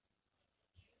championship.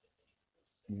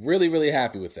 Really, really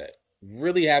happy with it.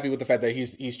 Really happy with the fact that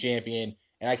he's champion.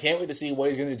 And I can't wait to see what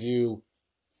he's going to do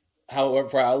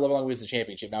for however long he wins the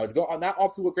championship. Now, it's not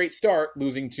off to a great start,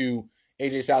 losing to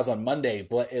AJ Styles on Monday,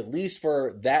 but at least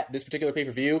for this particular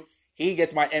pay-per-view, he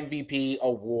gets my MVP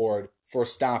award for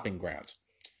Stomping Grounds.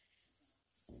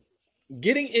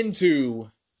 Getting into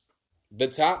the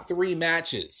top 3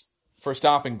 matches for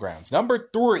Stomping Grounds. Number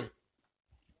 3.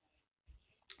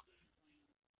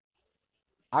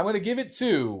 I'm going to give it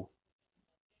to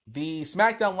the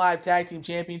SmackDown Live Tag Team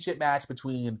Championship match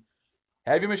between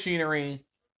Heavy Machinery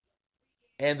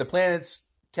and the Planet's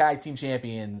Tag Team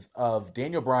Champions of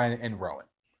Daniel Bryan and Rowan.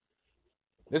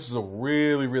 This is a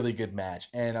really, really good match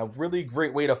and a really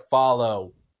great way to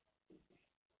follow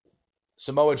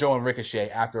Samoa Joe and Ricochet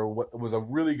after what was a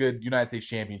really good United States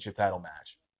Championship title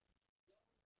match.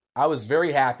 I was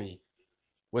very happy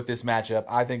with this matchup.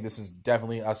 I think this is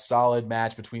definitely a solid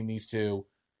match between these two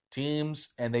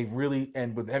teams, and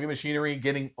with Heavy Machinery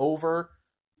getting over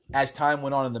as time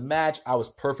went on in the match, I was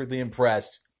perfectly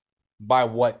impressed by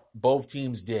what both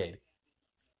teams did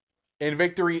in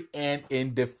victory and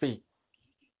in defeat.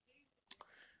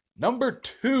 Number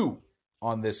 2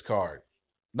 on this card.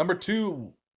 Number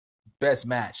 2 best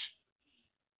match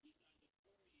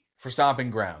for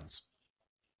Stomping Grounds.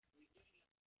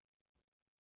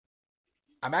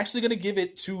 I'm actually going to give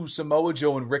it to Samoa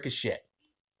Joe and Ricochet.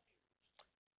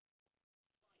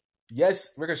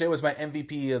 Yes, Ricochet was my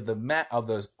MVP of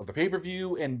the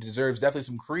pay-per-view and deserves definitely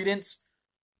some credence.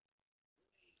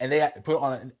 And they put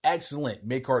on an excellent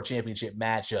mid-card championship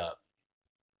matchup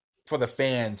for the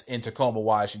fans in Tacoma,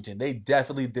 Washington. They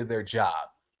definitely did their job.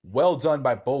 Well done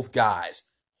by both guys.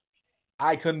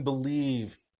 I couldn't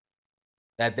believe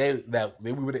that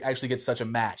we would actually get such a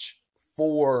match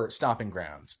for Stomping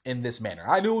Grounds in this manner.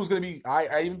 I knew it was going to be,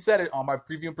 I even said it on my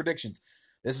preview and predictions.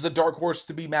 This is a dark horse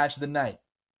to be match of the night.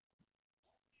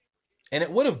 And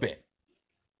it would have been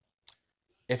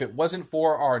if it wasn't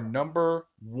for our number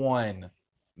 1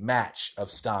 match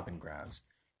of Stomping Grounds.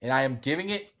 And I am giving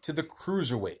it to the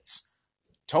Cruiserweights.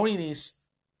 Tony Nese,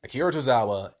 Akira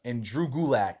Tozawa, and Drew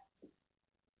Gulak.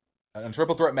 A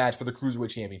triple threat match for the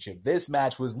Cruiserweight Championship. This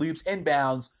match was leaps and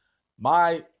bounds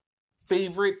my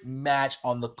favorite match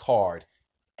on the card.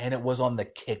 And it was on the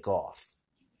kickoff.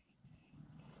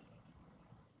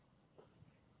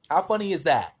 How funny is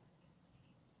that?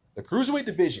 The Cruiserweight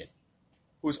division,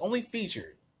 who was only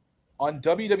featured on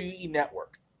WWE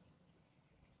Network,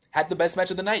 had the best match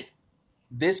of the night.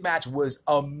 This match was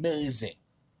amazing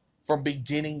from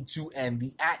beginning to end.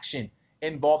 The action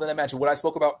involved in that match, and what I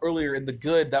spoke about earlier in the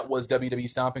good that was WWE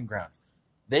Stomping Grounds,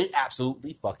 they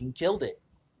absolutely fucking killed it.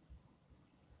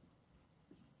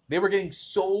 They were getting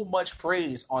so much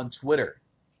praise on Twitter.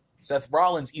 Seth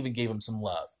Rollins even gave him some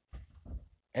love.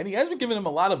 And he has been giving him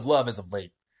a lot of love as of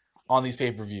late on these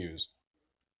pay-per-views.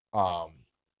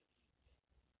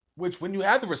 Which, when you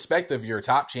have the respect of your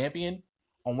top champion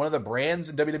on one of the brands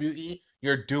in WWE,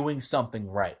 you're doing something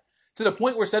right. To the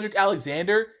point where Cedric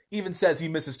Alexander even says he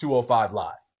misses 205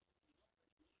 Live.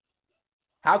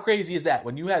 How crazy is that?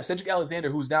 When you have Cedric Alexander,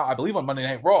 who's now, I believe, on Monday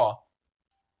Night Raw,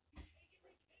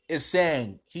 is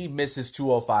saying he misses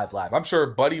 205 Live. I'm sure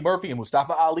Buddy Murphy and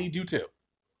Mustafa Ali do too.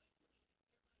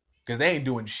 Because they ain't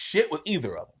doing shit with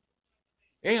either of them.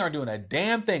 They aren't doing a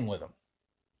damn thing with them.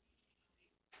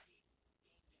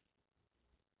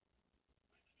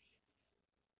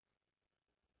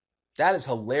 That is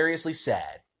hilariously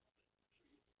sad.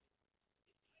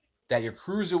 that your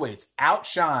cruiserweights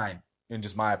outshine, in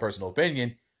just my personal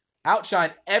opinion,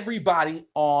 outshine everybody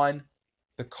on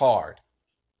the card.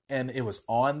 And it was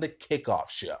on the kickoff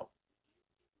show.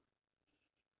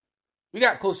 We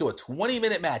got close to a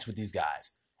 20-minute match with these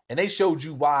guys. And they showed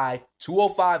you why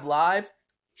 205 Live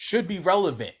should be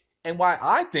relevant. And why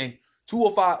I think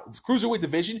 205 Cruiserweight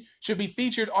Division should be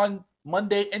featured on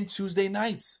Monday and Tuesday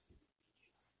nights.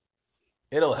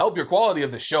 It'll help your quality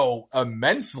of the show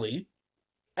immensely,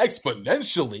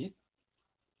 exponentially,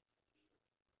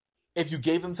 if you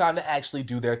gave them time to actually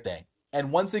do their thing.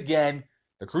 And once again,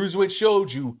 the Cruiserweight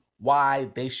showed you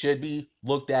why they should be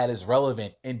looked at as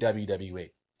relevant in WWE.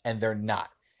 And they're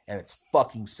not. And it's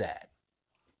fucking sad.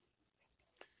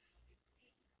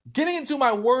 Getting into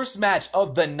my worst match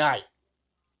of the night.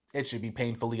 It should be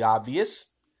painfully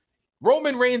obvious.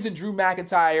 Roman Reigns and Drew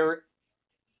McIntyre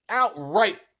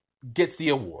outright gets the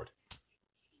award.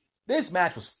 This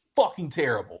match was fucking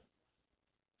terrible.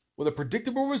 With a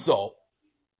predictable result,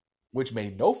 which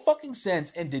made no fucking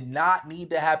sense and did not need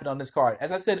to happen on this card.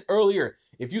 As I said earlier,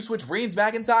 if you switch Reigns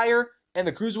McIntyre and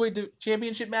the Cruiserweight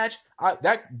Championship match,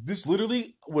 this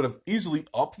literally would have easily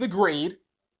upped the grade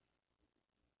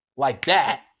like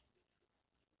that,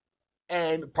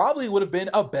 and probably would have been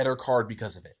a better card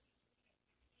because of it.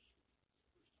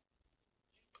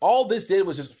 All this did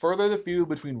was just further the feud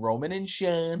between Roman and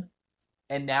Shane,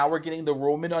 and now we're getting the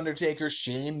Roman Undertaker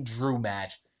Shane Drew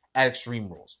match at Extreme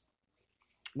Rules,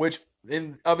 which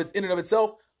in and of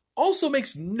itself also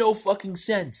makes no fucking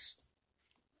sense.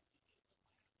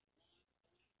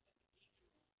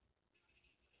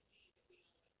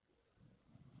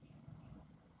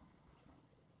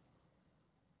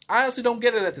 I honestly don't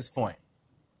get it at this point.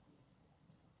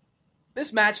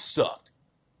 This match sucked.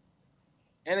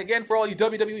 And again, for all you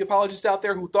WWE apologists out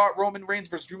there who thought Roman Reigns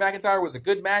versus Drew McIntyre was a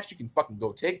good match, you can fucking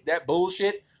go take that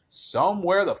bullshit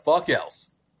somewhere the fuck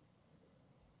else.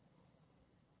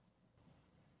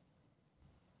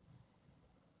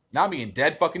 Now I'm being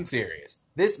dead fucking serious.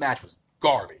 This match was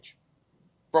garbage.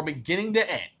 From beginning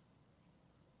to end.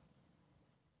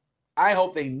 I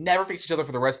hope they never face each other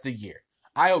for the rest of the year.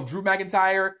 I hope Drew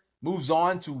McIntyre moves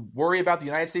on to worry about the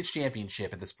United States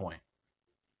Championship at this point.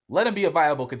 Let him be a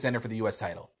viable contender for the U.S.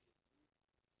 title.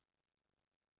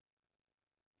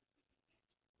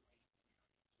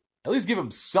 At least give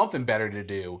him something better to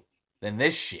do than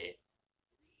this shit.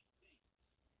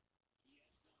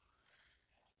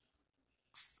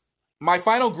 My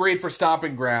final grade for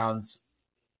Stomping Grounds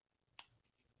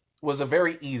was a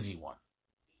very easy one.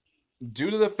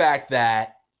 Due to the fact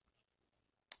that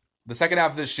the second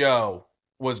half of the show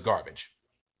was garbage.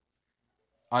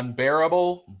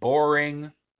 Unbearable,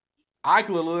 boring. I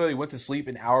literally went to sleep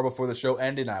an hour before the show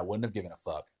ended and I wouldn't have given a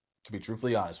fuck, to be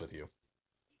truthfully honest with you.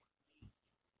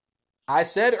 I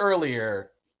said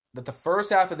earlier that the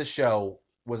first half of the show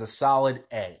was a solid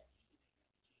A.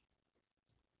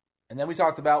 And then we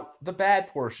talked about the bad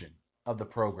portion of the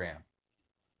program.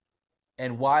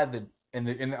 And why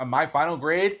in my final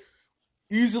grade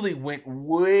easily went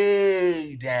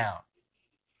way down.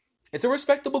 It's a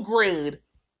respectable grade,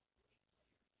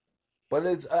 but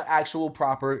it's an actual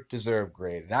proper deserved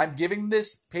grade. And I'm giving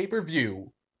this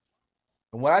pay-per-view,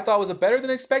 and what I thought was a better than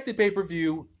expected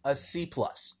pay-per-view, a C+.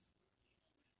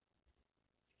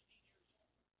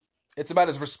 It's about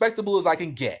as respectable as I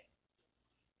can get.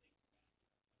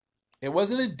 It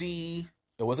wasn't a D.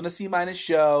 It wasn't a C-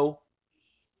 show.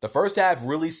 The first half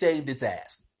really saved its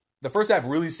ass. The first half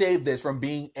really saved this from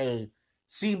being a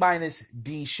C-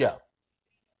 D show.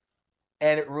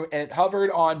 And it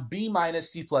hovered on B-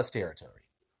 C+ territory.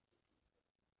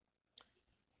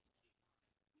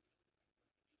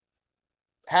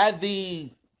 Had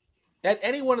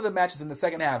any one of the matches in the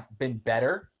second half been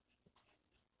better,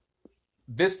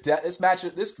 this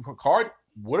card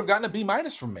would have gotten a B-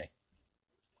 from me.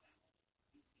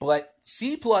 But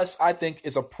C+, I think,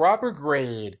 is a proper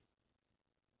grade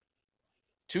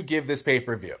to give this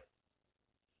pay-per-view.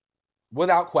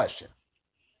 Without question.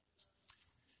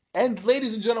 And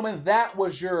ladies and gentlemen, that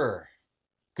was your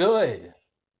good,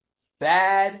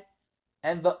 bad,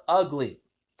 and the ugly.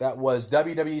 That was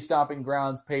WWE Stomping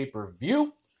Grounds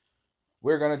pay-per-view.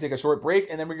 We're going to take a short break,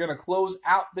 and then we're going to close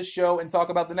out the show and talk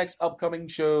about the next upcoming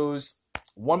shows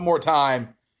one more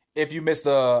time if you missed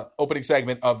the opening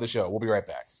segment of the show. We'll be right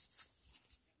back.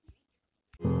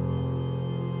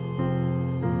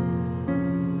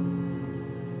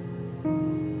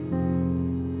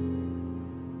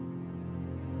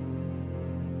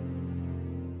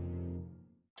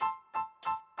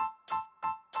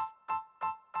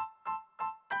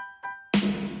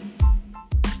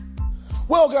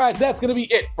 Well, guys, that's going to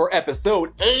be it for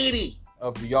episode 80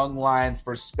 of the Young Lions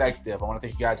perspective. I want to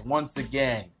thank you guys once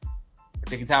again for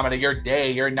taking time out of your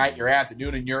day, your night, your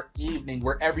afternoon, and your evening,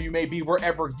 wherever you may be,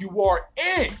 wherever you are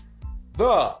in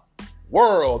the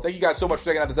world. Thank you guys so much for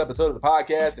checking out this episode of the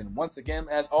podcast. And once again,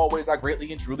 as always, I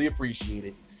greatly and truly appreciate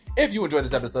it. If you enjoyed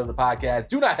this episode of the podcast,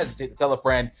 do not hesitate to tell a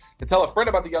friend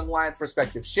about the Young Lions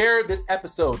perspective. Share this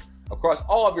episode across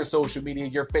all of your social media,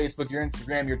 your Facebook, your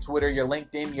Instagram, your Twitter, your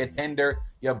LinkedIn, your Tinder,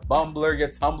 your Bumbler, your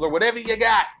Tumblr, whatever you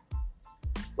got.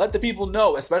 Let the people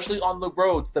know, especially on the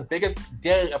road to the biggest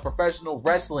day of professional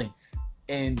wrestling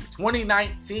in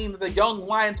 2019, the Young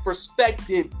Lions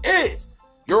perspective is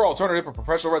your alternative for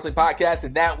professional wrestling podcast,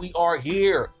 and that we are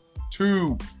here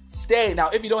to stay. Now,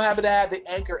 if you don't happen to have the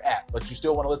Anchor app, but you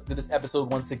still want to listen to this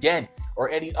episode once again, or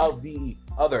any of the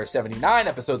other 79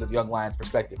 episodes of the Young Lions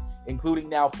perspective, including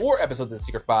now 4 episodes of the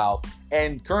Secret Files,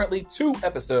 and currently 2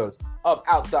 episodes of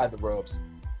Outside the Ropes,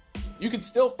 you can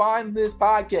still find this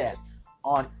podcast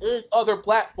on 8 other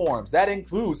platforms. That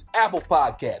includes Apple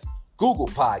Podcasts, Google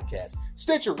Podcasts,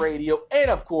 Stitcher Radio, and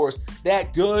of course,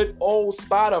 that good old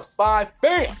Spotify.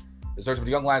 Bam! Search for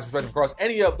the Young Lions perspective across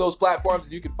any of those platforms,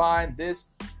 and you can find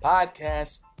this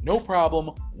podcast no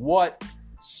problem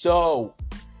whatsoever.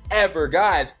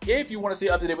 Guys, if you want to stay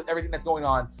up to date with everything that's going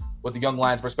on with the Young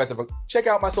Lions perspective, check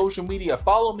out my social media.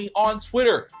 Follow me on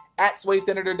Twitter at Sway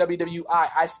Senator WWI.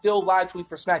 I still live tweet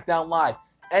for SmackDown Live,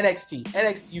 NXT,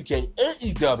 NXT UK,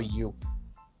 AEW,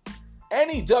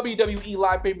 any WWE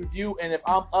live pay-per-view. And if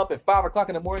I'm up at 5 o'clock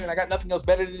in the morning and I got nothing else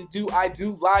better to do, I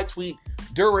do live tweet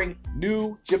during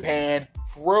New Japan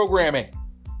programming.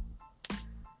 I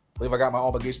believe I got my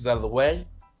obligations out of the way.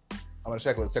 I'm going to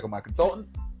check with my consultant.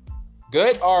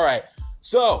 Good? All right.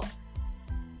 So,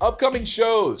 upcoming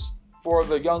shows for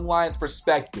the Young Lions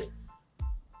perspective.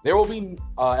 There will be,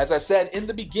 as I said in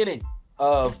the beginning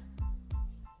of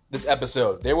this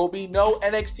episode, there will be no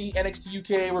NXT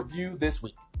UK review this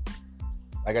week.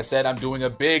 Like I said, I'm doing a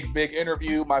big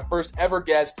interview. My first ever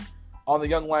guest on the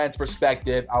Young Lions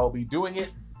perspective. I will be doing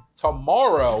it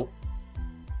tomorrow,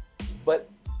 but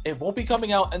it won't be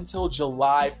coming out until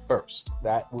July 1st.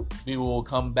 We will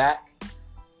come back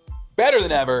better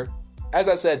than ever. As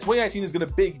I said, 2019 is going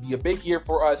to be a big year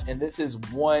for us, and this is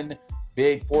one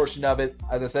big portion of it.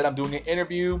 As I said, I'm doing an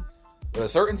interview with a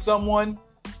certain someone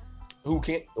who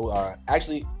came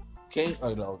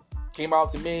out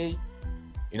to me,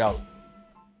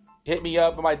 hit me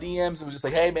up in my DMs and was just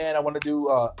like, hey man, I want to do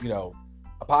a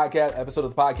podcast episode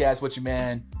of the podcast with you,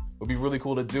 man. It would be really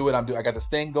cool to do it. I got this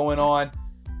thing going on.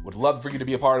 Would love for you to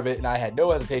be a part of it. And I had no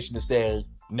hesitation to say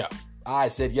no. I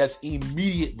said yes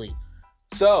immediately.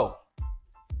 So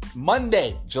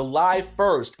Monday, July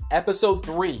 1st, episode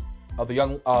 3 of the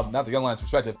not the Young Lions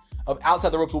perspective, of Outside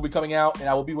the Ropes will be coming out, and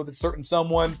I will be with a certain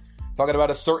someone talking about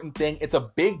a certain thing. It's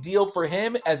a big deal for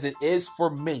him as it is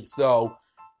for me. So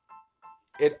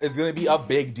it is going to be a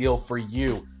big deal for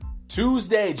you.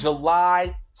 Tuesday,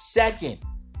 July 2nd,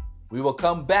 we will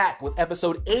come back with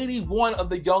episode 81 of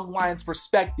the Young Lions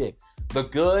perspective. The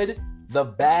good, the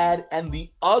bad, and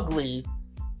the ugly.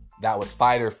 That was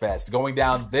Fyter Fest going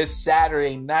down this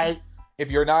Saturday night.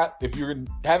 If you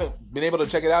haven't been able to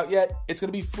check it out yet, it's going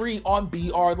to be free on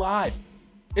BR Live.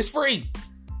 It's free.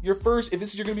 If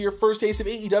this is going to be your first taste of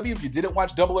AEW, if you didn't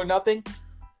watch Double or Nothing,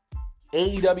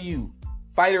 AEW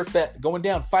Fyter Fest going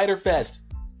down, Fyter Fest,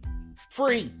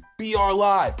 free, BR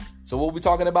Live. So we'll be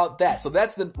talking about that. So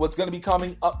that's what's going to be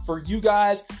coming up for you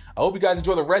guys. I hope you guys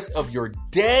enjoy the rest of your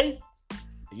day.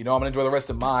 I'm going to enjoy the rest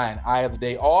of mine. I have the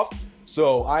day off,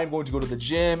 so I'm going to go to the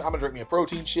gym. I'm going to drink me a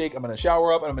protein shake. I'm going to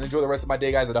shower up, and I'm going to enjoy the rest of my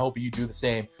day, guys, and I hope you do the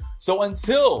same. So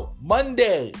until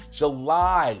Monday,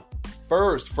 July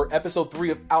 1st, for episode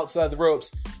 3 of Outside the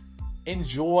Ropes,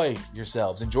 enjoy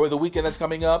yourselves. Enjoy the weekend that's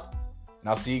coming up, and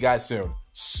I'll see you guys soon.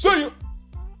 See ya!